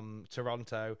arena from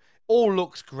Toronto. All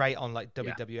looks great on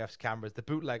WWF's cameras. The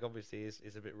bootleg obviously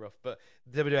is a bit rough, but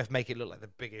WWF make it look like the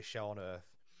biggest show on earth.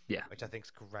 Yeah, which I think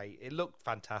is great. It looked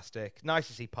fantastic. Nice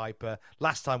to see Piper.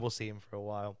 Last time we'll see him for a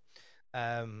while,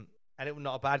 and it was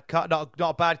not a bad card. Not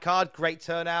a bad card. Great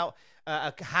turnout.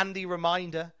 A handy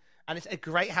reminder, and it's a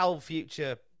great how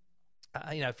future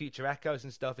echoes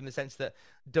and stuff in the sense that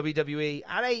WWE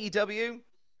and AEW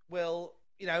will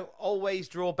always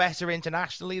draw better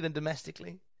internationally than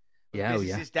domestically.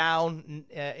 Business is down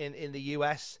in the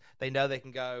US. They know they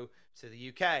can go to the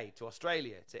UK, to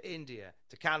Australia, to India,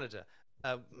 to Canada.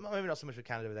 Maybe not so much for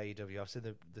Canada with AEW. I've seen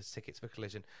the tickets for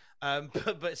Collision.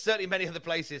 But certainly many other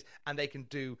places, and they can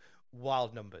do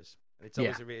wild numbers. And it's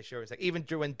always a reassurance. Even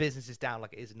when business is down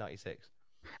like it is in 96.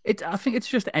 I think it's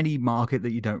just any market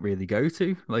that you don't really go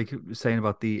to. Like saying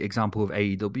about the example of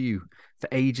AEW, for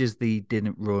ages they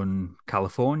didn't run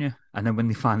California, and then when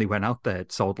they finally went out there,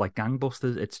 it sold like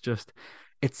gangbusters.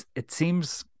 It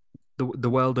seems the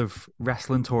world of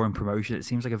wrestling tour and promotion, it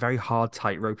seems like a very hard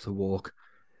tightrope to walk,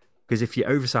 because if you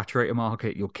oversaturate a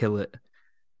market, you'll kill it.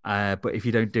 But if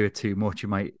you don't do it too much, you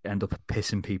might end up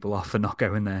pissing people off for not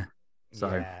going there. So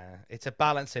yeah, it's a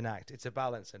balancing act.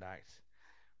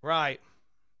 Right.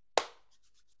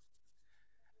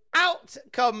 Out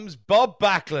comes Bob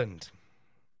Backlund.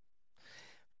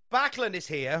 Backlund is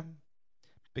here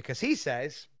because he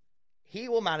says he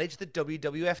will manage the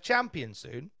WWF champion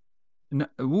soon. No,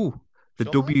 the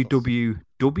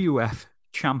WWF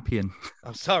champion.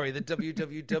 I'm sorry, the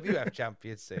WWF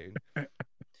champion soon.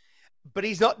 But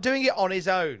he's not doing it on his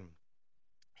own.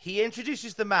 He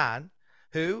introduces the man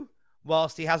who,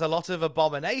 whilst he has a lot of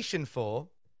abomination for,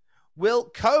 will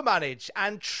co-manage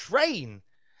and train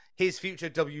his future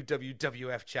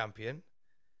WWF champion,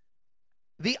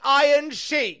 the Iron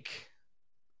Sheik.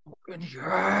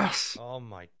 Yes. Oh,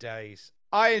 my days.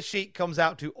 Iron Sheik comes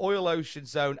out to Oil Ocean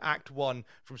Zone Act 1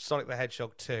 from Sonic the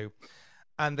Hedgehog 2,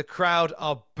 and the crowd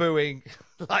are booing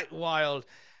like wild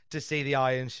to see the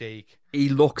Iron Sheik. He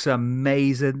looks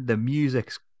amazing. The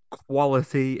music's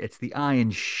quality. It's the Iron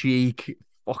Sheik.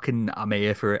 Fucking, I'm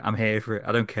here for it.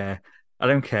 I don't care.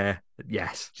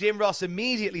 Yes. Jim Ross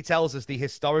immediately tells us the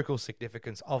historical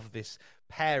significance of this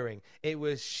pairing. It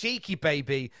was Sheiky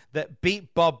Baby that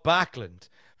beat Bob Backlund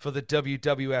for the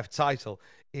WWF title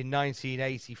in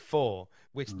 1984,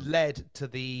 which led to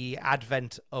the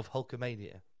advent of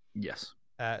Hulkamania. Yes.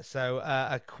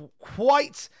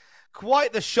 Quite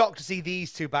the shock to see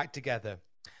these two back together.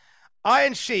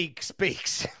 Iron Sheik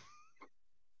speaks.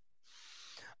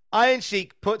 Iron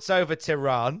Sheik puts over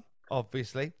Tehran,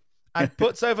 obviously, and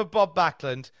puts over Bob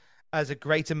Backlund as a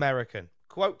great American.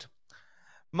 Quote,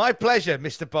 "My pleasure,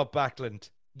 Mr. Bob Backlund.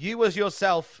 You was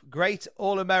yourself great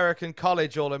All-American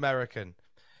College All-American.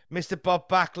 Mr. Bob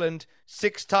Backlund,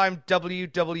 6-time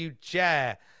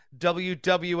WWF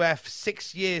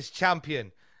 6 years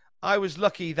champion. I was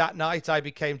lucky that night I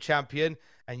became champion,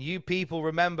 and you people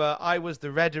remember I was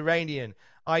the Red Iranian.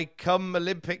 I come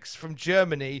Olympics from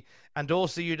Germany and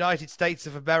also United States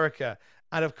of America,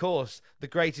 and of course, the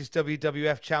greatest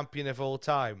WWF champion of all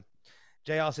time.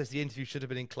 JR says the interview should have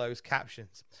been in closed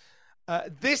captions.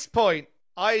 At this point,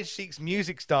 Iron Sheik's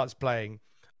music starts playing.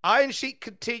 Iron Sheik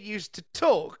continues to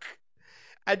talk,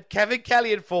 and Kevin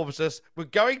Kelly informs us we're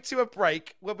going to a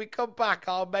break. When we come back,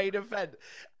 our main event.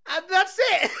 And that's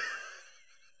it.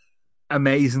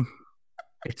 Amazing.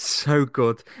 It's so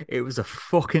good. It was a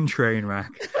fucking train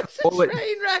wreck. It's a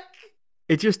train wreck.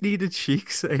 It just needed Sheik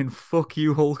saying, "Fuck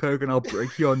you, Hulk Hogan. I'll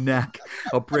break your neck.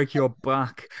 I'll break your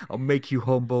back. I'll make you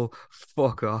humble.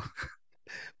 Fuck off."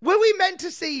 Were we meant to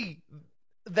see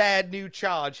their new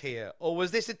charge here, or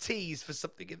was this a tease for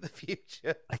something in the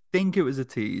future? I think it was a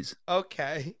tease.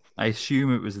 Okay. I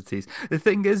assume it was a tease. The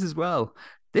thing is, as well,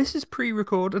 this is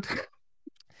pre-recorded.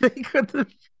 They could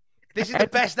have... This is the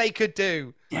best they could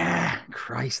do. Yeah,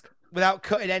 Christ. Without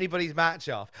cutting anybody's match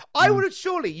off. I would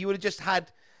have you would have just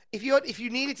had, if you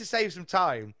needed to save some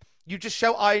time, you just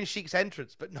show Iron Sheik's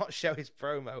entrance, but not show his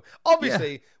promo.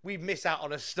 Obviously, we'd miss out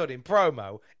on a stunning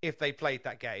promo if they played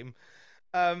that game.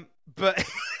 But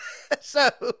so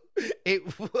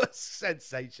it was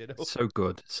sensational. So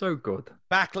good. So good.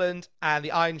 Backlund and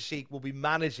the Iron Sheik will be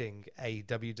managing a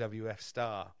WWF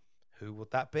star. Who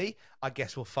would that be? I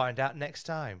guess we'll find out next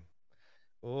time.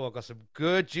 Oh, I've got some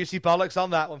good juicy bollocks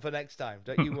on that one for next time.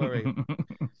 Don't you worry.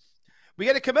 We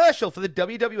get a commercial for the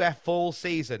WWF fall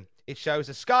season. It shows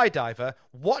a skydiver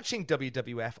watching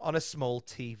WWF on a small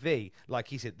TV, like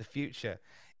he's in the future.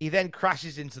 He then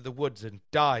crashes into the woods and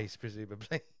dies,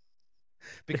 presumably.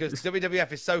 Because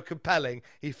WWF is so compelling,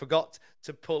 he forgot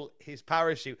to pull his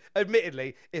parachute.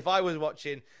 Admittedly, if I was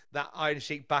watching that Iron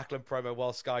Sheik Backlund promo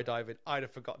while skydiving, I'd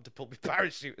have forgotten to pull my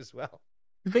parachute as well.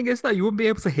 The thing is that you wouldn't be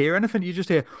able to hear anything. You just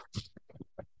hear...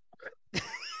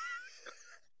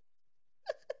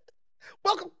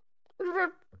 Welcome,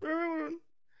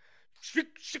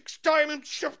 six diamond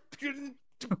champion.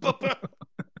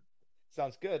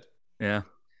 Sounds good. Yeah.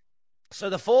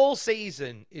 So the fall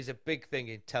season is a big thing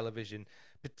in television,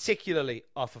 particularly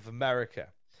off of America,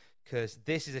 because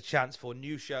this is a chance for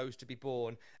new shows to be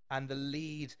born and the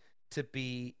lead to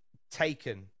be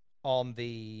taken on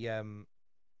the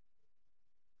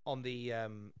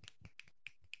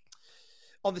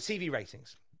TV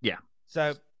ratings. Yeah.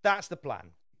 So that's the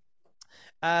plan.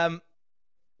 Do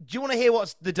you want to hear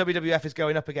what the WWF is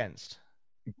going up against?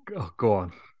 Go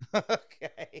on.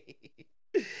 Okay.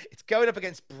 It's going up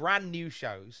against brand new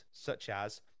shows such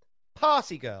as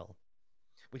Party Girl,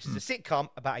 which is a sitcom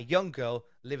about a young girl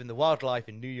living the wild life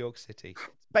in New York City.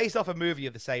 It's based off a movie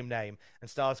of the same name and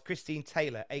stars Christine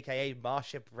Taylor, a.k.a.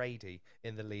 Marsha Brady,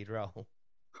 in the lead role.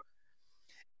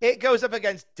 It goes up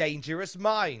against Dangerous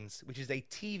Minds, which is a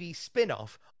TV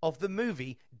spin-off of the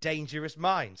movie Dangerous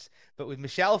Minds, but with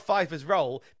Michelle Pfeiffer's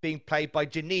role being played by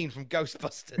Janine from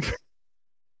Ghostbusters.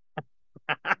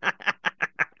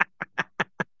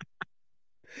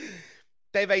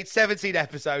 They made 17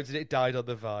 episodes and it died on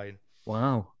the vine.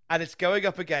 Wow. And it's going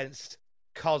up against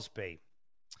Cosby,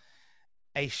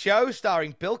 a show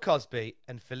starring Bill Cosby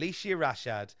and Felicia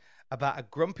Rashad about a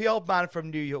grumpy old man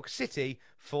from New York City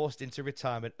forced into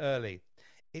retirement early.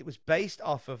 It was based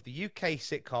off of the UK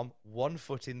sitcom One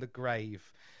Foot in the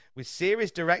Grave, with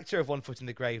series director of One Foot in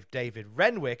the Grave, David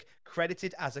Renwick,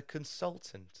 credited as a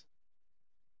consultant.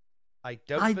 I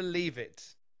don't believe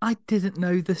it. I didn't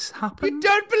know this happened. You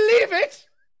don't believe it?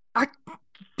 I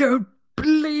don't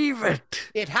believe it.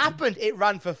 It happened. It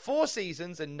ran for 4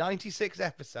 seasons and 96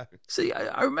 episodes. See,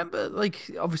 I remember,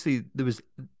 like, obviously there was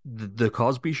the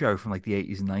Cosby Show from like the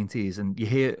 80s and 90s, and you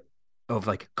hear of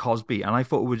like Cosby, and I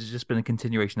thought it would have just been a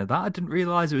continuation of that. I didn't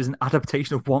realize it was an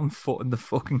adaptation of One Foot in the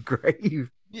fucking Grave.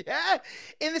 Yeah,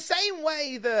 in the same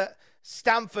way that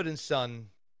Stamford and Son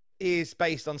is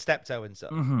based on Steptoe and Son.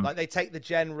 Mm-hmm. Like, they take the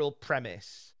general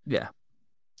premise, yeah,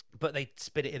 but they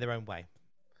spin it in their own way.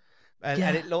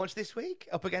 And it launched this week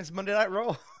up against Monday Night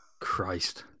Raw.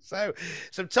 Christ. So,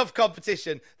 some tough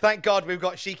competition. Thank God we've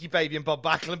got Sheiky Baby and Bob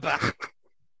Backlund back.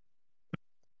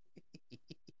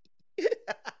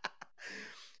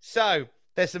 So,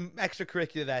 there's some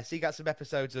extracurricular there. So, you got some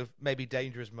episodes of maybe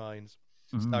Dangerous Minds,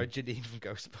 starring Janine from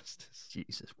Ghostbusters.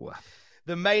 Jesus, what?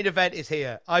 The main event is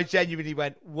here. I genuinely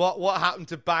went, what happened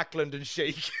to Backlund and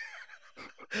Sheik?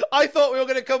 I thought we were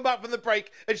going to come back from the break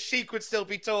and Sheik would still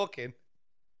be talking.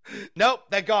 Nope,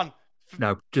 they're gone.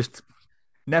 No, just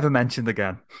never mentioned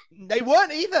again. They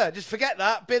weren't either. Just forget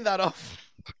that. Bin that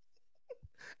off.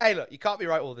 Hey, look, you can't be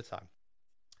right all the time.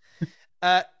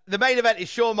 The main event is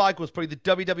Shawn Michaels putting the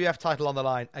WWF title on the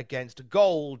line against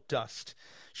Goldust.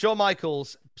 Shawn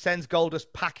Michaels sends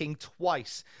Goldust packing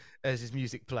twice as his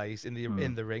music plays in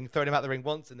the ring, throwing him out the ring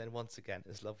once and then once again.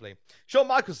 It's lovely. Shawn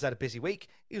Michaels has had a busy week.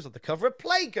 He was on the cover of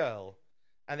Playgirl.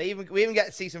 And we even get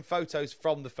to see some photos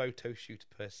from the photo shoot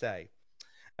per se.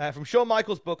 From Shawn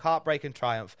Michaels' book, Heartbreak and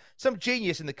Triumph, some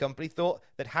genius in the company thought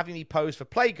that having me pose for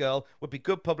Playgirl would be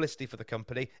good publicity for the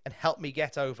company and help me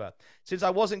get over. Since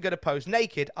I wasn't going to pose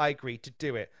naked, I agreed to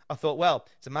do it. I thought, well,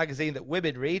 it's a magazine that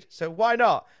women read, so why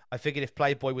not? I figured if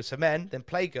Playboy was for men, then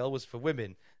Playgirl was for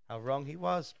women. How wrong he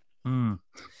was.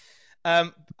 I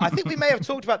think we may have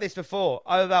talked about this before.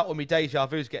 Either that or my deja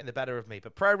vu's getting the better of me.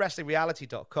 But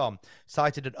ProWrestlingReality.com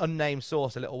cited an unnamed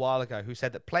source a little while ago who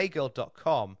said that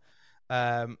Playgirl.com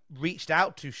reached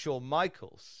out to Shawn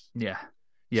Michaels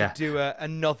to do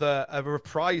a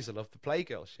reprisal of the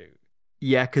Playgirl shoot.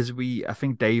 Yeah, because I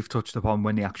think Dave touched upon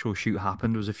when the actual shoot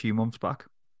happened was a few months back.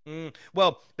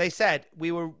 Well, they said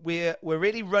we're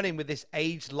really running with this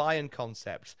aged lion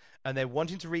concept, and they're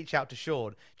wanting to reach out to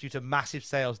Shawn due to massive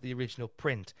sales of the original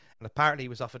print, and apparently he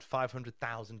was offered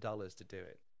 $500,000 to do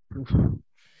it.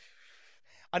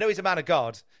 I know he's a man of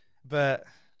God, but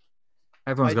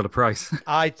everyone's got a price.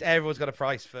 Everyone's got a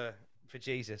price for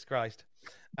Jesus Christ.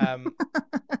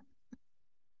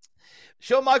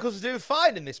 Shawn Michaels was doing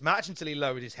fine in this match until he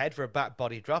lowered his head for a back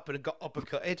body drop and got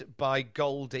uppercutted by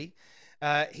Goldie.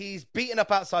 He's beaten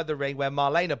up outside the ring where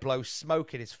Marlena blows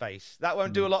smoke in his face. That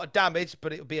won't do a lot of damage,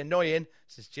 but it'll be annoying,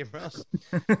 says Jim Ross.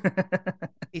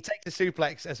 He takes the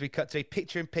suplex as we cut to a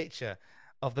picture-in-picture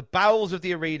of the bowels of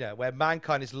the arena where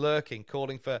Mankind is lurking,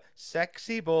 calling for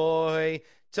sexy boy.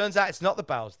 Turns out it's not the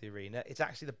bowels of the arena. It's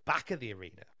actually the back of the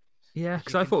arena. Yeah,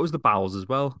 because I thought it was the bowels as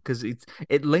well, because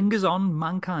it lingers on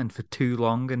Mankind for too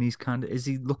long, and is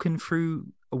he looking through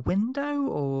a window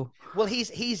or? Well,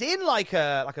 he's in like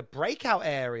a breakout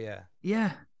area.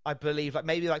 Yeah, I believe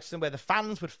maybe somewhere the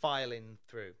fans would file in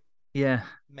through. Yeah,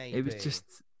 maybe it was just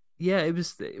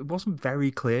it wasn't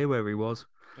very clear where he was.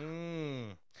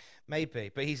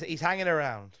 Maybe, but he's hanging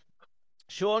around.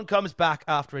 Shawn comes back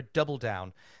after a double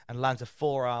down and lands a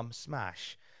forearm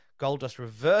smash. Goldust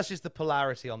reverses the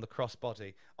polarity on the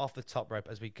crossbody off the top rope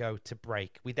as we go to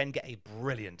break. We then get a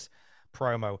brilliant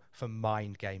promo for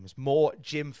Mind Games. More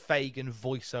Jim Fagan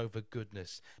voiceover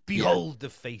goodness. Behold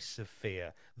the face of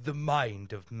fear, the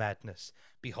mind of madness.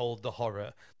 Behold the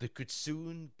horror that could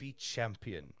soon be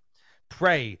champion.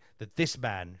 Pray that this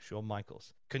man, Shawn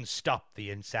Michaels, can stop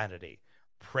the insanity.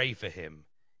 Pray for him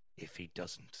if he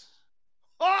doesn't.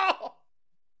 Oh!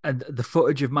 And the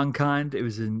footage of Mankind, it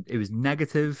was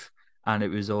negative, and it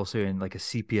was also in like a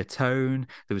sepia tone.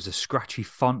 There was a scratchy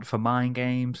font for Mind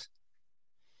Games.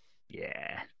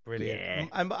 Yeah, brilliant. Yeah.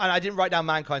 And I didn't write down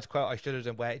Mankind's quote. I should have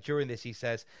done. Where during this he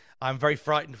says, "I'm very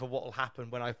frightened for what will happen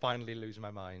when I finally lose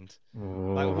my mind."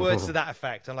 Like words to that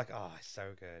effect. I'm like, oh, it's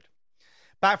so good.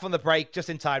 Back from the break, just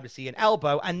in time to see an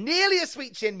elbow and nearly a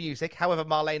sweet chin music. However,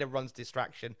 Marlena runs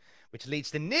distraction, which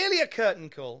leads to nearly a curtain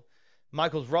call.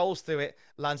 Michaels rolls through it,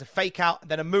 lands a fake out,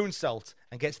 then a moonsault,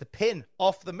 and gets the pin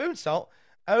off the moonsault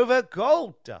over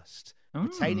Goldust,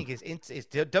 retaining his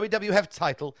WWF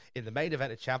title in the main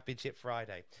event of Championship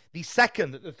Friday. The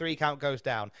second that the 3 count goes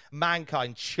down,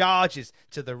 Mankind charges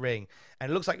to the ring, and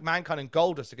it looks like Mankind and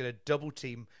Goldust are going to double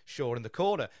team Shawn in the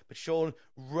corner, but Shawn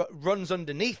runs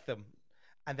underneath them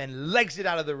and then legs it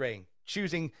out of the ring,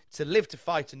 choosing to live to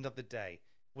fight another day.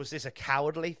 Was this a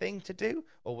cowardly thing to do,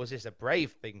 or was this a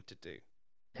brave thing to do?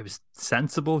 It was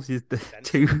sensible. Thing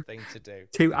to do.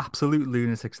 Two absolute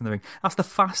lunatics in the ring. That's the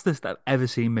fastest I've ever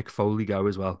seen Mick Foley go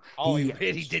as well. Oh, he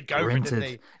really did go for it, didn't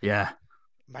he? Yeah.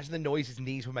 Imagine the noise his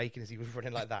knees were making as he was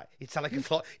running like that. He'd sound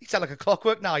like a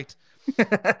Clockwork Knight.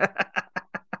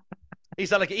 He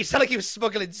sounded like he was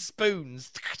smuggling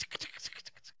spoons.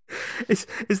 Is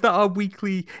that our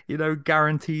weekly,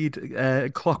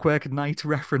 guaranteed Clockwork Knight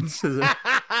reference? Is it?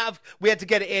 We had to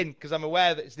get it in because I'm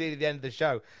aware that it's nearly the end of the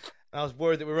show. And I was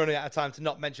worried that we're running out of time to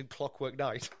not mention Clockwork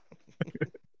Knight.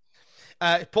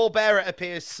 Paul Bearer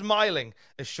appears smiling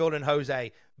as Shawn and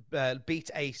Jose beat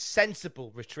a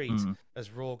sensible retreat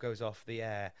as Raw goes off the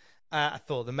air. I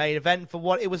thought the main event for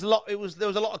what it was there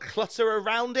was a lot of clutter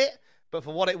around it, but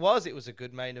for what it was a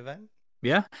good main event.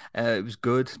 Yeah, it was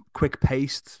good, quick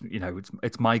paced.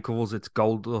 It's Michaels, it's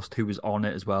Goldust who was on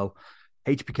it as well.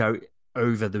 HBK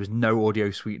over. There was no audio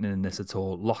sweetening in this at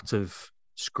all. Lots of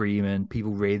screaming,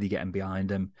 people really getting behind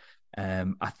him.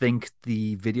 I think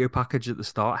the video package at the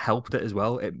start helped it as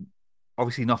well. It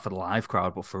obviously not for the live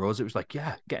crowd, but for us, it was like,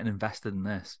 yeah, getting invested in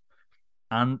this.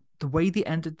 And the way they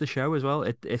ended the show as well,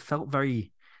 it felt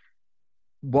very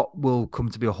what will come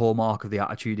to be a hallmark of the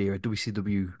Attitude Era,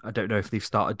 WCW, I don't know if they've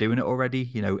started doing it already,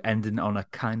 ending on a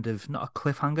kind of, not a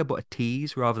cliffhanger, but a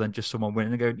tease, rather than just someone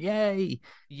winning and going, yay.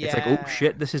 Yeah. It's like, oh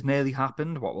shit, this has nearly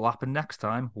happened. What will happen next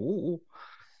time? Ooh.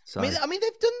 So, I mean,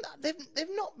 they've done that.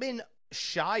 They've not been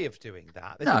shy of doing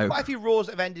that. There's No. quite a few Raws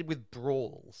that have ended with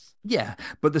brawls. Yeah,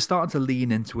 but they're starting to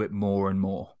lean into it more and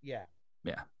more. Yeah.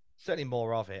 Yeah. Certainly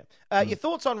more of it. Your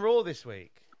thoughts on Raw this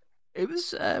week? It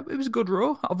was a good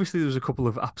Raw. Obviously, there was a couple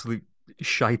of absolute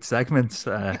shite segments.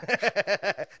 Don't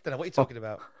know what you're talking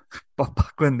about. Bob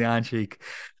Backlund, the Iron Sheik.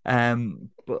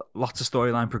 But lots of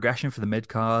storyline progression for the mid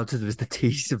card. There was the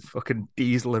tease of fucking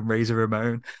Diesel and Razor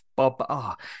Ramon.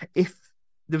 If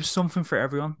there was something for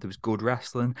everyone, there was good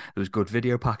wrestling, there was good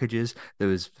video packages, there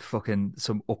was fucking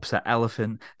some upset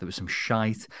elephant, there was some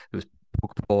shite, there was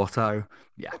Pug Porto.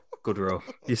 Yeah, good Raw.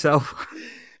 Yourself?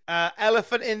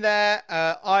 Elephant in there,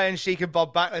 Iron Sheik and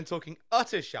Bob Backlund talking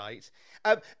utter shite.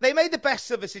 They made the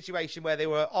best of a situation where they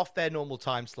were off their normal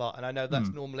time slot, and I know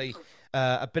that's normally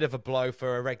a bit of a blow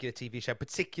for a regular TV show,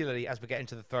 particularly as we get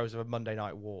into the throes of a Monday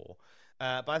Night War.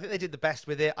 But I think they did the best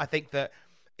with it. I think that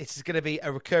it's going to be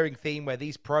a recurring theme where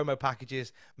these promo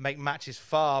packages make matches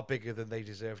far bigger than they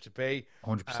deserve to be.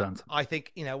 100%. I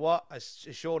think, you know what, as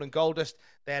Shawn and Goldust,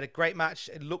 they had a great match.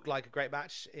 It looked like a great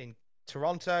match in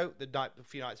Toronto a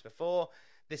few nights before.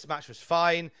 This match was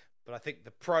fine, but I think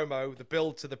the promo, the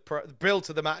build to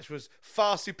the match was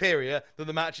far superior than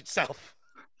the match itself.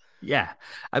 Yeah,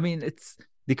 I mean,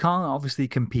 they can't obviously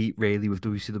compete really with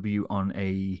WCW on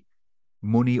a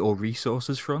money or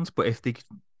resources front, but if they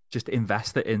just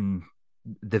invest it in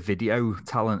the video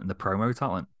talent and the promo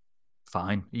talent,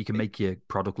 fine. You can make your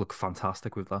product look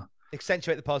fantastic with that.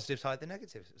 Accentuate the positives, hide the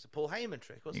negatives. It was a Paul Heyman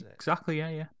trick, wasn't it? Exactly,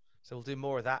 yeah. So we'll do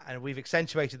more of that, and we've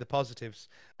accentuated the positives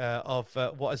of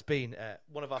what has been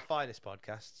one of our finest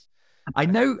podcasts. I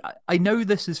know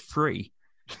this is free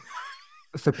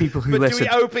for people who but listen. Do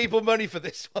we owe people money for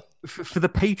this one? For the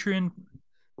Patreon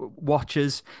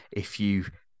watchers, if you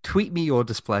tweet me your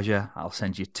displeasure, I'll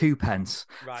send you 2 pence.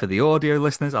 Right. For the audio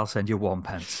listeners, I'll send you 1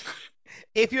 pence.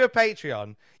 If you're a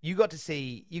Patreon, you got to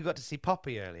see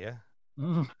Poppy earlier.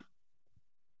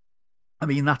 I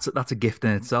mean, that's a gift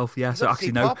in itself, yeah. So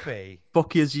actually, no, Poppy.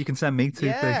 Fuck yous, you can send me 2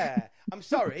 things. Yeah, I'm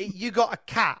sorry, you got a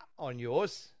cat on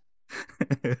yours.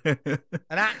 An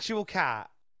actual cat.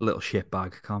 Little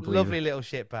shitbag, can't believe Lovely it. little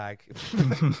shitbag.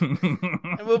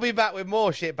 And we'll be back with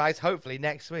more shitbags, hopefully,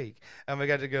 next week. And we're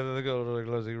going to go to the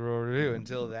closing Raw review.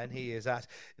 Until then, he is at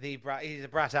he's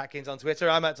Brat Atkins on Twitter.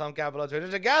 I'm at Tom Campbell on Twitter.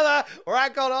 Together, we're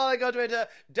at Cultaholic on Twitter.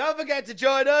 Don't forget to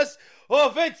join us.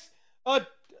 Vince.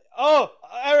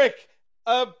 Eric.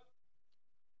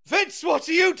 Vince, what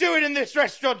are you doing in this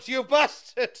restaurant, you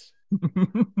bastard?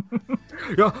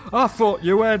 Yeah, I thought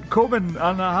you weren't coming,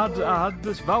 and I had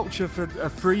this voucher for a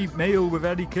free meal with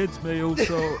any kids meal,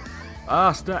 so I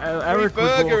asked Eric. Free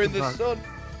burger in the sun.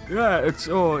 Yeah,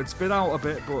 it's been out a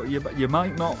bit, but you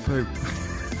might not poo.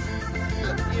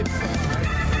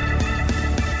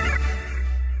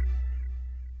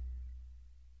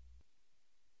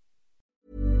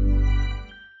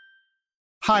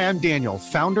 Hi, I'm Daniel,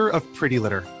 founder of Pretty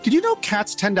Litter. Did you know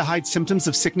cats tend to hide symptoms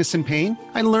of sickness and pain?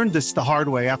 I learned this the hard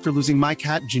way after losing my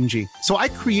cat, Gingy. So I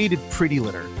created Pretty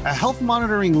Litter, a health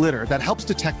monitoring litter that helps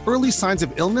detect early signs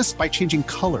of illness by changing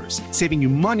colors, saving you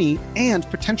money and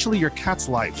potentially your cat's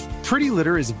life. Pretty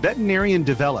Litter is veterinarian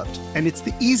developed, and it's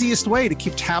the easiest way to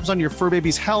keep tabs on your fur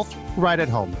baby's health right at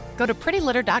home. Go to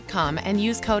prettylitter.com and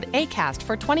use code ACAST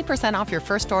for 20% off your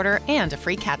first order and a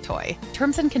free cat toy.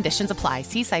 Terms and conditions apply.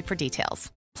 See site for details.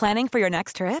 Planning for your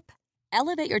next trip?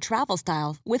 Elevate your travel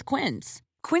style with Quince.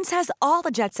 Quince has all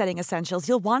the jet-setting essentials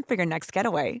you'll want for your next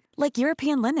getaway, like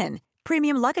European linen,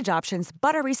 premium luggage options,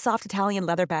 buttery soft Italian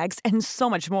leather bags, and so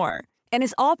much more. And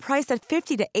is all priced at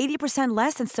 50 to 80%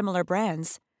 less than similar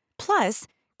brands. Plus,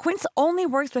 Quince only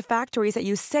works with factories that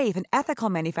use safe and ethical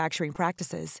manufacturing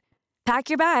practices. Pack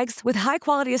your bags with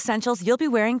high-quality essentials you'll be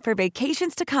wearing for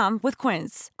vacations to come with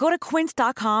Quince. Go to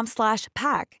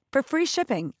quince.com/pack for free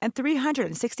shipping and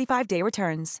 365-day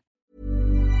returns.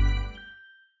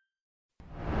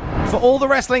 For all the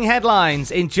wrestling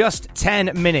headlines in just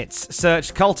 10 minutes,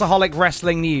 search Cultaholic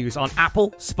Wrestling News on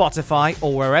Apple, Spotify,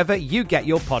 or wherever you get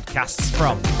your podcasts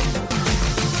from.